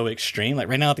so extreme, like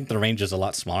right now, I think the range is a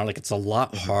lot smaller. Like it's a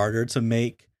lot harder to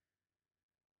make.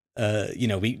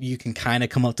 You can kind of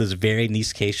come up to those very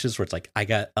niche cases where it's like, I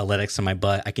got a Lytics in my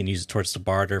butt, I can use it towards the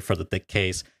barter for the thick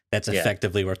case. That's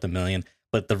effectively worth $1 million.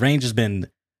 But the range has been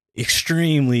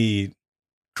extremely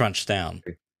crunched down.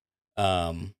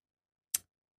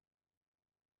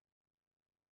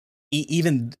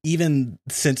 Even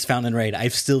since Found and Raid,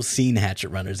 I've still seen hatchet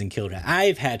runners and killed.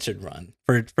 I've hatchet run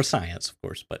for science, of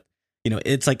course, but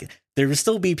it's like there will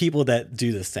still be people that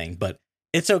do this thing, but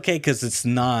it's okay because it's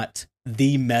not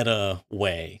the meta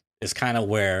way. Is kind of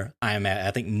where I'm at.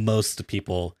 I think most of the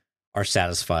people are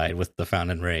satisfied with the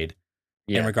Found and Raid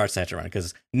in regards to hatchet run,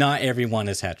 because not everyone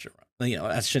is hatchet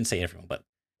run. I shouldn't say everyone, but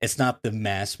it's not the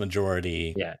mass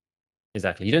majority. Yeah,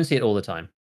 exactly. You don't see it all the time.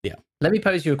 Yeah. Let me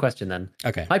pose you a question then.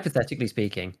 Okay. Hypothetically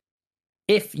speaking,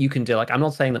 if you can do, like, I'm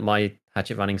not saying that my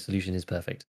hatchet running solution is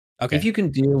perfect. Okay. If you can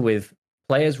deal with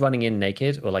players running in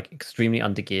naked or like extremely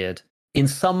undergeared in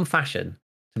some fashion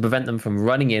to prevent them from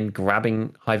running in,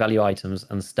 grabbing high value items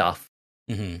and stuff,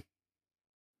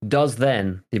 does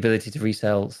then the ability to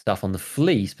resell stuff on the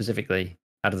flea specifically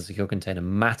out of the secure container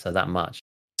matter that much?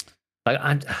 Like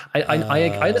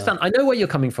I understand. I know where you're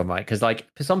coming from, right? Because like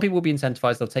some people will be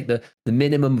incentivized. They'll take the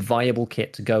minimum viable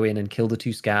kit to go in and kill the 2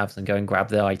 scavs and go and grab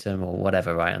the item or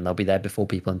whatever, right? And they'll be there before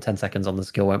people, and 10 seconds on the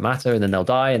skill won't matter, and then they'll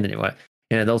die, and then it won't.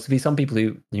 There'll also be some people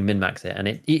who min max it, and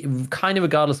it kind of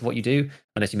regardless of what you do,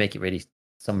 unless you make it really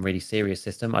some really serious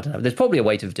system. I don't know. There's probably a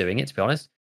way of doing it, to be honest,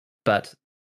 but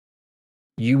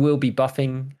you will be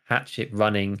buffing hatchet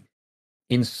running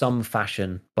in some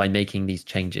fashion by making these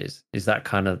changes. Is that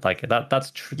kind of like that?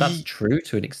 That's true. That's true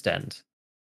to an extent.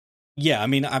 Yeah, I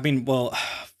mean, well,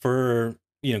 for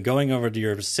going over to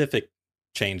your specific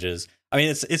changes, I mean,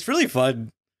 it's really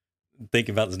fun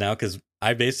thinking about this now, because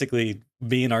I basically,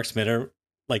 being Arc Smitter,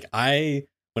 like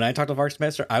when I talked to Arc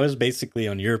Smitter, I was basically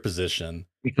on your position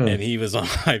and he was on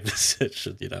my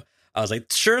position. I was like,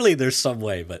 surely there's some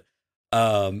way, but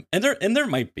and there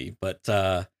might be,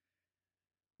 but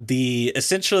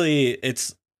essentially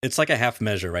it's like a half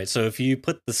measure, right? So if you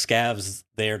put the scavs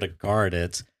there to guard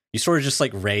it, you sort of just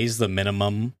like raise the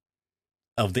minimum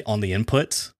on the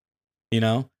input,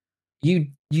 You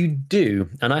do,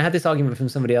 and I had this argument from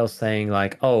somebody else saying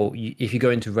like, oh, if you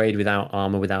go into raid without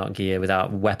armor, without gear,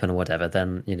 without weapon or whatever,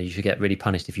 then you should get really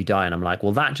punished if you die. And I'm like,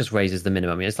 well, that just raises the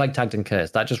minimum. It's like tagged and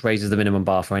cursed. That just raises the minimum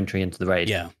bar for entry into the raid.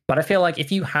 Yeah. But I feel like if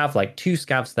you have like 2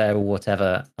 scavs there or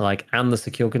whatever, like, and the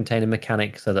secure container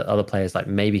mechanic, so that other players like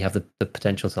maybe have the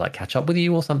potential to like catch up with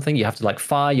you or something, you have to like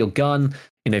fire your gun.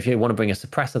 If you want to bring a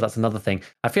suppressor, that's another thing.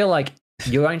 I feel like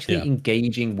you're actually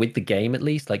engaging with the game, at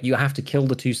least. Like, you have to kill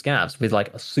the 2 scavs with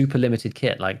like a super limited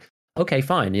kit. Like, okay,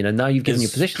 fine. Now you've given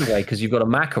your position away because you've got a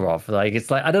Makarov. Like,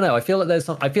 it's like, I don't know. I feel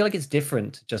like it's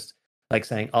different to just like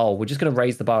saying, oh, we're just going to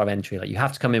raise the bar of entry. Like, you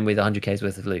have to come in with 100K's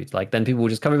worth of loot. Like, then people will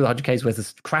just come in with 100K's worth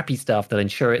of crappy stuff. They'll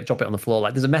insure it, drop it on the floor.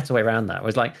 Like, there's a meta way around that.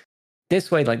 Whereas like this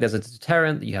way, like, there's a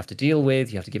deterrent that you have to deal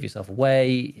with. You have to give yourself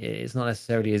away. It's not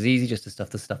necessarily as easy just to stuff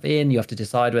the stuff in. You have to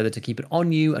decide whether to keep it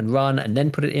on you and run and then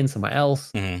put it in somewhere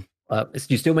else. You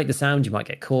still make the sound, you might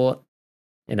get caught.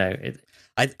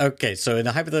 Okay, so in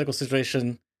a hypothetical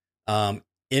situation,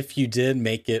 if you did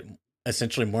make it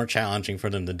essentially more challenging for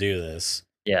them to do this,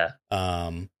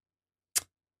 would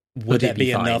that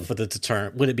be enough for the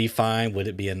deterrent? Would it be fine? Would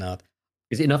it be enough?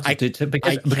 Is it enough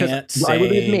because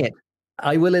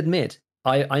I will admit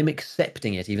I'm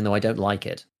accepting it even though I don't like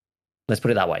it. Let's put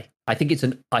it that way. I think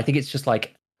it's just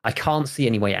like, I can't see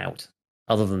any way out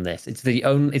other than this. It's the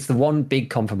one big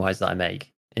compromise that I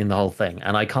make in the whole thing,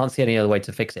 and I can't see any other way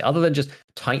to fix it other than just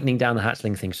tightening down the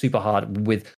hatchling thing super hard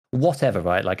with whatever,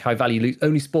 right? Like, high value loot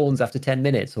only spawns after 10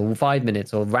 minutes or 5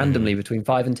 minutes or randomly between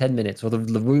 5 and 10 minutes, or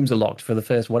the rooms are locked for the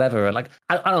first whatever. Or like,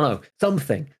 I don't know,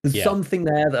 something. There's something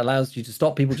there that allows you to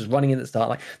stop people just running in at the start.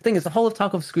 Like, the thing is, the whole of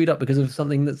Tarkov screwed up because of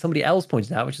something that somebody else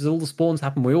pointed out, which is all the spawns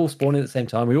happen. We all spawn in at the same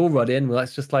time. We all run in. Well,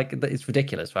 that's just like, it's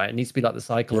ridiculous, right? It needs to be like the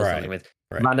cycle or something with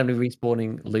randomly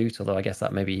respawning loot. Although I guess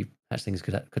that maybe hatch things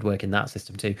could work in that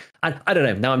system too. And I don't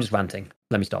know. Now I'm just ranting.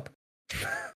 Let me stop.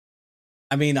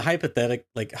 I mean,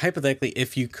 hypothetically,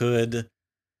 if you could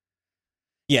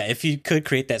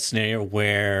create that scenario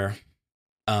where,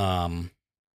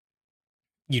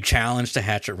 you challenge the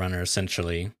hatchet runner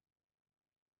essentially.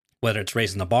 Whether it's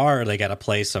raising the bar or they got to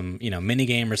play some, mini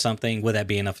game or something, would that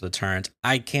be enough of a deterrent?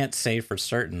 I can't say for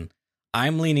certain.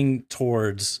 I'm leaning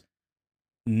towards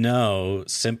no,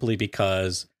 simply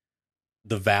because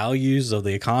the values of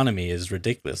the economy is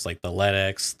ridiculous. Like the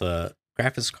LEDX, the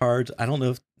graphics cards. I don't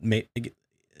know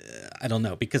I don't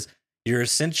know, because you're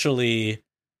essentially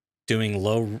doing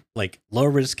low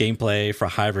risk gameplay for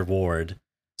high reward.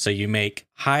 So you make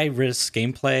high risk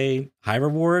gameplay high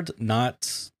reward,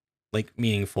 not like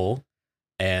meaningful,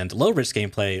 and low risk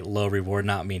gameplay low reward,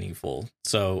 not meaningful.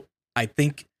 So I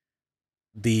think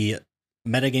the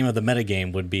metagame of the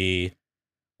metagame would be,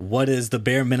 what is the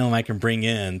bare minimum I can bring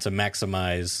in to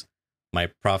maximize my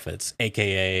profits,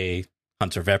 aka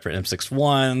Hunter Vepr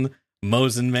M61,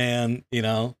 Mosin Man,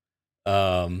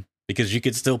 because you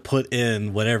could still put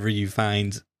in whatever you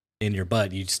find in your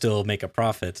butt, you still make a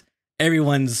profit.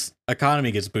 Everyone's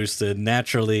economy gets boosted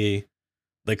naturally.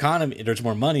 The economy, there's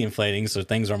more money inflating, so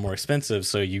things are more expensive.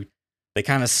 So they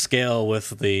kind of scale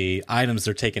with the items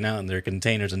they're taking out in their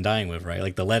containers and dying with, right?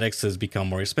 Like the LEDX has become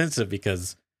more expensive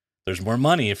because there's more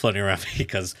money floating around,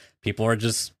 because people are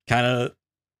just kind of,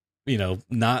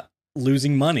 not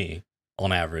losing money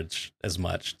on average as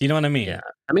much. You know what I mean? Yeah.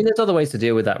 I mean, there's other ways to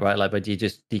deal with that, right? Like by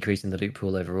just decreasing the loot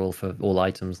pool overall for all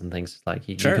items and things. Like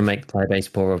you can make the player base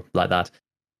poorer like that.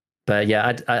 But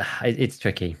yeah, it's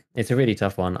tricky. It's a really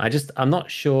tough one. I'm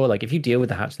not sure. Like if you deal with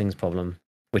the hatchlings problem,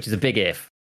 which is a big if,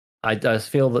 I just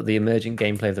feel that the emergent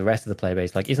gameplay of the rest of the player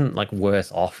base isn't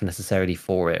worse off necessarily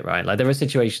for it, right? Like there are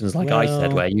situations I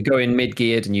said where you go in mid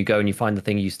geared and you find the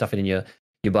thing, you stuff it in your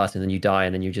butt, and then you die,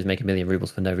 and then you just make 1 million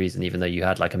rubles for no reason, even though you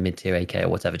had a mid tier AK or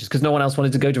whatever, just because no one else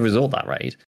wanted to go to resort that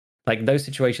raid. Like those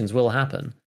situations will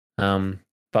happen. But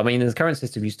I mean, in the current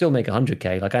system, you still make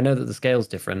 100k. I know that the scale's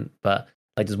different, but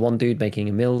does one dude making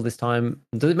a mil this time,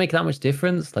 does it make that much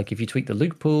difference? If you tweak the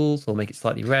loot pools or make it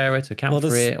slightly rarer to account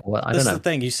for it? Or I don't know. This is the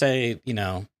thing. You say,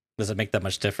 does it make that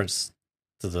much difference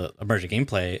to the emergent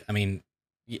gameplay? I mean,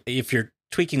 if you're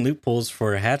tweaking loot pools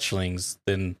for hatchlings,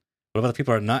 then what about the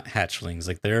people who are not hatchlings?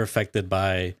 They're affected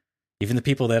by, even the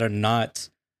people that are not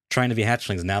trying to be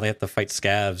hatchlings. Now they have to fight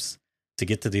scavs to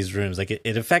get to these rooms.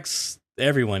 It affects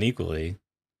everyone equally.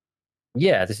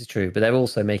 Yeah, this is true, but they're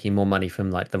also making more money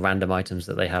from the random items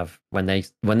that they have when they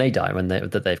die,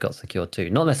 that they've got secured too.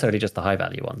 Not necessarily just the high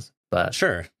value ones, but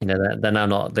sure, they're now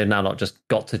not just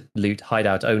got to loot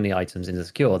hideout only items in the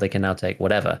secure. They can now take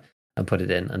whatever and put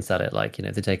it in and sell it.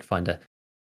 If they find a,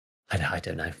 I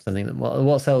don't know, something that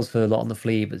what sells for a lot on the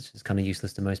flea, but it's just kind of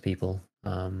useless to most people.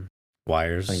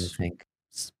 Wires. I think.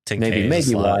 10K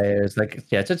maybe wires,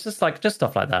 just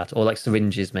stuff like that, or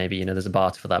syringes. Maybe there's a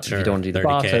barter for that, but if you don't want to do the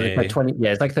barter, it's 20.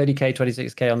 Yeah, it's 30k,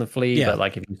 26k on the flea, but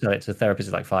if you sell it to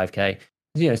therapists, it's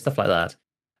 5k. Stuff like that.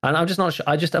 And I'm just not sure.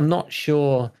 I'm not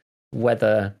sure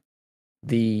whether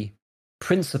the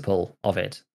principle of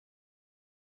it,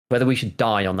 whether we should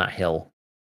die on that hill.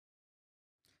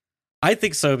 I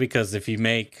think so, because if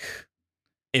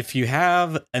you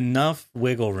have enough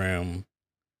wiggle room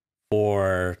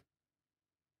for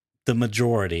the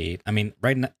majority, I mean,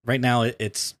 right now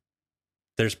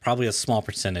there's probably a small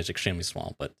percentage, extremely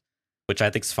small, but which I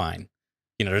think is fine.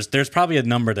 There's probably a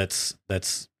number that's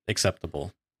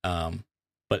acceptable.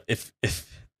 But if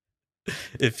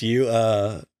you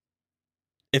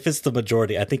if it's the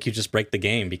majority, I think you just break the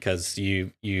game, because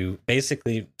you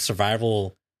basically,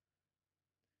 survival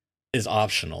is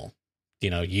optional.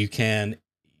 You can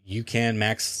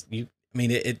max.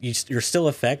 You're still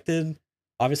affected.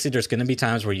 Obviously, there's going to be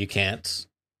times where you can't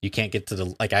get to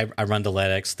the, I run the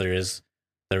LEDX.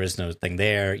 There is no thing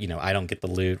there. I don't get the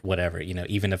loot, whatever.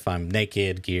 Even if I'm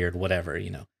naked, geared, whatever.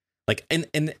 In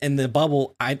the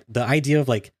bubble, the idea of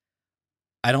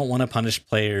I don't want to punish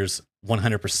players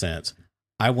 100%.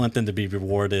 I want them to be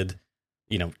rewarded,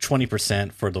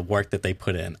 20% for the work that they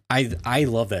put in. I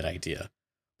love that idea,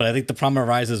 but I think the problem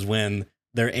arises when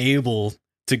they're able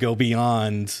to go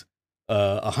beyond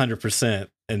 100%.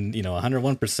 And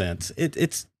 101%,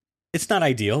 it's not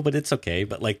ideal, but it's okay.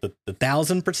 But the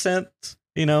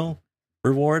 1,000%,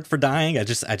 reward for dying, I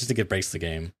just think it breaks the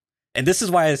game. And this is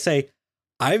why I say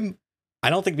I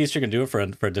don't think VStree can do it for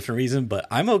a different reason, but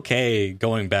I'm okay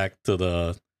going back to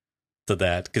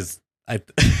that, because I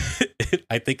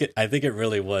think it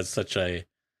really was such a.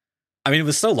 I mean, it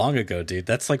was so long ago, dude.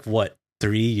 That's what,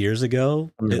 3 years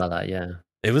ago? Something like that, yeah.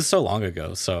 It was so long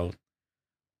ago, so.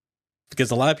 Because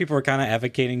a lot of people are kind of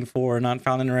advocating for not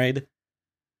found in raid.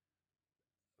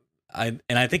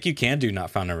 I think you can do not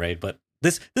found in raid, but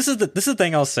this is the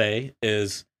thing I'll say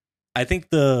is, I think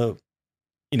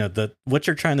what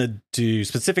you're trying to do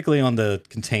specifically on the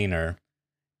container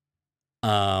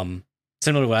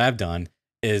Similar to what I've done,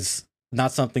 is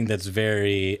not something that's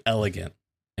very elegant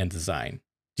in design.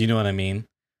 Do you know what I mean?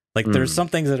 Like there's some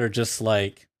things that are just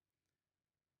like,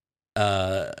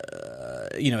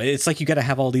 it's like you got to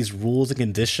have all these rules and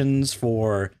conditions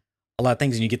for a lot of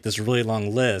things, and you get this really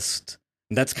long list.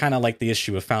 And that's kind of like the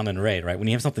issue with Found and Raid, right? When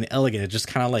you have something elegant, it just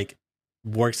kind of like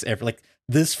works like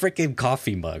this freaking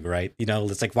coffee mug, right?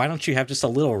 It's like, why don't you have just a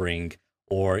little ring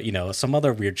or, some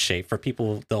other weird shape for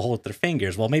people to hold their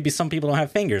fingers? Well, maybe some people don't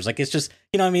have fingers. Like, it's just,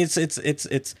 I mean,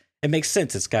 it makes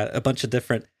sense. It's got a bunch of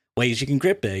different ways you can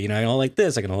grip it. I can hold like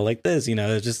this. I can hold like this.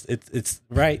 It's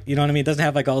right. You know what I mean? It doesn't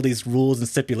have like all these rules and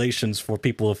stipulations for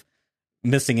people with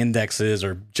missing indexes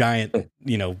or giant,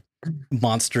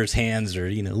 monstrous hands or,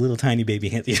 little tiny baby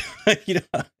hands. You know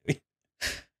what I mean?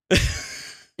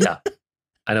 Yeah,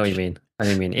 I know what you mean.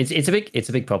 It's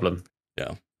a big problem.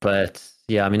 Yeah. But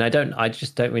yeah, I mean, I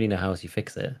just don't really know how else you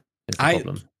fix it. It's a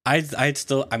problem. I'd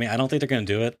still, I mean, I don't think they're going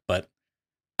to do it, but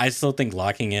I still think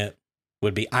locking it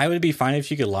I would be fine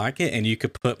if you could lock it and you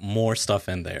could put more stuff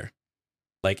in there.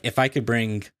 Like if I could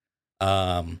bring,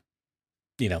 6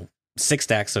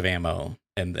 stacks of ammo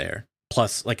in there.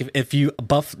 Plus, like if you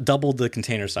double the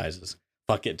container sizes,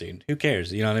 fuck it, dude. Who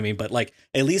cares? You know what I mean? But like,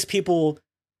 at least people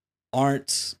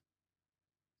aren't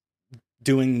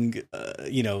doing,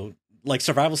 like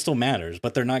survival still matters,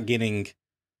 but they're not getting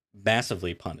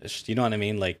massively punished. You know what I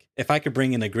mean? Like if I could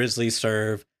bring in a grizzly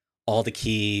serve, all the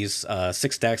keys,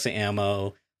 6 stacks of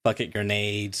ammo, bucket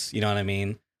grenades, you know what I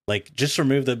mean? Like just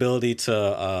remove the ability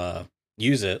to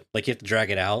use it. Like you have to drag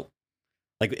it out.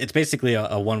 Like it's basically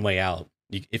a one way out.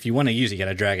 If you want to use it, you got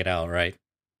to drag it out, right?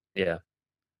 Yeah.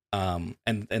 And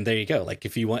there you go. Like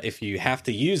if you have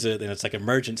to use it, then it's like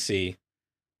emergency,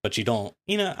 but you don't.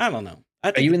 I don't know.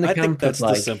 I think that's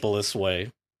the simplest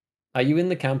way. Are you in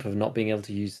the camp of not being able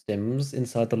to use stims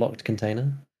inside the locked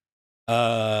container?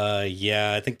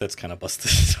 Yeah, I think that's kind of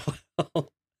busted as well.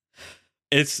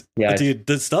 Dude,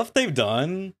 the stuff they've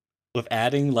done with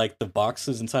adding like the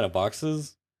boxes inside of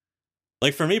boxes.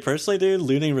 Like for me personally, dude,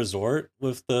 looting resort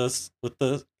with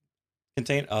the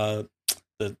contain the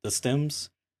stims.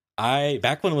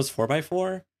 Back when it was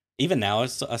 4x4, even now I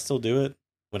still do it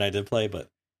when I did play, but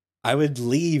I would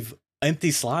leave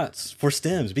empty slots for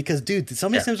stims because, dude,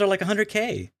 some of these stims are like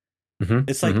 100K.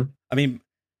 It's like, I mean,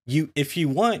 if you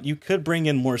want, you could bring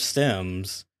in more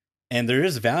stims, and there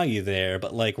is value there.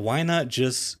 But like, why not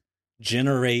just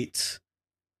generate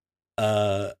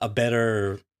a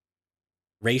better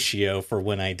ratio for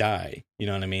when I die? You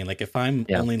know what I mean? Like, if I'm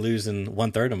only losing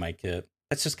 1/3 of my kit,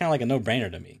 that's just kind of like a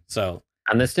no-brainer to me. So.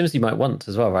 And there's stims you might want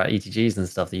as well, right? ETGs and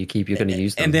stuff that you keep, you're going to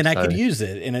use them. And then I could use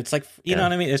it. And it's like, you know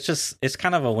what I mean? It's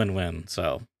kind of a win-win.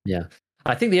 So. Yeah.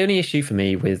 I think the only issue for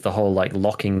me with the whole like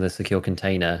locking the secure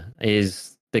container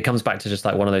is it comes back to just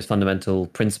like one of those fundamental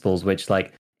principles, which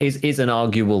like is an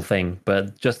arguable thing.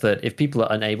 But just that if people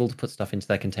are unable to put stuff into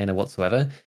their container whatsoever,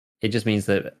 it just means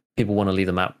that people want to leave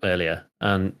them out earlier.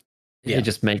 And it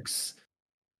just makes...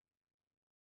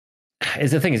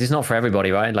 Is the thing is, it's not for everybody,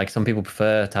 right? Like some people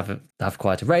prefer to have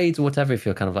quieter raids or whatever. If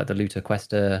you're kind of like the looter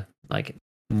quester, like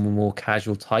more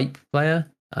casual type player,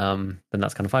 then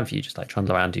that's kind of fine for you. Just like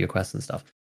trundle around, do your quests and stuff.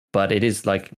 But it is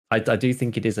like I do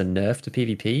think it is a nerf to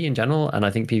PvP in general, and I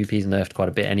think PvP is nerfed quite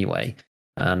a bit anyway.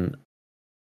 I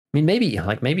mean, maybe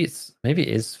it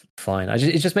is fine.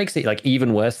 It just makes it like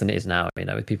even worse than it is now.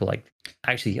 With people like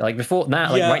actually like before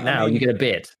now, like right now you get a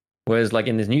bit, whereas like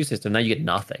in this new system now you get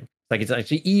nothing. Like it's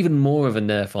actually even more of a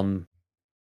nerf on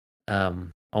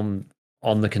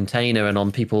the container and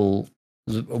on people's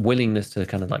willingness to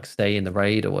kind of like stay in the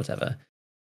raid or whatever.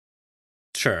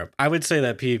 Sure, I would say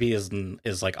that PvP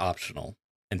is like optional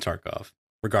in Tarkov,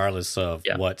 regardless of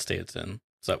what state it's in.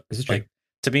 So, like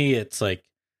to me, it's like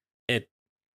it.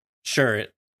 Sure,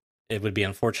 it would be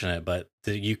unfortunate, but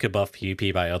you could buff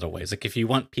PvP by other ways. Like if you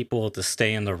want people to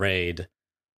stay in the raid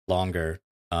longer,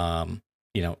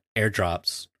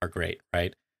 airdrops are great,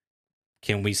 right?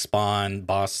 Can we spawn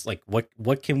boss? Like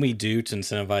what can we do to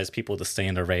incentivize people to stay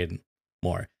in the raid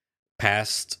more?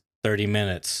 Past 30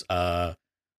 minutes, the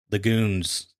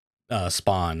goons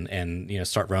spawn and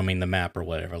start roaming the map or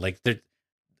whatever. Like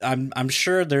I'm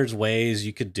sure there's ways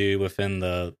you could do within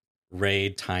the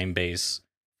raid time base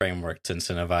framework to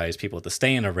incentivize people to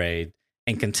stay in a raid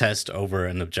and contest over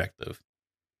an objective.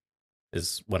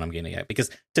 Is what I'm getting at, because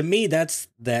to me that's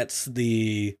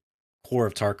the core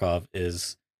of Tarkov,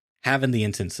 is having the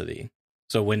intensity.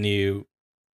 So when you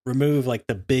remove like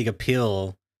the big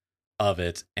appeal of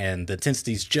it and the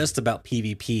intensity is just about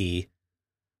PvP,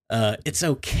 it's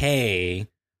okay,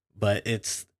 but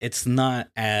it's not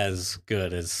as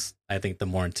good as I think the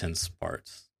more intense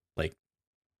parts. Like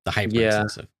the hyper Yeah.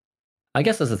 extensive. I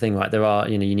guess that's the thing, right? There are,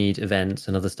 you need events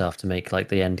and other stuff to make like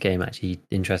the end game actually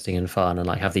interesting and fun, and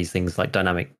like have these things like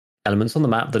dynamic elements on the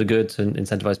map that are good to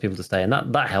incentivize people to stay, and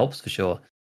that helps for sure.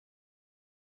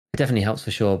 It definitely helps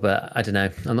for sure, but I don't know.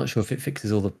 I'm not sure if it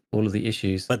fixes all of the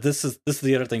issues. But this is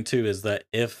the other thing too, is that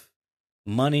if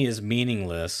money is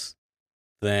meaningless,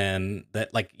 then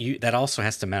that also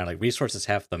has to matter. Like resources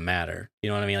have to matter. You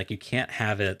know what I mean? Like you can't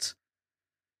have it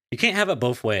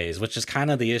both ways, which is kind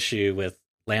of the issue with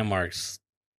Landmark's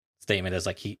statement. Is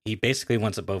like he basically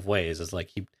wants it both ways. Is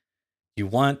like you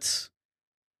want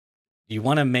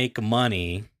to make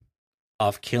money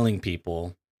off killing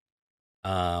people.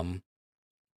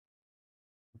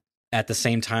 At the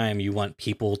same time, you want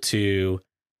people to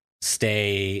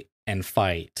stay and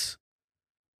fight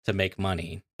to make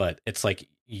money. But it's like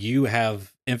you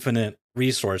have infinite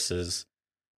resources.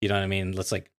 You know what I mean?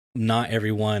 It's like not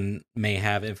everyone may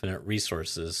have infinite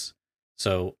resources.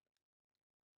 So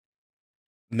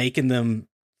making them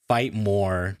fight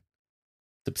more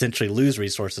to potentially lose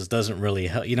resources doesn't really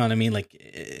help. You know what I mean? Like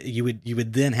you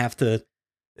would then have to,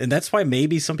 and that's why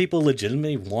maybe some people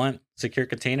legitimately want secure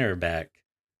container back,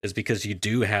 is because you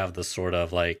do have the sort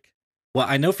of like, well,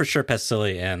 I know for sure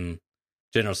Pestilli and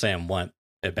General Sam want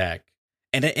it back,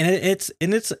 and it's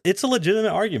a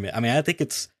legitimate argument. I mean, I think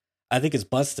it's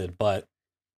busted, but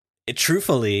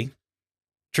truthfully,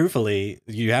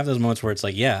 you have those moments where it's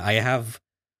like, yeah,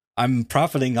 I'm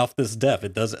profiting off this death.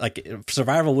 It does, like,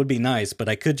 survival would be nice, but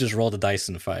I could just roll the dice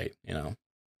and fight. You know,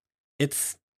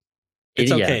 it's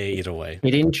okay either way.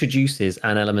 It introduces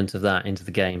an element of that into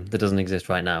the game that doesn't exist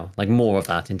right now, like more of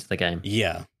that into the game.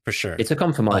 Yeah, for sure. It's a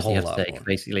compromise you have to take,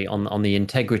 basically, on the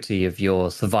integrity of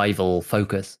your survival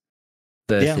focus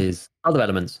versus other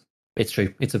elements. It's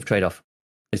true. It's a trade-off.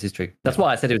 This is true. That's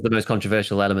why I said it was the most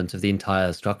controversial element of the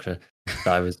entire structure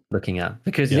that I was looking at,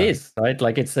 because it is, right?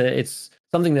 Like it's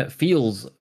something that feels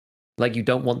like you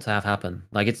don't want to have happen.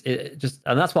 Like it just,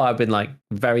 and that's why I've been like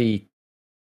very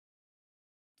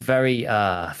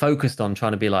focused on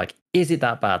trying to be like, is it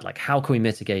that bad? Like, how can we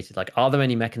mitigate it? Like, are there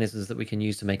any mechanisms that we can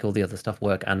use to make all the other stuff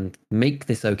work and make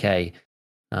this okay?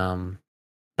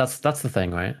 That's the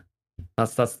thing, right?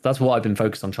 That's what I've been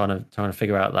focused on, trying to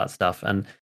figure out that stuff. And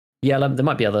yeah, there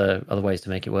might be other ways to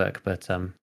make it work, but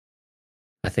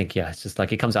I think it's just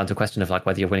like it comes down to a question of like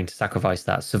whether you're willing to sacrifice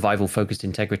that survival focused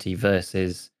integrity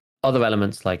versus other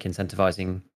elements like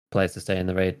incentivizing players to stay in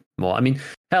the raid more. I mean,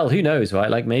 hell, who knows,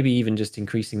 right? Like maybe even just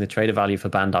increasing the trader value for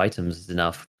banned items is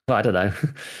enough. I don't know.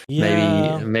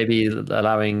 Yeah. maybe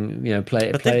allowing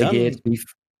player gear to be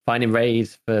finding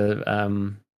raids for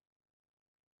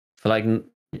like,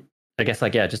 I guess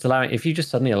like just allowing, if you just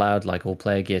suddenly allowed like all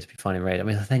player gear to be finding raid. I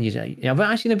mean, then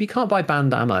but actually no, you can't buy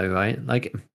banned ammo, right?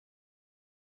 Like,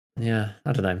 yeah,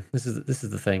 I don't know. This is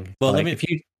the thing. Well, like, if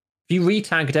you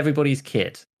retagged everybody's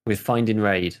kit with finding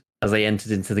raid as they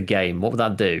entered into the game, what would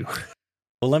that do?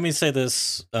 Well, let me say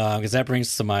this, because that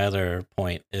brings to my other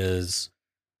point, is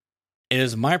it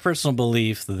is my personal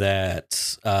belief that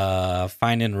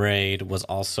Find and Raid was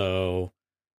also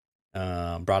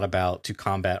brought about to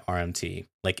combat RMT.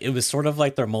 Like, it was sort of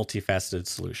like their multifaceted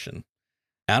solution.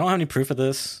 I don't have any proof of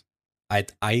this. I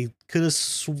could have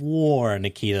swore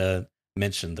Nikita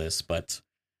mentioned this, but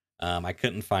I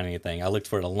couldn't find anything. I looked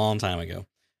for it a long time ago.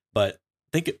 But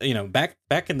think,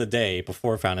 back in the day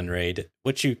before Found and Raid,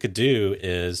 what you could do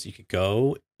is you could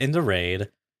go into Raid,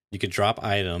 you could drop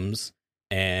items,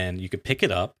 and you could pick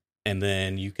it up, and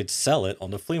then you could sell it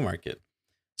on the flea market.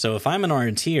 So if I'm an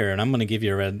RNTer and I'm going to give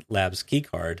you a Red Labs key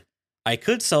card, I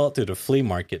could sell it through the flea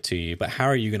market to you, but how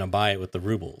are you going to buy it with the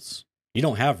rubles? You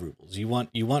don't have rubles. You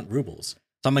want rubles.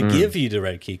 So I'm going to give you the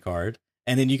red key card,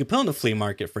 and then you can put on the flea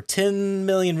market for 10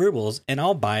 million rubles, and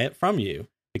I'll buy it from you.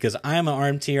 Because I'm an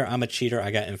RMTer, I'm a cheater, I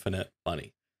got infinite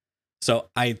money. So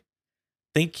I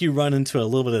think you run into a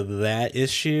little bit of that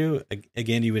issue.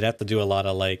 Again, you would have to do a lot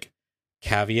of like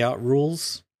caveat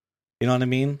rules. You know what I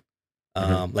mean?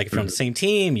 Like if you're on the same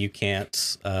team, you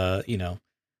can't, can't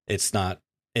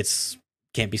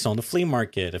be sold on the flea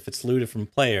market if it's looted from a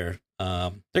player.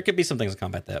 There could be some things to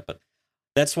combat that, but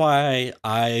that's why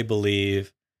I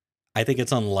think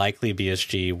it's unlikely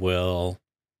BSG will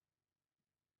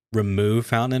remove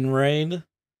Found and Raid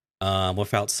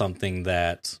without something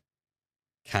that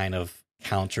kind of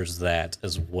counters that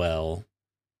as well.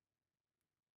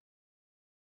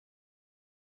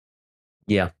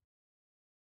 Yeah.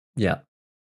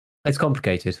 It's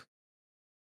complicated.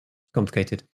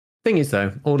 Thing is,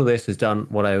 though, all of this has done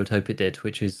what I would hope it did,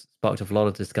 which is sparked up a lot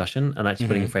of discussion and actually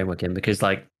putting a framework in, because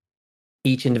like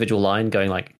each individual line going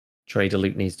like trader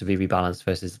loot needs to be rebalanced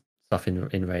versus stuff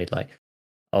in raid. Like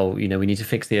oh, we need to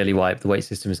fix the early wipe. The weight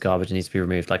system is garbage. It needs to be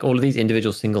removed. Like all of these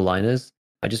individual single liners,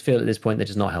 I just feel at this point they're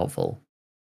just not helpful.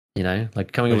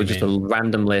 Like coming What up do with you just a mean?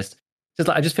 random list. Just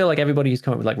like I just feel like everybody who's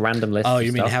come up with like random lists Oh, of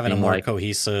you mean stuff, having a being more like,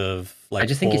 cohesive, I like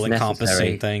just think full it's encompassing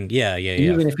necessary. thing? Yeah, yeah,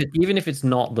 yeah. Even if it's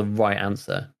not the right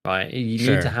answer, right?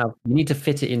 Sure. You need to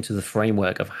fit it into the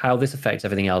framework of how this affects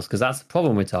everything else, because that's the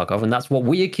problem with Tarkov, and that's what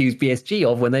we accuse BSG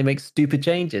of when they make stupid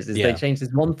changes. Is they Yeah. change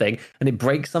this one thing and it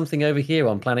breaks something over here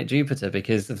on planet Jupiter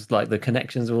because of like the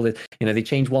connections of all this. They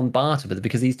change one barter, but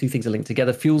because these two things are linked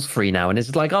together, fuel's free now, and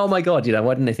it's like, oh my god,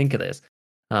 why didn't they think of this?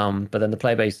 But then the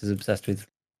player base is obsessed with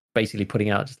basically putting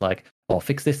out just like, oh,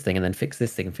 fix this thing and then fix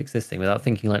this thing and fix this thing without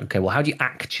thinking like, okay, well, how do you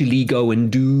actually go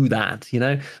and do that?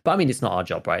 But I mean, it's not our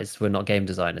job, right? We're not game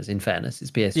designers. In fairness,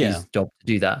 it's BSG's Yeah. job to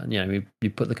do that. And we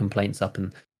put the complaints up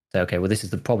and say, okay, well, this is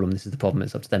the problem. This is the problem.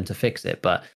 It's up to them to fix it.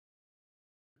 But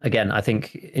again, I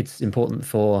think it's important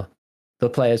for the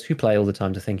players who play all the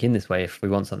time to think in this way if we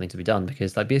want something to be done,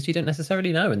 because like BSG don't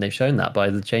necessarily know, and they've shown that by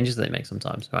the changes they make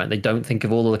sometimes, right? They don't think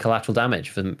of all of the collateral damage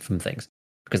from things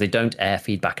because they don't air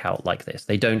feedback out like this.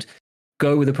 They don't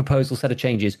go with a proposal set of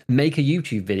changes, make a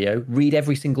YouTube video, read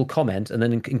every single comment, and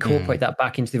then incorporate that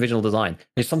back into the original design.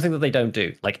 It's something that they don't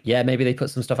do. Like, yeah, maybe they put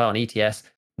some stuff out on ETS.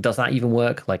 Does that even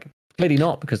work? Like, clearly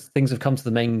not, because things have come to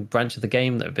the main branch of the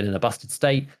game that have been in a busted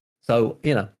state. So,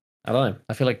 I don't know.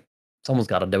 I feel like someone's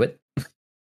got to do it.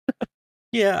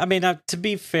 Yeah, I mean, to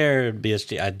be fair,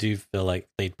 BSG, I do feel like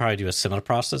they'd probably do a similar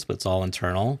process, but it's all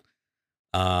internal.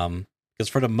 Because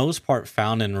for the most part,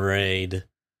 Found and Raid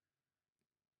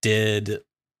did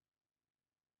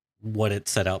what it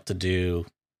set out to do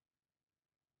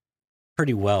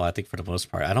pretty well, I think, for the most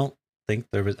part. I don't think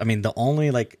there was, I mean, the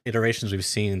only like iterations we've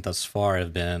seen thus far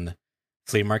have been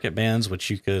flea market bans, which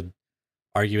you could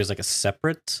argue is like a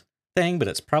separate thing, but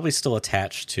it's probably still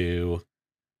attached to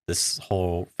this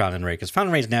whole Found and Raid, because Found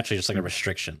and Raid is naturally just like a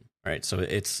restriction, right? So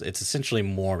it's essentially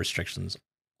more restrictions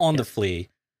on the flea.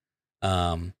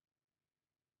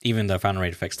 Even though Found and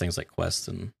Raid affects things like quests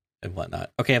and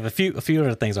whatnot. Okay, I have a few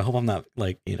other things. I hope I'm not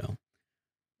like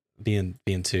being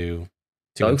too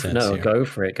intense here. Go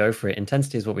for it.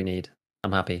 Intensity is what we need.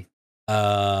 I'm happy.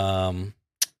 So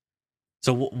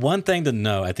one thing to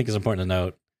note, I think is important to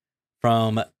note,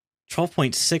 from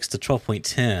 12.6 to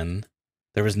 12.10,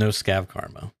 there was no scav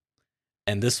karma,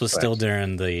 and this was still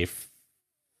during the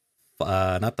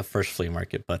not the first flea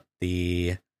market, but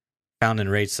the Found and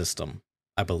Raid system,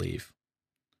 I believe.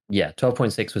 Yeah,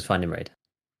 12.6 was Find and Raid.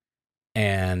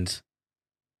 And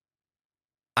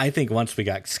I think once we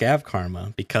got scav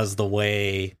karma, because the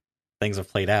way things have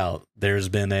played out, there's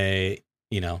been a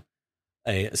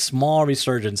small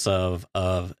resurgence of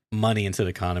money into the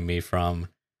economy from,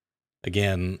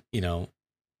 again,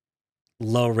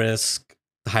 low risk,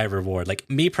 high reward. Like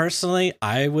me personally,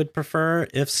 I would prefer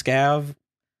if scav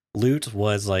loot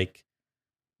was like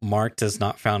marked as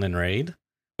not found in raid,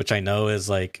 which I know is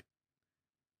like,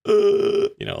 a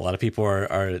lot of people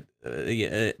are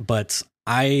but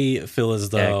I feel as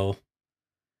though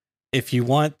if you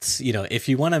want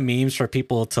a memes for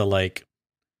people to like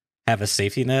have a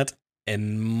safety net,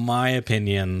 in my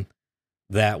opinion,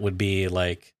 that would be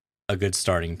like a good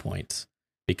starting point,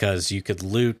 because you could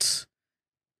loot,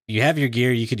 you have your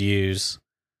gear you could use.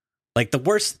 Like the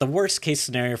worst case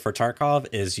scenario for Tarkov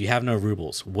is you have no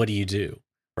rubles. What do you do?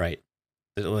 Right?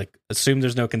 Like assume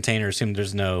there's no container, assume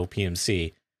there's no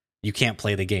PMC. You can't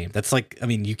play the game. That's like, I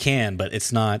mean, you can, but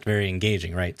it's not very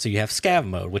engaging, right? So you have scav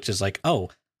mode, which is like,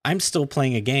 oh, I'm still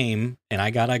playing a game and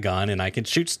I got a gun and I can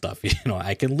shoot stuff,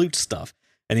 I can loot stuff.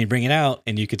 And you bring it out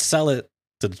and you could sell it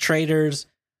to the traders,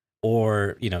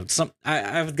 or,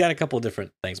 I've got a couple of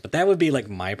different things, but that would be like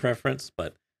my preference.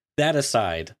 But that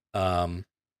aside, I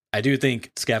do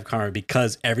think scav karma,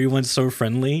 because everyone's so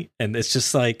friendly, and it's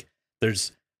just like,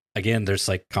 there's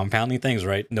like compounding things,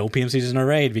 right? No PMCs in a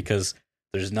raid because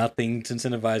there's nothing to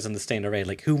incentivize them to stay in a raid.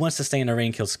 Like, who wants to stay in a raid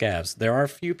and kill scavs? There are a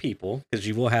few people, because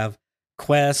you will have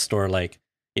quest or like,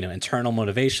 internal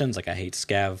motivations. Like, I hate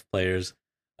scav players.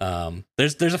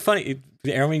 There's a funny,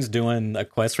 Airwing's doing a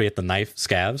quest where you have to knife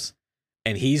scavs,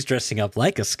 and he's dressing up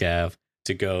like a scav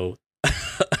to go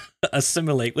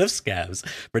assimilate with scavs,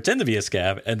 pretend to be a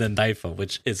scav, and then knife them,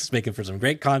 which is making for some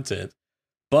great content.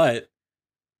 But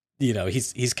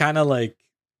he's kind of like,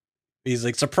 he's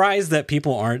like surprised that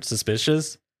people aren't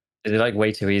suspicious. Is it like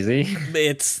way too easy?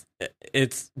 It's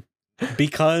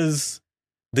because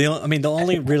the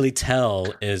only really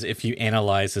tell is if you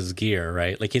analyze his gear,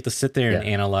 right? Like you have to sit there and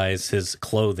analyze his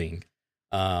clothing.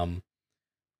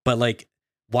 But like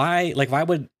why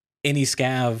would any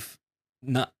scav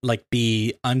not like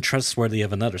be untrustworthy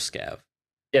of another scav?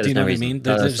 Yeah, Do you there's know no what I reason. mean?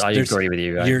 No, I agree with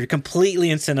you. Right? You're completely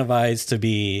incentivized to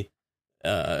be.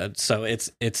 So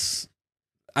it's.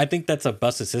 I think that's a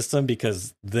busted system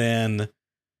because then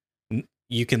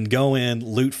you can go in,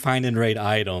 loot, find, and raid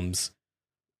items.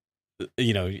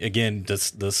 You know, again,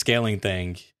 just the scaling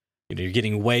thing. You know, you're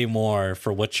getting way more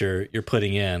for what you're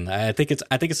putting in. I think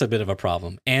it's a bit of a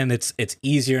problem, and it's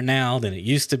easier now than it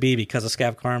used to be because of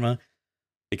Scav Karma,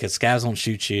 because scavs don't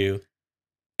shoot you,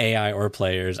 AI or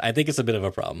players. I think it's a bit of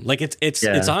a problem. Like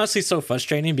it's honestly so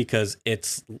frustrating because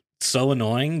it's so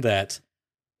annoying that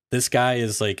this guy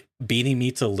is like beating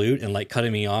me to loot and like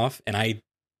cutting me off, and I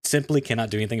simply cannot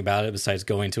do anything about it besides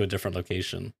going to a different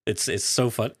location. It's so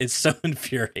fun. It's so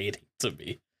infuriating to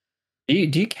me. Do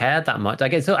you care that much? I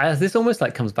guess so. This almost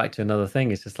like comes back to another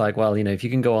thing. It's just like, well, you know, if you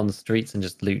can go on the streets and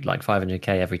just loot like 500k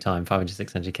every time, 500,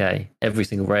 600k every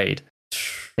single raid,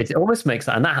 it almost makes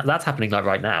that, and that's happening like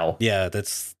right now. Yeah,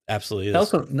 that's absolutely.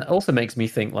 It also makes me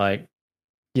think like,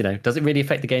 you know, does it really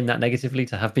affect the game that negatively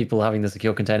to have people having the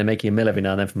secure container making a mill every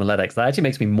now and then from a LEDX? That actually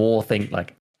makes me more think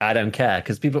like, I don't care,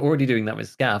 because people are already doing that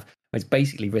with Scav. It's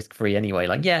basically risk free anyway.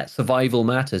 Like, yeah, survival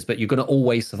matters, but you're going to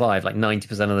always survive like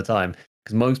 90% of the time,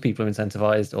 because most people are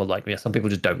incentivized, or like, yeah, some people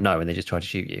just don't know and they just try to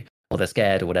shoot you, or they're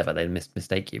scared or whatever, they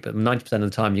mistake you. But 90% of the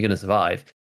time, you're going to survive,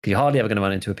 because you're hardly ever going to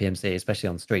run into a PMC, especially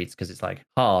on streets, because it's like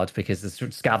hard because there's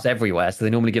scavs everywhere, so they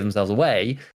normally give themselves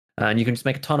away. And you can just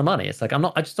make a ton of money. It's like I'm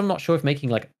not sure if making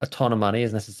like a ton of money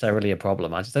is necessarily a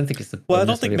problem. I just don't think it's the. Well, I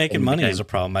don't think making money is a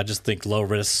problem. I just think low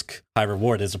risk, high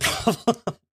reward is a problem.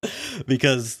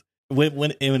 Because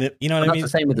when it, you know what I mean.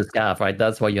 That's the same with the scav, right?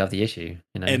 That's why you have the issue.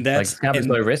 You know, and that's like scav is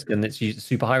low risk and it's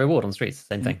super high reward on streets.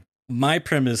 Same thing. My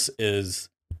premise is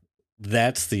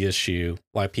that's the issue.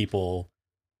 Why people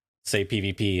say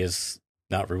PvP is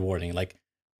not rewarding. Like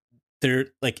they're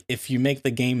like, if you make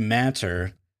the game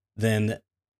matter, then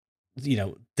you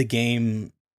know the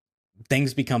game,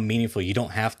 things become meaningful. You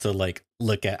don't have to like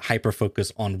look at hyper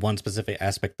focus on one specific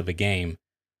aspect of a game,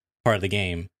 part of the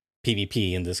game,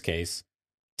 PvP in this case,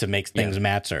 to make things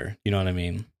matter. You know what I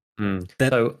mean?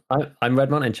 So I'm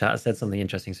Redmont in chat said something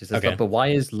interesting. So he says, but why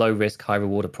is low risk, high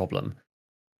reward a problem?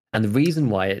 And the reason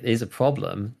why it is a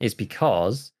problem is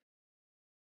because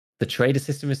the trader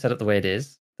system is set up the way it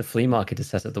is, the flea market is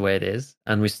set up the way it is,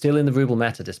 and we're still in the ruble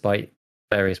meta despite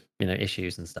various, you know,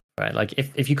 issues and stuff, right? Like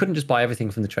if you couldn't just buy everything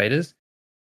from the traders,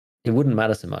 it wouldn't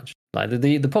matter so much. Like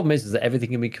the problem is that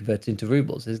everything can be converted into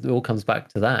rubles. It all comes back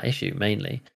to that issue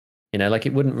mainly. You know, like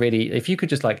it wouldn't really, if you could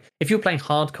just like, if you're playing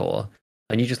hardcore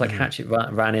and you just like hatchet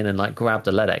ran in and like grabbed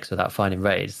a LEDX without finding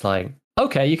raids, it's like,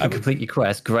 okay, you can complete your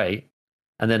quest, great,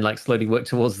 and then like slowly work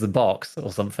towards the box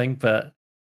or something. But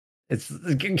it's,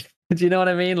 do you know what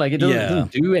I mean? Like it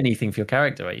doesn't do anything for your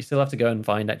character, right? You still have to go and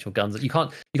find actual guns. You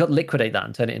can't liquidate that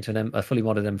and turn it into a fully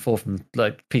modded M4 from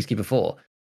like Peacekeeper 4.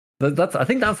 I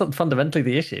think that's fundamentally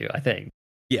the issue. I think.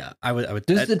 Yeah, I would.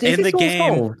 In the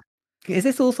game, is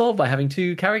this all solved by having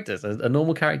two characters? A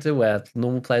normal character where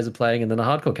normal players are playing, and then a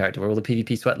hardcore character where all the PvP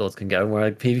sweatlords can go,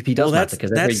 where PvP does matter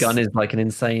because every gun is like an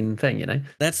insane thing. You know,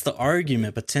 that's the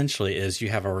argument potentially. Is you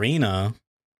have arena,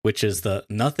 which is the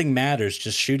nothing matters,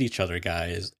 just shoot each other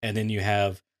guys, and then you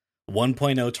have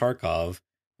 1.0 Tarkov,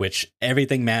 which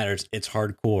everything matters. It's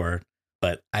hardcore,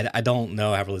 but I don't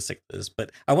know how realistic it is.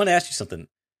 But I want to ask you something.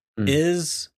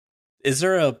 Is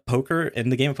there a poker in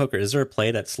the game of poker? Is there a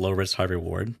play that's low risk, high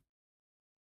reward?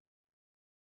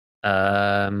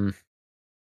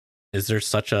 Is there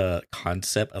such a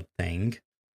concept of thing?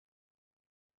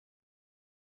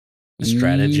 A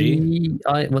strategy?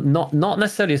 Not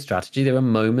necessarily a strategy. There are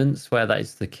moments where that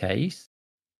is the case,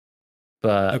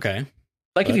 but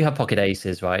if you have pocket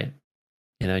aces, right?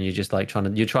 You know, and you're just like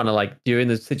you're in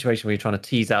the situation where you're trying to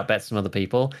tease out bets from other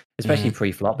people, especially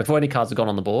pre-flop, before any cards have gone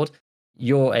on the board.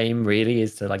 Your aim really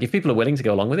is to, like, if people are willing to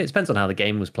go along with it, it depends on how the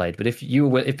game was played. But if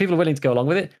people are willing to go along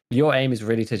with it, your aim is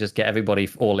really to just get everybody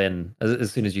all in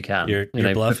as soon as you can. You're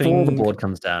bluffing before the board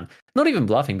comes down. Not even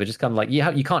bluffing, but just kind of like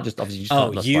you can't just obviously.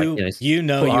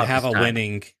 You have a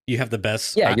winning. You have the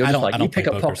best. Yeah, you're just like you pick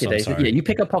up pocket aces. Yeah, you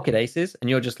pick up pocket aces, and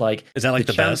you're just like. Is that like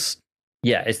the best?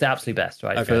 Yeah, it's the absolute best,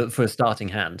 right? For a starting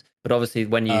hand. But obviously,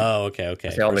 when you okay.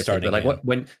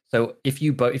 So if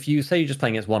you say you're just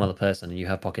playing against one other person and you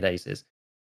have pocket aces,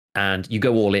 and you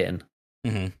go all in,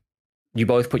 you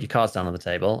both put your cards down on the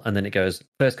table, and then it goes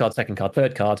first card, second card,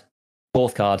 third card,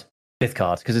 fourth card, fifth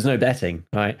card, because there's no betting,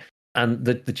 right? And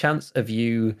the chance of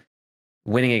you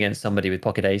winning against somebody with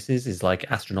pocket aces is like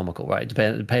astronomical, right?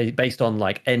 Based on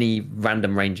like any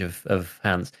random range of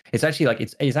hands. It's actually like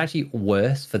it's actually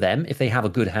worse for them if they have a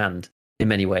good hand in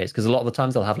many ways, because a lot of the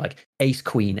times they'll have like ace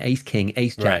queen, ace king,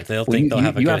 ace jack. Right, they'll think they'll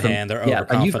have a good hand. They're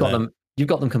overconfident. And you've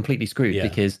got them completely screwed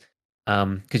because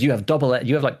you have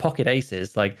you have like pocket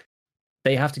aces, like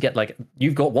they have to get like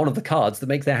you've got one of the cards that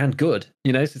makes their hand good,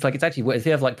 you know. So it's like it's actually if they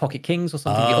have like pocket kings or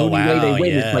something, the only way they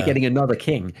win is by getting another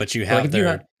king. But you So, have like,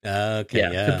 their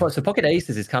So pocket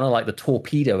aces is kind of like the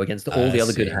torpedo against all the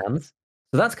other good hands.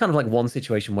 So that's kind of like one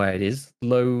situation where it is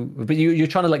low, but you're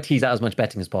trying to like tease out as much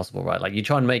betting as possible, right? Like you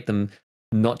try and make them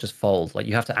not just fold. Like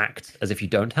you have to act as if you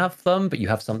don't have them, but you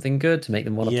have something good to make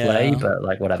them want to play. But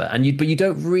like whatever, but you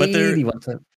don't really want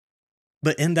to.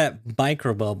 But in that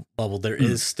micro bubble, there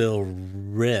is still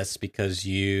risk because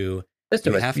you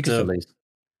have to lose.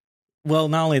 Well,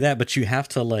 not only that, but you have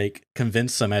to like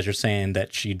convince them, as you're saying,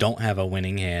 that you don't have a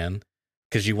winning hand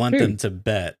because you want them to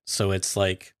bet. So it's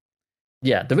like,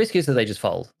 yeah, the risk is that they just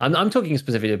fold. I'm talking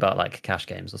specifically about like cash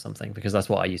games or something because that's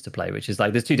what I used to play. Which is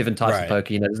like there's two different types of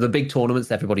poker. You know, there's the big tournaments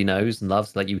that everybody knows and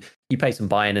loves. Like you pay some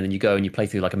buy-in and then you go and you play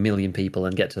through like 1 million people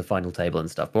and get to the final table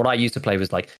and stuff. But what I used to play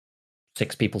was like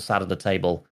 6 people sat at the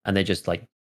table and they just like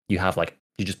you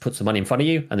just put some money in front of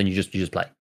you and then you just play.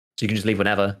 So you can just leave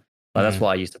whenever. Like, that's what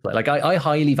I used to play. Like I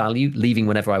highly value leaving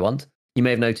whenever I want. You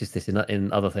may have noticed this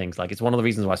in other things. Like it's one of the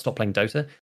reasons why I stopped playing Dota.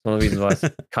 It's one of the reasons why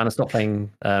I kind of stopped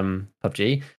playing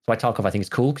PUBG. So why Tarkov I think is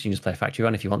cool because you can just play a factory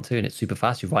run if you want to and it's super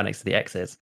fast. You're right next to the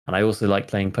exits. And I also like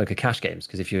playing poker cash games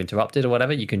because if you're interrupted or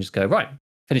whatever, you can just go, right,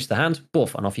 finish the hand,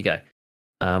 boof, and off you go.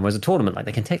 Whereas a tournament, like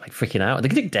they can take like freaking out. They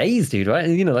can take days, dude, right?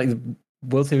 And, you know, like the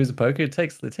World Series of Poker, it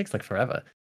takes like forever.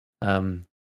 Can't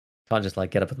just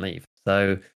like get up and leave.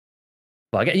 So,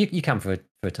 well, I get you can for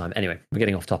a time. Anyway, we're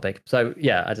getting off topic. So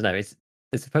yeah, I don't know. It's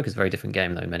poker's a very different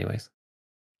game though in many ways.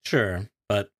 Sure,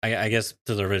 but I guess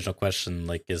to the original question,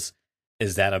 like, is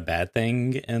that a bad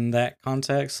thing in that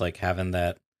context? Like having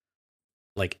that,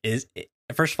 like,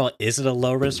 first of all, is it a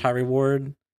low risk, high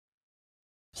reward?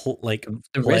 Like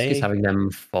the risk is having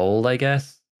them fold, I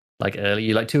guess. Like early,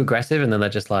 you're like too aggressive, and then they're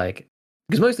just like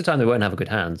because most of the time they won't have a good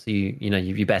hand. So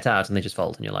you bet out and they just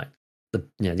fold, and you're like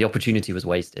the opportunity was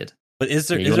wasted. But is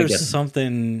there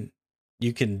something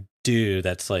you can do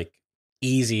that's like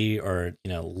easy or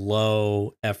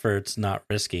low efforts, not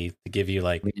risky to give you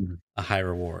like a high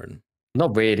reward?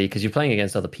 Not really, because you're playing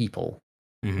against other people,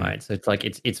 right? So it's like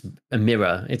it's a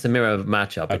mirror. It's a mirror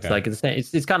matchup. Okay. It's like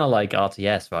it's kind of like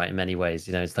RTS, right? In many ways,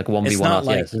 it's like a 1v1 RTS.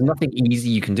 Like, there's nothing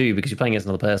easy you can do because you're playing against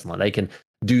another person. Like they can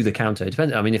do the counter. It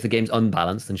depends. I mean, if the game's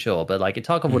unbalanced, then sure. But like at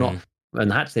Tarkov, we're not. And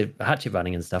hatchet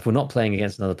running and stuff, we're not playing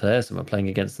against another person. We're playing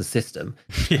against the system,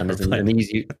 and there's an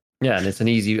easy, and it's an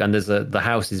easy, and there's the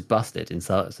house is busted in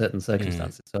certain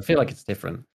circumstances. So I feel like it's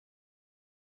different.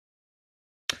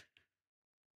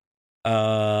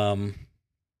 Okay,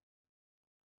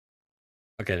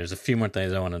 there's a few more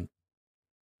things I want to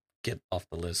get off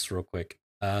the list real quick.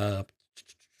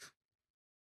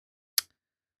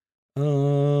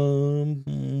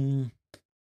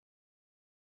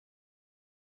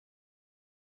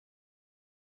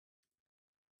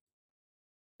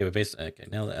 Okay,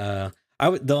 now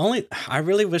I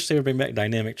really wish they would bring back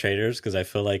dynamic traders because I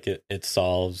feel like it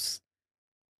solves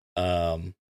so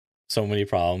many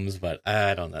problems, but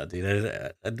I don't know,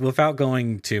 dude. Without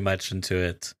going too much into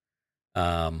it,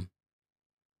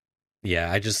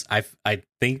 yeah, I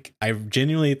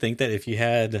genuinely think that if you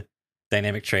had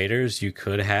dynamic traders, you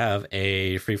could have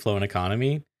a free flowing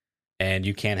economy, and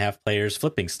you can't have players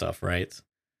flipping stuff, right?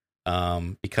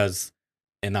 Because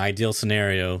in the ideal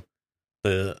scenario,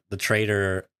 the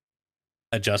trader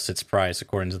adjusts its price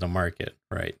according to the market,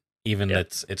 right? Even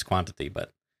its quantity.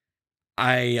 But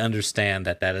I understand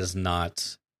that is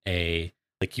not you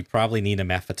probably need a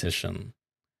mathematician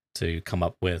to come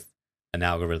up with an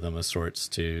algorithm of sorts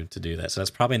to do that. So that's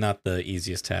probably not the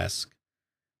easiest task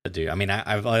to do. I mean,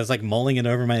 I was like mulling it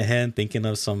over my head, thinking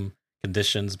of some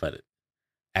conditions, but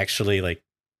actually like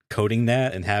coding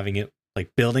that and having it like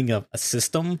building a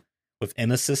system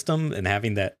within a system and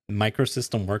having that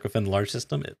microsystem work within the large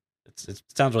system, it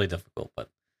sounds really difficult. But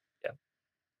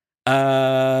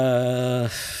on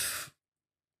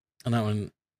that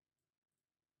one,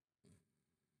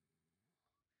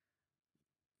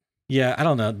 yeah, I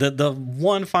don't know. The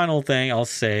one final thing I'll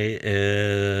say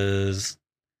is,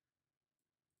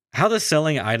 how does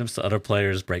selling items to other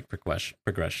players break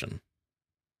progression?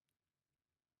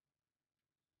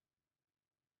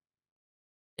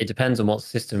 It depends on what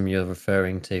system you're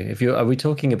referring to. Are we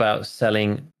talking about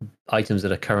selling items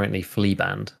that are currently flea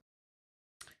banned?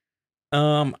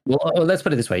 Well, let's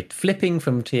put it this way: flipping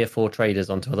from tier 4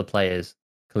 traders onto other players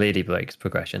clearly breaks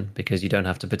progression because you don't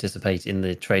have to participate in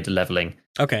the trader leveling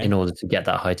in order to get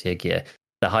that high tier gear.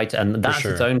 And that's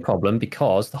its own problem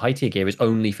because the high tier gear is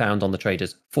only found on the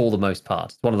traders for the most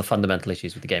part. It's one of the fundamental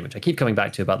issues with the game, which I keep coming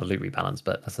back to about the loot rebalance,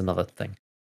 but that's another thing.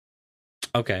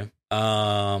 Okay.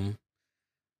 I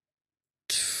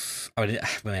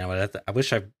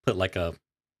wish I put like a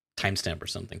timestamp or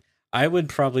something. I would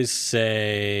probably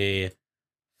say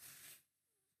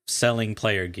selling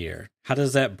player gear. How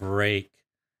does that break?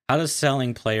 How does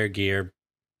selling player gear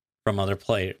from other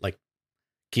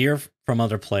gear from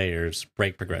other players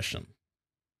break progression?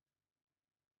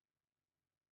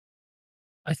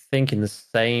 I think in the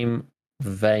same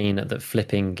vein that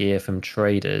flipping gear from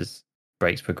traders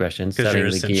breaks progression, Because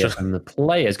you're selling the gear essentially from the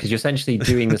players, because you're essentially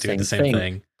doing the doing the same same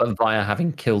thing, thing. but via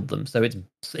having killed them. So it's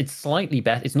slightly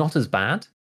better. It's not as bad,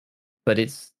 but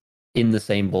it's in the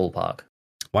same ballpark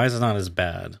Why is it not as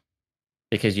bad?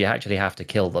 because you actually have to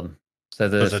kill them. So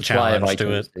the There's a supply of challenge to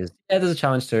items it. is there's a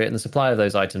challenge to it, and the supply of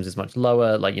those items is much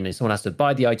lower. Like someone has to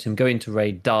buy the item, go into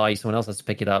raid, die. Someone else has to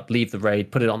pick it up, leave the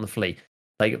raid, put it on the flea.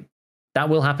 Like that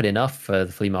will happen enough for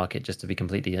the flea market just to be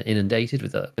completely inundated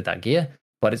with that gear,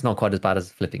 but it's not quite as bad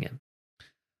as flipping it.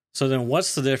 So then,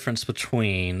 what's the difference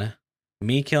between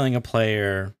me killing a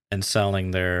player and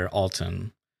selling their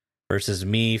Alton versus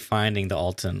me finding the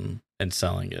Alton and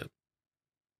selling it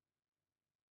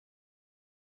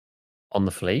On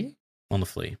the flea, on the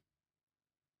flea?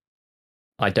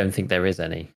 I don't think there is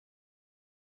any.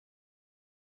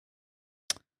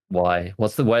 Why? And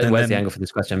Where's the then, angle for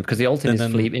this question? Because the Alton and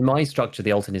is flea. then, In my structure,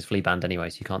 the Alton is flea banned anyway,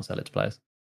 so you can't sell it to players.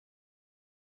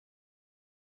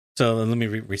 so let me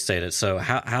restate it. So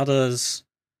how does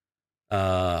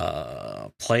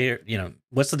player,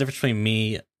 what's the difference between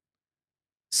me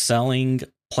selling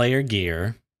player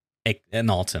gear, an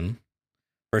Alton,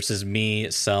 versus me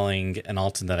selling an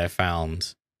Alton that I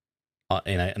found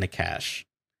in a cache?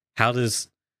 How does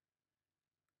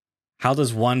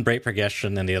one break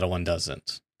progression and the other one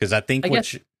doesn't? Because I think I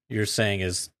guess you're saying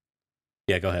is,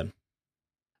 yeah, go ahead.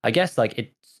 I guess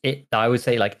like I would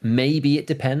say like maybe it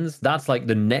depends. That's like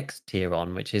the next tier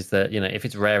on, which is that if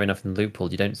it's rare enough in the loot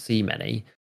pool, you don't see many,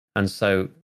 and so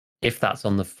if that's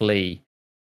on the flea,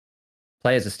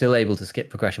 players are still able to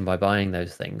skip progression by buying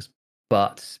those things.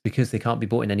 But because they can't be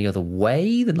bought in any other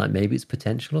way, then like maybe it's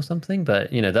potential or something.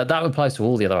 But that applies to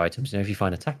all the other items. If you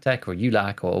find a tactech or a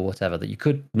ULAC or whatever that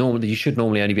you should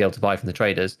normally only be able to buy from the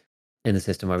traders in the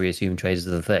system where we assume traders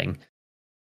are the thing.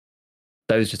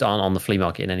 Those just aren't on the flea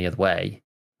market in any other way.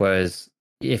 Whereas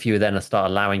if you then start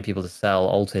allowing people to sell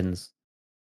Altins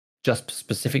just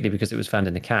specifically because it was found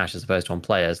in the cache as opposed to on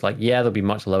players, like there'll be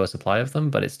much lower supply of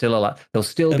them, but it's still there'll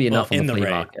still be Well, enough on in the the flea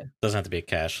raid, market. doesn't have to be a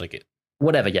cache,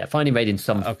 Whatever, yeah, finding raid in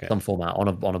some okay, format on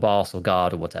a boss or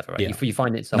guard or whatever, right? yeah, You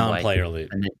find it some way, non-player loot.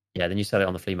 and then you sell it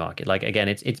on the flea market. Like again,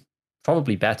 it's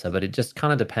probably better, but it just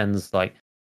kind of depends. Like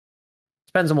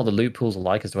depends on what the loot pools are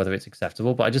like as to whether it's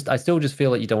acceptable. But I still just feel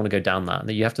like you don't want to go down that.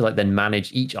 That you have to like then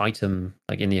manage each item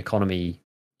like in the economy.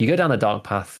 You go down a dark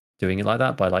path doing it like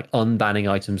that by like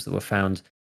unbanning items that were found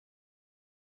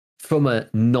from a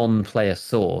non-player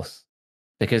source.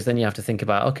 Because then you have to think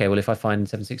about, okay, well, if I find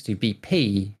 762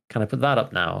 BP, can I put that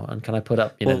up now? And can I put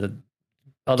up, the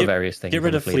other various things? Get rid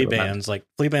on the of flea flea that were banned? bans. Like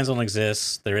flea bans don't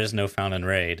exist. There is no found in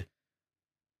raid.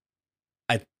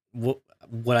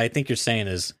 What I think you're saying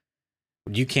is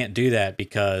you can't do that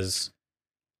because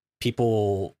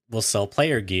people will sell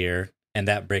player gear and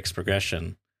that breaks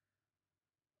progression.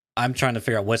 I'm trying to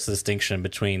figure out what's the distinction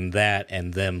between that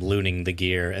and them looting the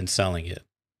gear and selling it.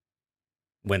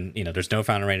 When there's no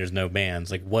found in raid, there's no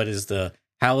bans. Like,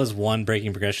 how is one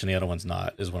breaking progression, the other one's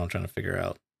not? Is what I'm trying to figure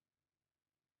out.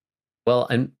 Well,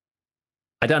 and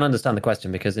I don't understand the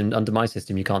question because under my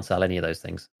system, you can't sell any of those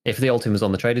things. If the ultimate was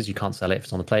on the traders, you can't sell it. If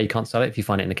it's on the player, you can't sell it. If you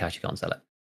find it in the cache, you can't sell it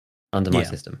under my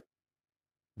system.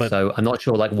 But so I'm not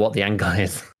sure like what the angle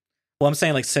is. Well, I'm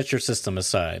saying like set your system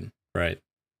aside, right?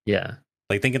 Yeah.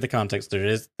 Like think of the context. There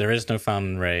is no found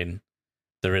in raid.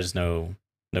 There is no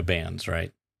bans,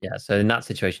 right? Yeah. So in that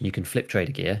situation, you can flip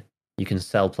trader gear, you can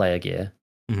sell player gear,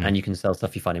 and you can sell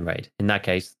stuff you find in raid. In that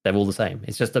case, they're all the same.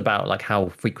 It's just about like how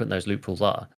frequent those loot pools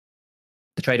are.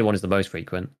 The trader one is the most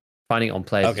frequent. Finding it on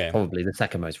players is probably the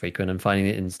second most frequent, and finding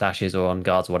it in stashes or on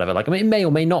guards or whatever. Like, I mean, it may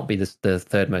or may not be the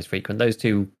third most frequent. Those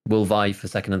two will vie for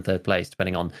second and third place,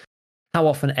 depending on how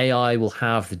often AI will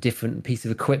have the different piece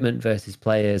of equipment versus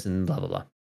players and blah, blah, blah.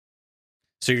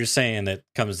 So you're saying it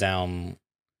comes down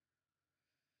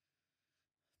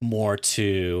more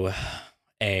to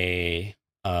a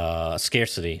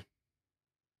scarcity,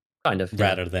 kind of,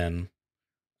 rather than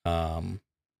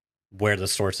where the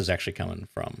source is actually coming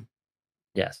from.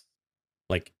 Yes.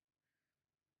 Like,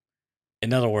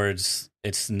 in other words,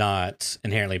 it's not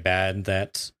inherently bad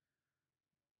that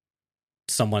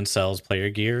someone sells player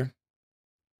gear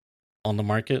on the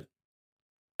market,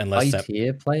 unless high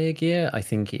tier player gear, I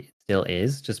think it still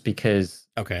is, just because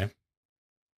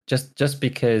just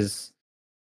because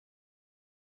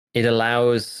it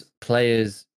allows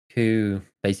players who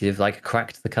basically have like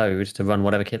cracked the code to run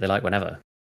whatever kit they like whenever.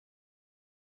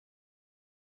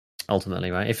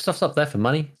 Ultimately, right? If stuff's up there for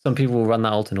money, some people will run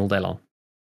that alt in all day long.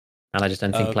 And I just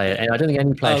don't think Okay. I don't think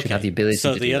any player should have the ability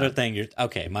So to the do other that. thing you're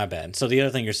okay, my bad. So the other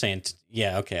thing you're saying,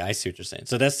 yeah, okay, I see what you're saying.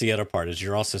 So that's the other part is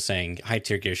you're also saying high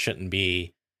tier gear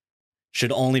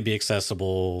should only be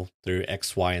accessible through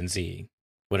X, Y, and Z,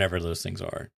 whatever those things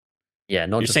are. Yeah,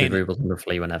 not You're just with saying rubles and the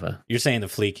flea whenever. you're saying the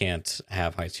flea can't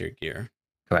have high tier gear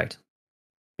Correct.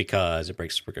 because it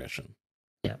breaks progression.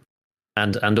 Yeah.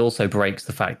 And also breaks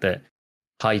the fact that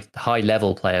high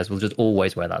level players will just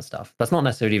always wear that stuff. That's not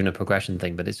necessarily even a progression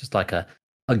thing, but it's just like a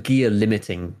gear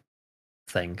limiting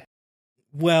thing.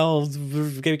 Well,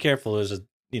 be careful. There's a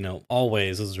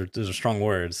always those are strong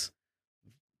words.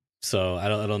 So I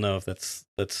don't know if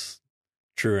that's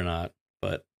true or not,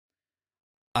 but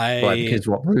Right, because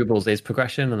what rubles is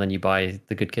progression, and then you buy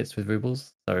the good kits with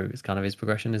rubles, so it's kind of is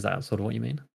progression. Is that sort of what you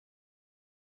mean?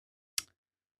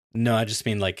 No, I just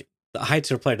mean like the high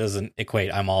tier player doesn't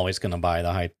equate. I'm always going to buy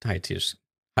the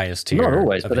highest tier. Not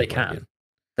always, but they available can. again.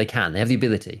 They can. They have the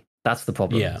ability. That's the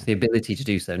problem. Yeah. It's the ability to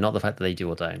do so, not the fact that they do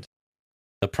or don't.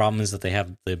 The problem is that they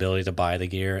have the ability to buy the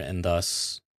gear, and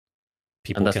thus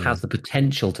people And thus can. has the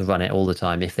potential to run it all the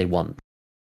time if they want.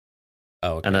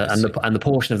 Oh, okay. And the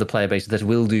portion of the player base that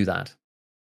will do that.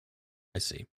 I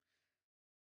see.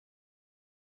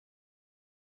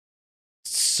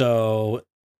 So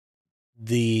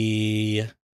the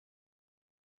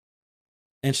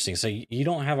interesting. So you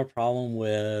don't have a problem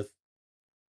with.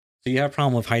 So you have a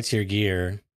problem with high tier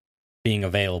gear being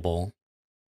available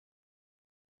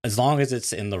as long as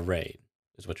it's in the raid,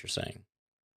 is what you're saying.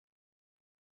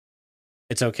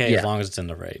 It's okay as long as it's in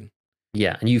the raid.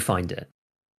 Yeah, and you find it.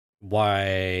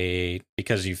 Why?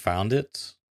 Because you found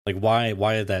it? Like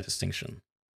why that distinction?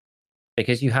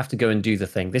 Because you have to go and do the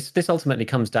thing. This ultimately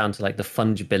comes down to like the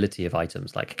fungibility of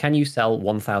items. Like, can you sell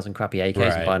 1,000 crappy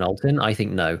AKs and buy an Altin? I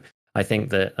think no. I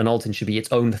think that an Altin should be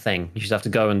its own thing. You just have to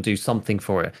go and do something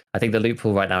for it. I think the loot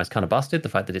pool right now is kind of busted. The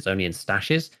fact that it's only in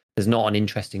stashes. There's not an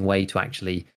interesting way to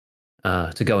actually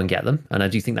to go and get them. And I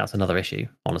do think that's another issue.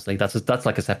 Honestly, that's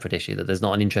like a separate issue that there's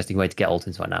not an interesting way to get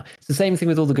Altins right now. It's the same thing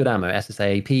with all the good ammo,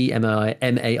 SSAAP,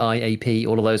 MAIAP,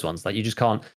 all of those ones. Like you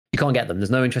can't get them. There's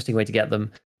no interesting way to get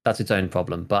them. That's its own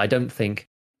problem. But I don't think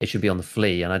it should be on the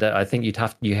flea. And I think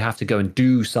you have to go and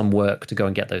do some work to go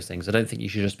and get those things. I don't think you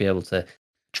should just be able to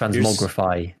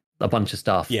transmogrify a bunch of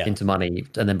stuff into money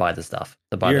and then buy the stuff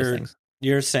to buy those things.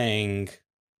 You're saying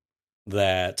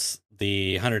that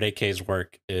the 100 AK's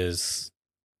work is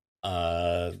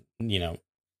not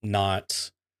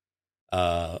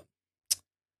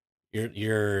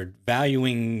you're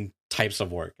valuing types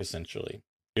of work essentially.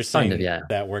 You're saying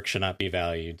that work should not be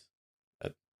valued.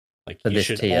 Like you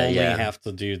should only have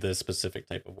to do this specific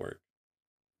type of work.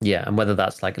 Yeah, and whether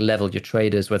that's like level your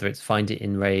traders, whether it's find it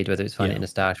in raid, whether it's find it in a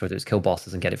stash, whether it's kill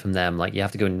bosses and get it from them, like you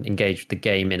have to go and engage the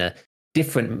game in a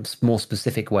different, more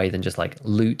specific way than just like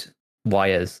loot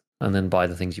wires and then buy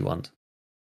the things you want.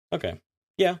 Okay.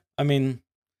 Yeah, I mean,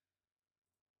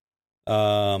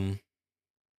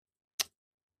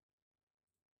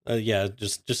 yeah,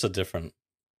 just a different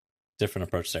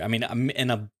approach there. I mean, I'm in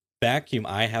a vacuum.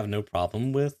 I have no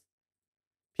problem with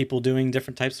people doing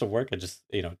different types of work. I just,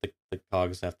 the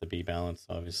cogs have to be balanced,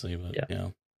 obviously, but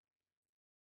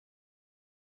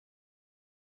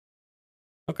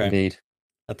Okay. Indeed.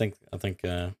 I think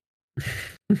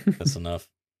that's enough.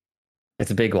 It's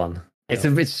a big one.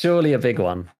 It's surely a big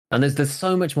one. And there's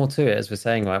so much more to it, as we're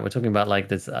saying, right? We're talking about like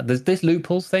this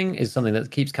loopholes thing is something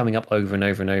that keeps coming up over and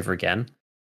over and over again.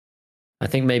 I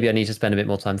think maybe I need to spend a bit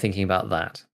more time thinking about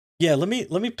that. Yeah, let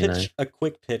me pitch a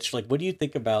quick pitch. Like, what do you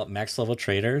think about max level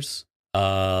traders?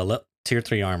 Tier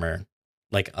 3 armor.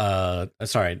 Like,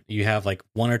 sorry, you have like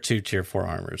 1 or 2 tier 4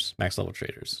 armors, max level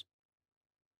traders.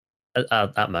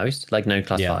 At most, like no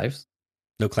class 5s.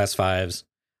 No class 5s.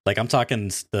 Like I'm talking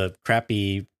the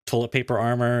crappy toilet paper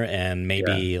armor and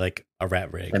maybe like a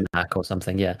rat rig. A hack or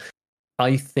something, yeah.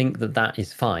 I think that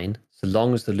is fine, so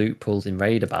long as the loot pools in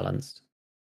raid are balanced.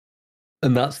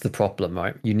 And that's the problem,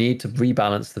 right? You need to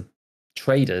rebalance the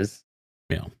traders.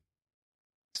 Yeah.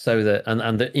 So that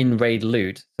and the in raid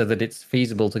loot, so that it's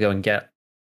feasible to go and get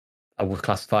a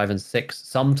class 5 and 6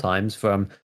 sometimes from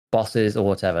bosses or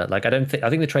whatever. Like I think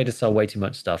the traders sell way too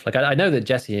much stuff. Like I know that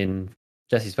Jesse's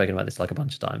spoken about this like a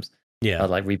bunch of times. Yeah.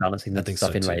 Like rebalancing the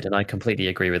stuff in raid, and I completely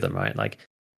agree with them, right? Like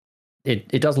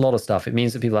it does a lot of stuff. It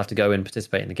means that people have to go and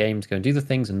participate in the game to go and do the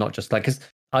things and not just like, because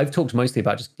I've talked mostly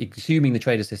about just assuming the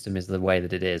trader system is the way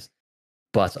that it is.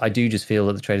 But I do just feel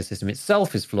that the trader system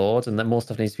itself is flawed and that more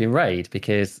stuff needs to be in raid,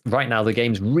 because right now the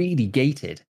game's really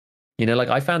gated. You know, like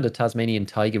I found a Tasmanian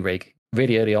tiger rig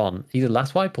really early on, either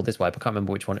last wipe or this wipe. I can't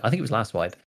remember which one. I think it was last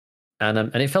wipe. And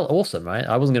it felt awesome, right?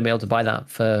 I wasn't going to be able to buy that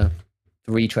for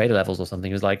 3 trader levels or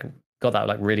something. It was like, got that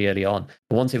like really early on.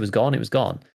 But once it was gone, it was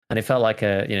gone. And it felt like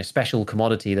a special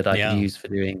commodity that I could use for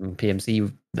doing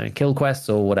PMC kill quests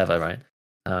or whatever, right?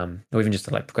 Or even just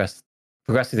to like progress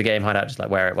through the game, hide out, just like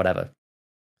wear it, whatever.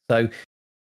 So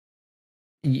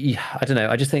I don't know.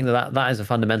 I just think that is a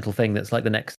fundamental thing that's like the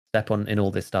next step in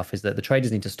all this stuff, is that the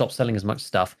traders need to stop selling as much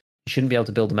stuff. You shouldn't be able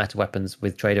to build the meta weapons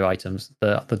with trader items.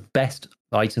 The best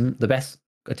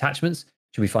attachments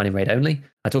should be found in raid only.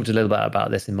 I talked a little bit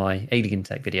about this in my Alien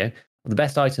Tech video. The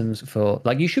best items for,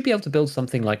 like, you should be able to build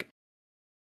something like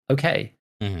okay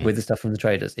with the stuff from the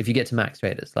traders. If you get to max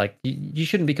traders, like you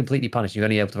shouldn't be completely punished. You're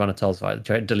only able to run a Tulls fight,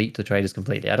 delete the traders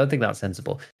completely. I don't think that's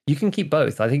sensible. You can keep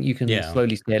both. I think you can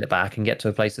slowly scale it back and get to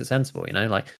a place that's sensible. You know,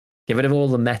 like get rid of all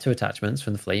the meta attachments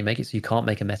from the flea, make it so you can't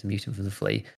make a meta mutant from the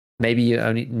flea. Maybe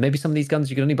some of these guns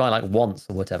you can only buy like once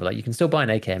or whatever. Like you can still buy an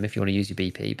AKM if you want to use your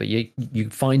BP, but you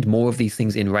find more of these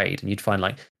things in raid, and you'd find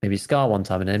like maybe Scar one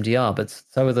time and an MDR, but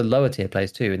so are the lower tier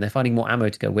players too, and they're finding more ammo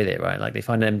to go with it, right? Like they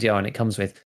find an MDR and it comes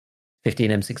with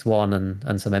 15 M61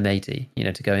 and some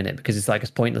M80, to go in it, because it's like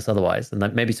it's pointless otherwise, and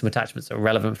like maybe some attachments that are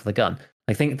relevant for the gun.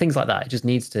 I think things like that. It just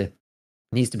needs to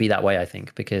be that way, I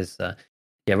think, because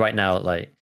right now,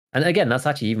 like, and again, that's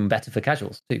actually even better for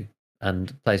casuals too,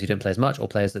 and players who don't play as much, or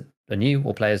players that are new,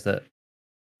 or players that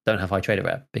don't have high trader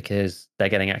rep, because they're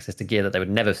getting access to gear that they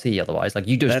would never see otherwise. Like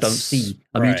you just don't see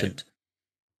a mutant.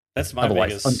 That's my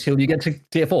biggest, until you get to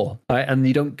tier 4, right? And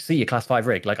you don't see a class 5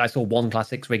 rig. Like I saw one class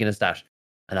 6 rig in a stash,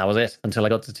 and that was it until I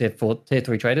got to tier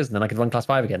 3 traders, and then I could run class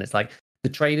 5 again. It's like the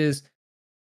traders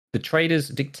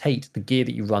dictate the gear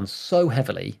that you run so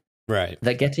heavily, right,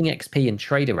 that getting XP and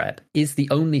trader rep is the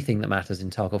only thing that matters in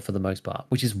Tarkov for the most part,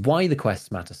 which is why the quests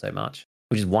matter so much,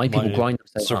 which is why people grind them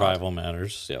so survival hard.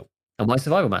 matters, and why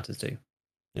survival matters too.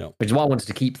 Which is why I wanted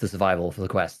to keep the survival for the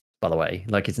quests, by the way.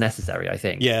 Like it's necessary, I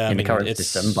think, in the current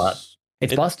system, but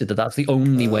it's busted that's the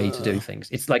only way to do things.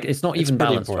 It's like it's not even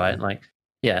balanced, important, right? Like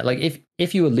like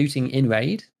if you were looting in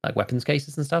raid, like weapons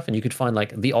cases and stuff, and you could find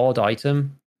like the odd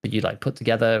item that you like put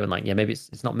together, and like maybe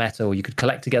it's not meta, or you could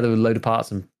collect together a load of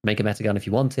parts and make a meta gun if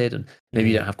you wanted, and maybe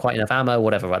you don't have quite enough ammo,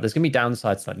 whatever, right? There's gonna be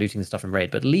downsides to like looting the stuff in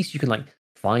raid, but at least you can like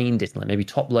find it and like maybe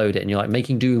top load it, and you're like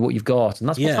making do with what you've got, and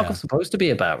that's what Tarkov's supposed to be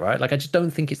about, right? Like I just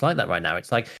don't think it's like that right now.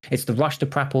 It's like it's the rush to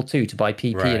Prapor 2 to buy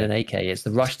PP and an AK. It's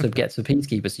the rush to get to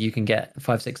Peacekeeper so you can get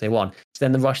 5.6A1. It's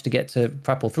then the rush to get to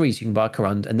Prapor 3 so you can buy a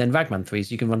Corund, and then Ragman 3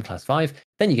 so you can run class 5.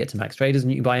 Then you get to max traders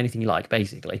and you can buy anything you like,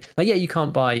 basically. Like you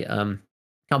can't buy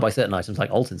certain items like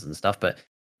Altons and stuff, but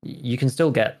you can still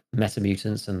get meta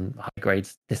mutants and high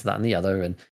grades, this, that, and the other,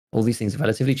 and all these things are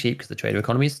relatively cheap because the trader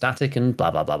economy is static and blah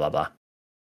blah blah blah blah.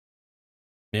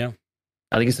 Yeah,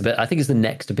 I think it's the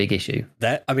next big issue.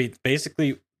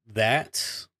 Basically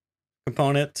that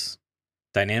component,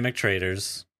 dynamic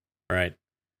traders, right?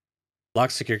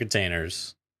 Lock secure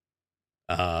containers,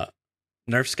 nerf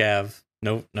scav,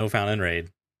 no found in raid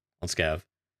on scav,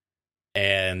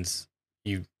 and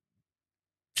you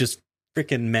just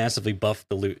freaking massively buff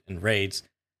the loot in raids.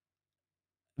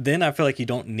 Then I feel like you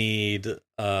don't need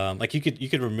like you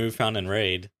could remove found in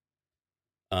raid.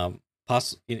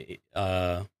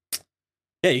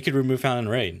 You could remove found in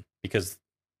raid, because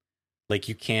like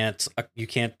you can't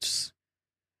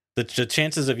the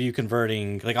chances of you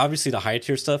converting, like obviously the high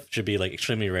tier stuff should be like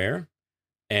extremely rare,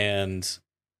 and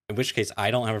in which case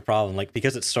I don't have a problem, like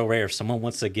because it's so rare. If someone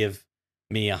wants to give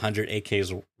me 100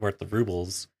 AKs worth of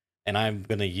rubles and I'm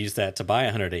gonna use that to buy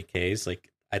 100 AKs, like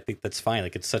I think that's fine.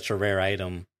 Like it's such a rare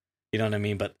item, you know what I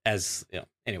mean? But as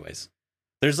anyways,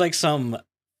 there's like some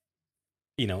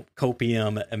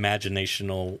copium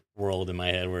imaginational world in my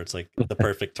head where it's like the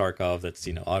perfect Tarkov. That's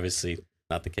obviously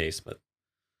not the case, but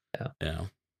Man.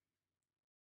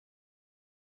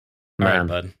 All right,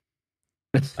 bud.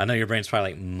 I know your brain's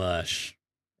probably like mush.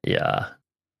 Yeah.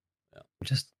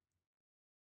 Just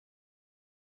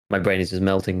my brain is just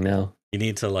melting now. You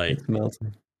need to like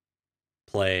melting.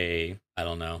 Play, I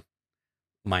don't know,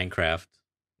 Minecraft.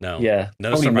 No. Yeah.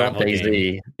 No survival game.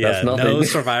 DayZ. Yeah, no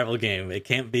survival game. It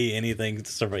can't be anything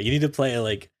to survive. You need to play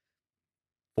like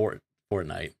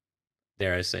Fortnite.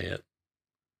 Dare I say it?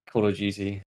 Call of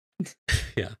Duty.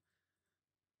 Yeah.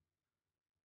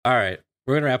 All right.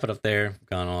 We're going to wrap it up there.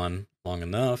 Gone on long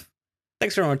enough.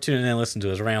 Thanks everyone for tuning in and listening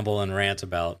to us ramble and rant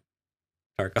about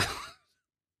Tarkov.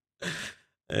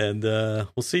 And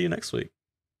we'll see you next week.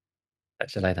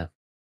 Catch you later.